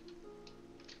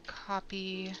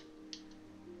copy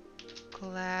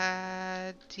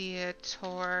gladiator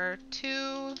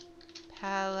 2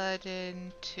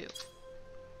 paladin 2.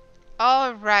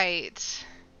 All right.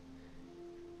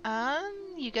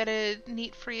 You get a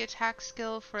neat free attack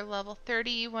skill for level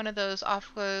 30, one of those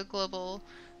off-global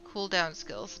cooldown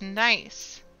skills.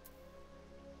 Nice.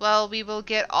 Well, we will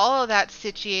get all of that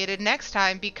situated next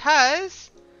time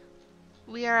because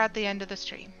we are at the end of the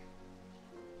stream.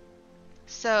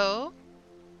 So,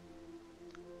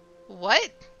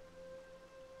 what?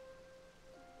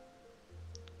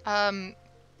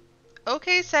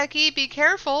 Okay, Seki, be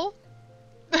careful.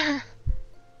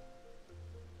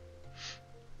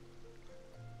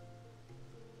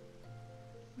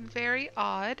 Very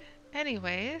odd.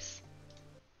 Anyways.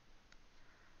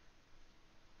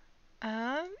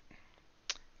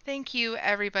 Thank you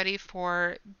everybody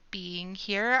for being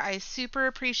here. I super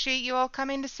appreciate you all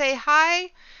coming to say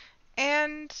hi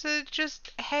and to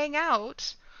just hang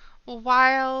out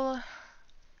while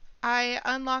I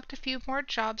unlocked a few more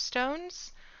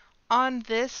jobstones on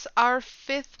this, our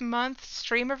 5th month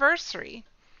streamiversary.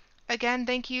 Again,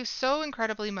 thank you so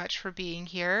incredibly much for being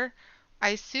here.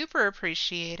 I super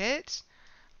appreciate it.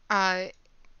 And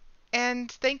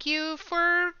thank you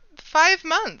for 5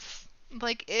 months.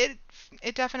 Like, it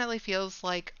definitely feels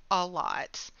like a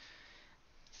lot.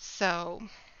 So,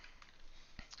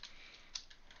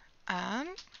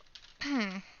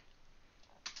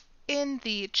 in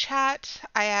the chat,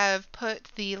 I have put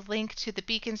the link to the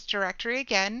Beacons directory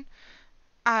again.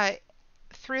 Uh,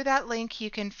 through that link, you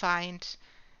can find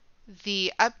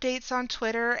the updates on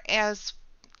Twitter as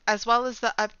well as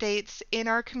the updates in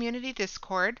our community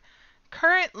Discord.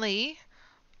 Currently,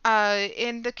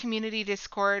 in the community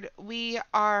Discord,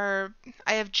 I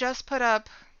have just put up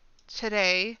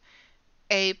today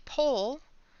a poll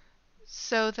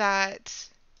so that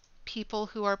people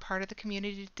who are part of the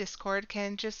community Discord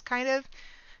can just kind of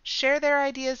share their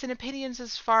ideas and opinions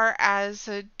as far as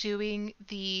doing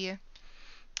the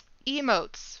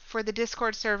emotes for the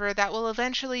Discord server that will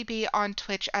eventually be on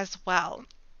Twitch as well.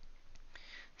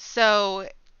 So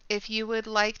if you would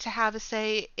like to have a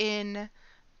say in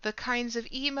the kinds of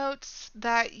emotes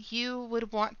that you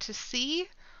would want to see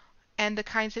and the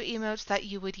kinds of emotes that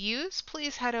you would use,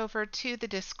 please head over to the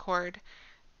Discord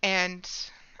and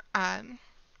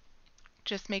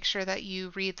just make sure that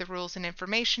you read the rules and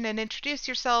information and introduce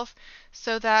yourself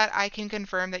so that I can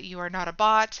confirm that you are not a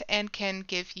bot and can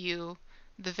give you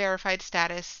the verified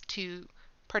status to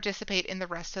participate in the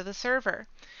rest of the server.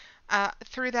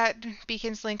 Through that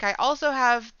Beacons link, I also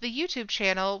have the YouTube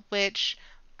channel, which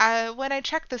when I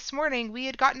checked this morning, we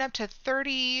had gotten up to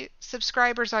 30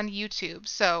 subscribers on YouTube.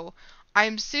 So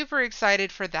I'm super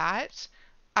excited for that.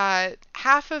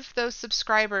 Half of those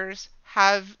subscribers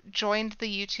have joined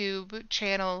the YouTube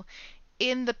channel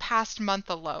in the past month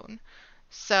alone.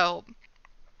 So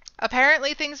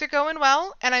apparently things are going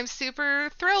well, and I'm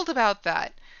super thrilled about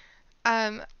that.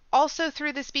 Also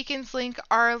through this Beacons link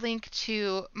are a link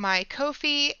to my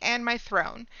Ko-fi and my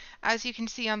throne. As you can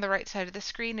see on the right side of the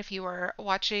screen, if you are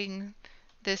watching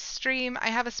this stream, I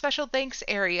have a special thanks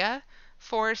area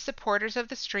for supporters of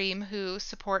the stream who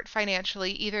support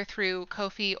financially either through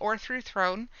Ko-fi or through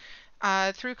throne.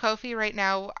 Through Ko-fi right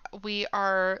now, we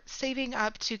are saving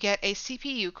up to get a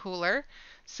CPU cooler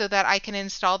so that I can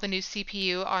install the new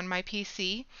CPU on my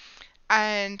PC.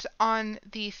 And on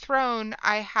the throne,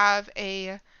 I have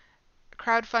a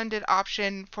crowdfunded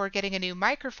option for getting a new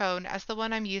microphone, as the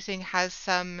one I'm using has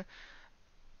some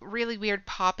really weird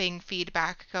popping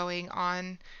feedback going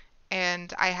on,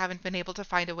 and I haven't been able to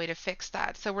find a way to fix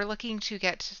that. So we're looking to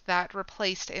get that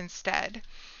replaced instead.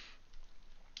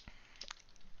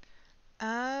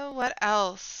 What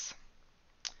else?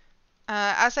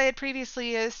 As I had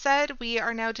previously said, we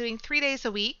are now doing 3 days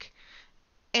a week,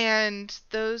 and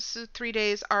those 3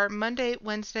 days are Monday,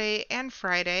 Wednesday, and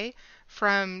Friday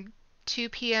from 2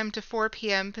 p.m. to 4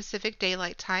 p.m. Pacific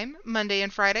Daylight Time. Monday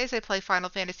and Fridays I play Final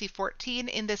Fantasy XIV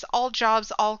in this All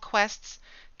Jobs, All Quests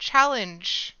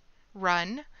challenge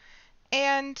run.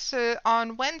 And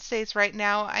on Wednesdays right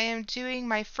now I am doing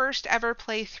my first ever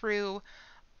playthrough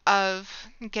of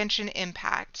Genshin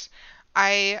Impact.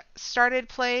 I started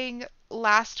playing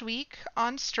last week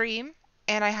on stream,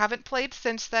 and I haven't played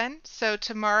since then, so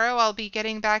tomorrow I'll be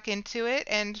getting back into it,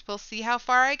 and we'll see how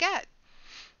far I get.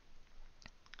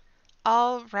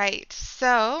 All right,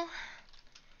 so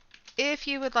if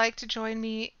you would like to join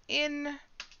me in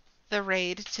the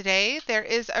raid today, there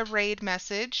is a raid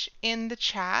message in the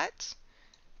chat.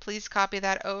 Please copy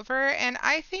that over, and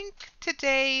I think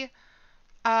today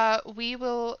we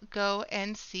will go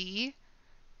and see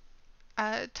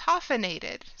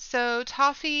Toffinated. So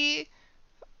Toffee,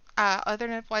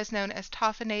 otherwise known as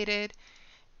Toffinated,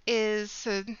 is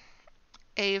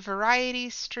a variety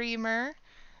streamer.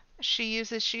 She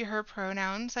uses she, her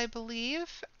pronouns, I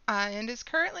believe, and is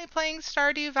currently playing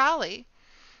Stardew Valley.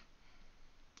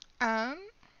 And,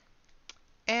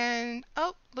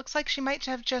 oh, looks like she might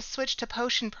have just switched to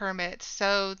Potion Permit,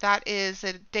 so that is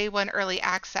a day 1 early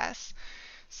access.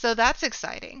 So that's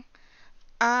exciting.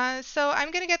 So I'm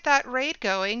going to get that raid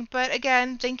going, but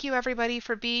again, thank you everybody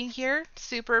for being here.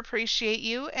 Super appreciate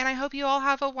you, and I hope you all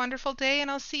have a wonderful day,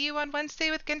 and I'll see you on Wednesday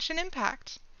with Genshin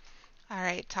Impact. All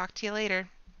right, talk to you later.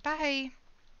 Bye.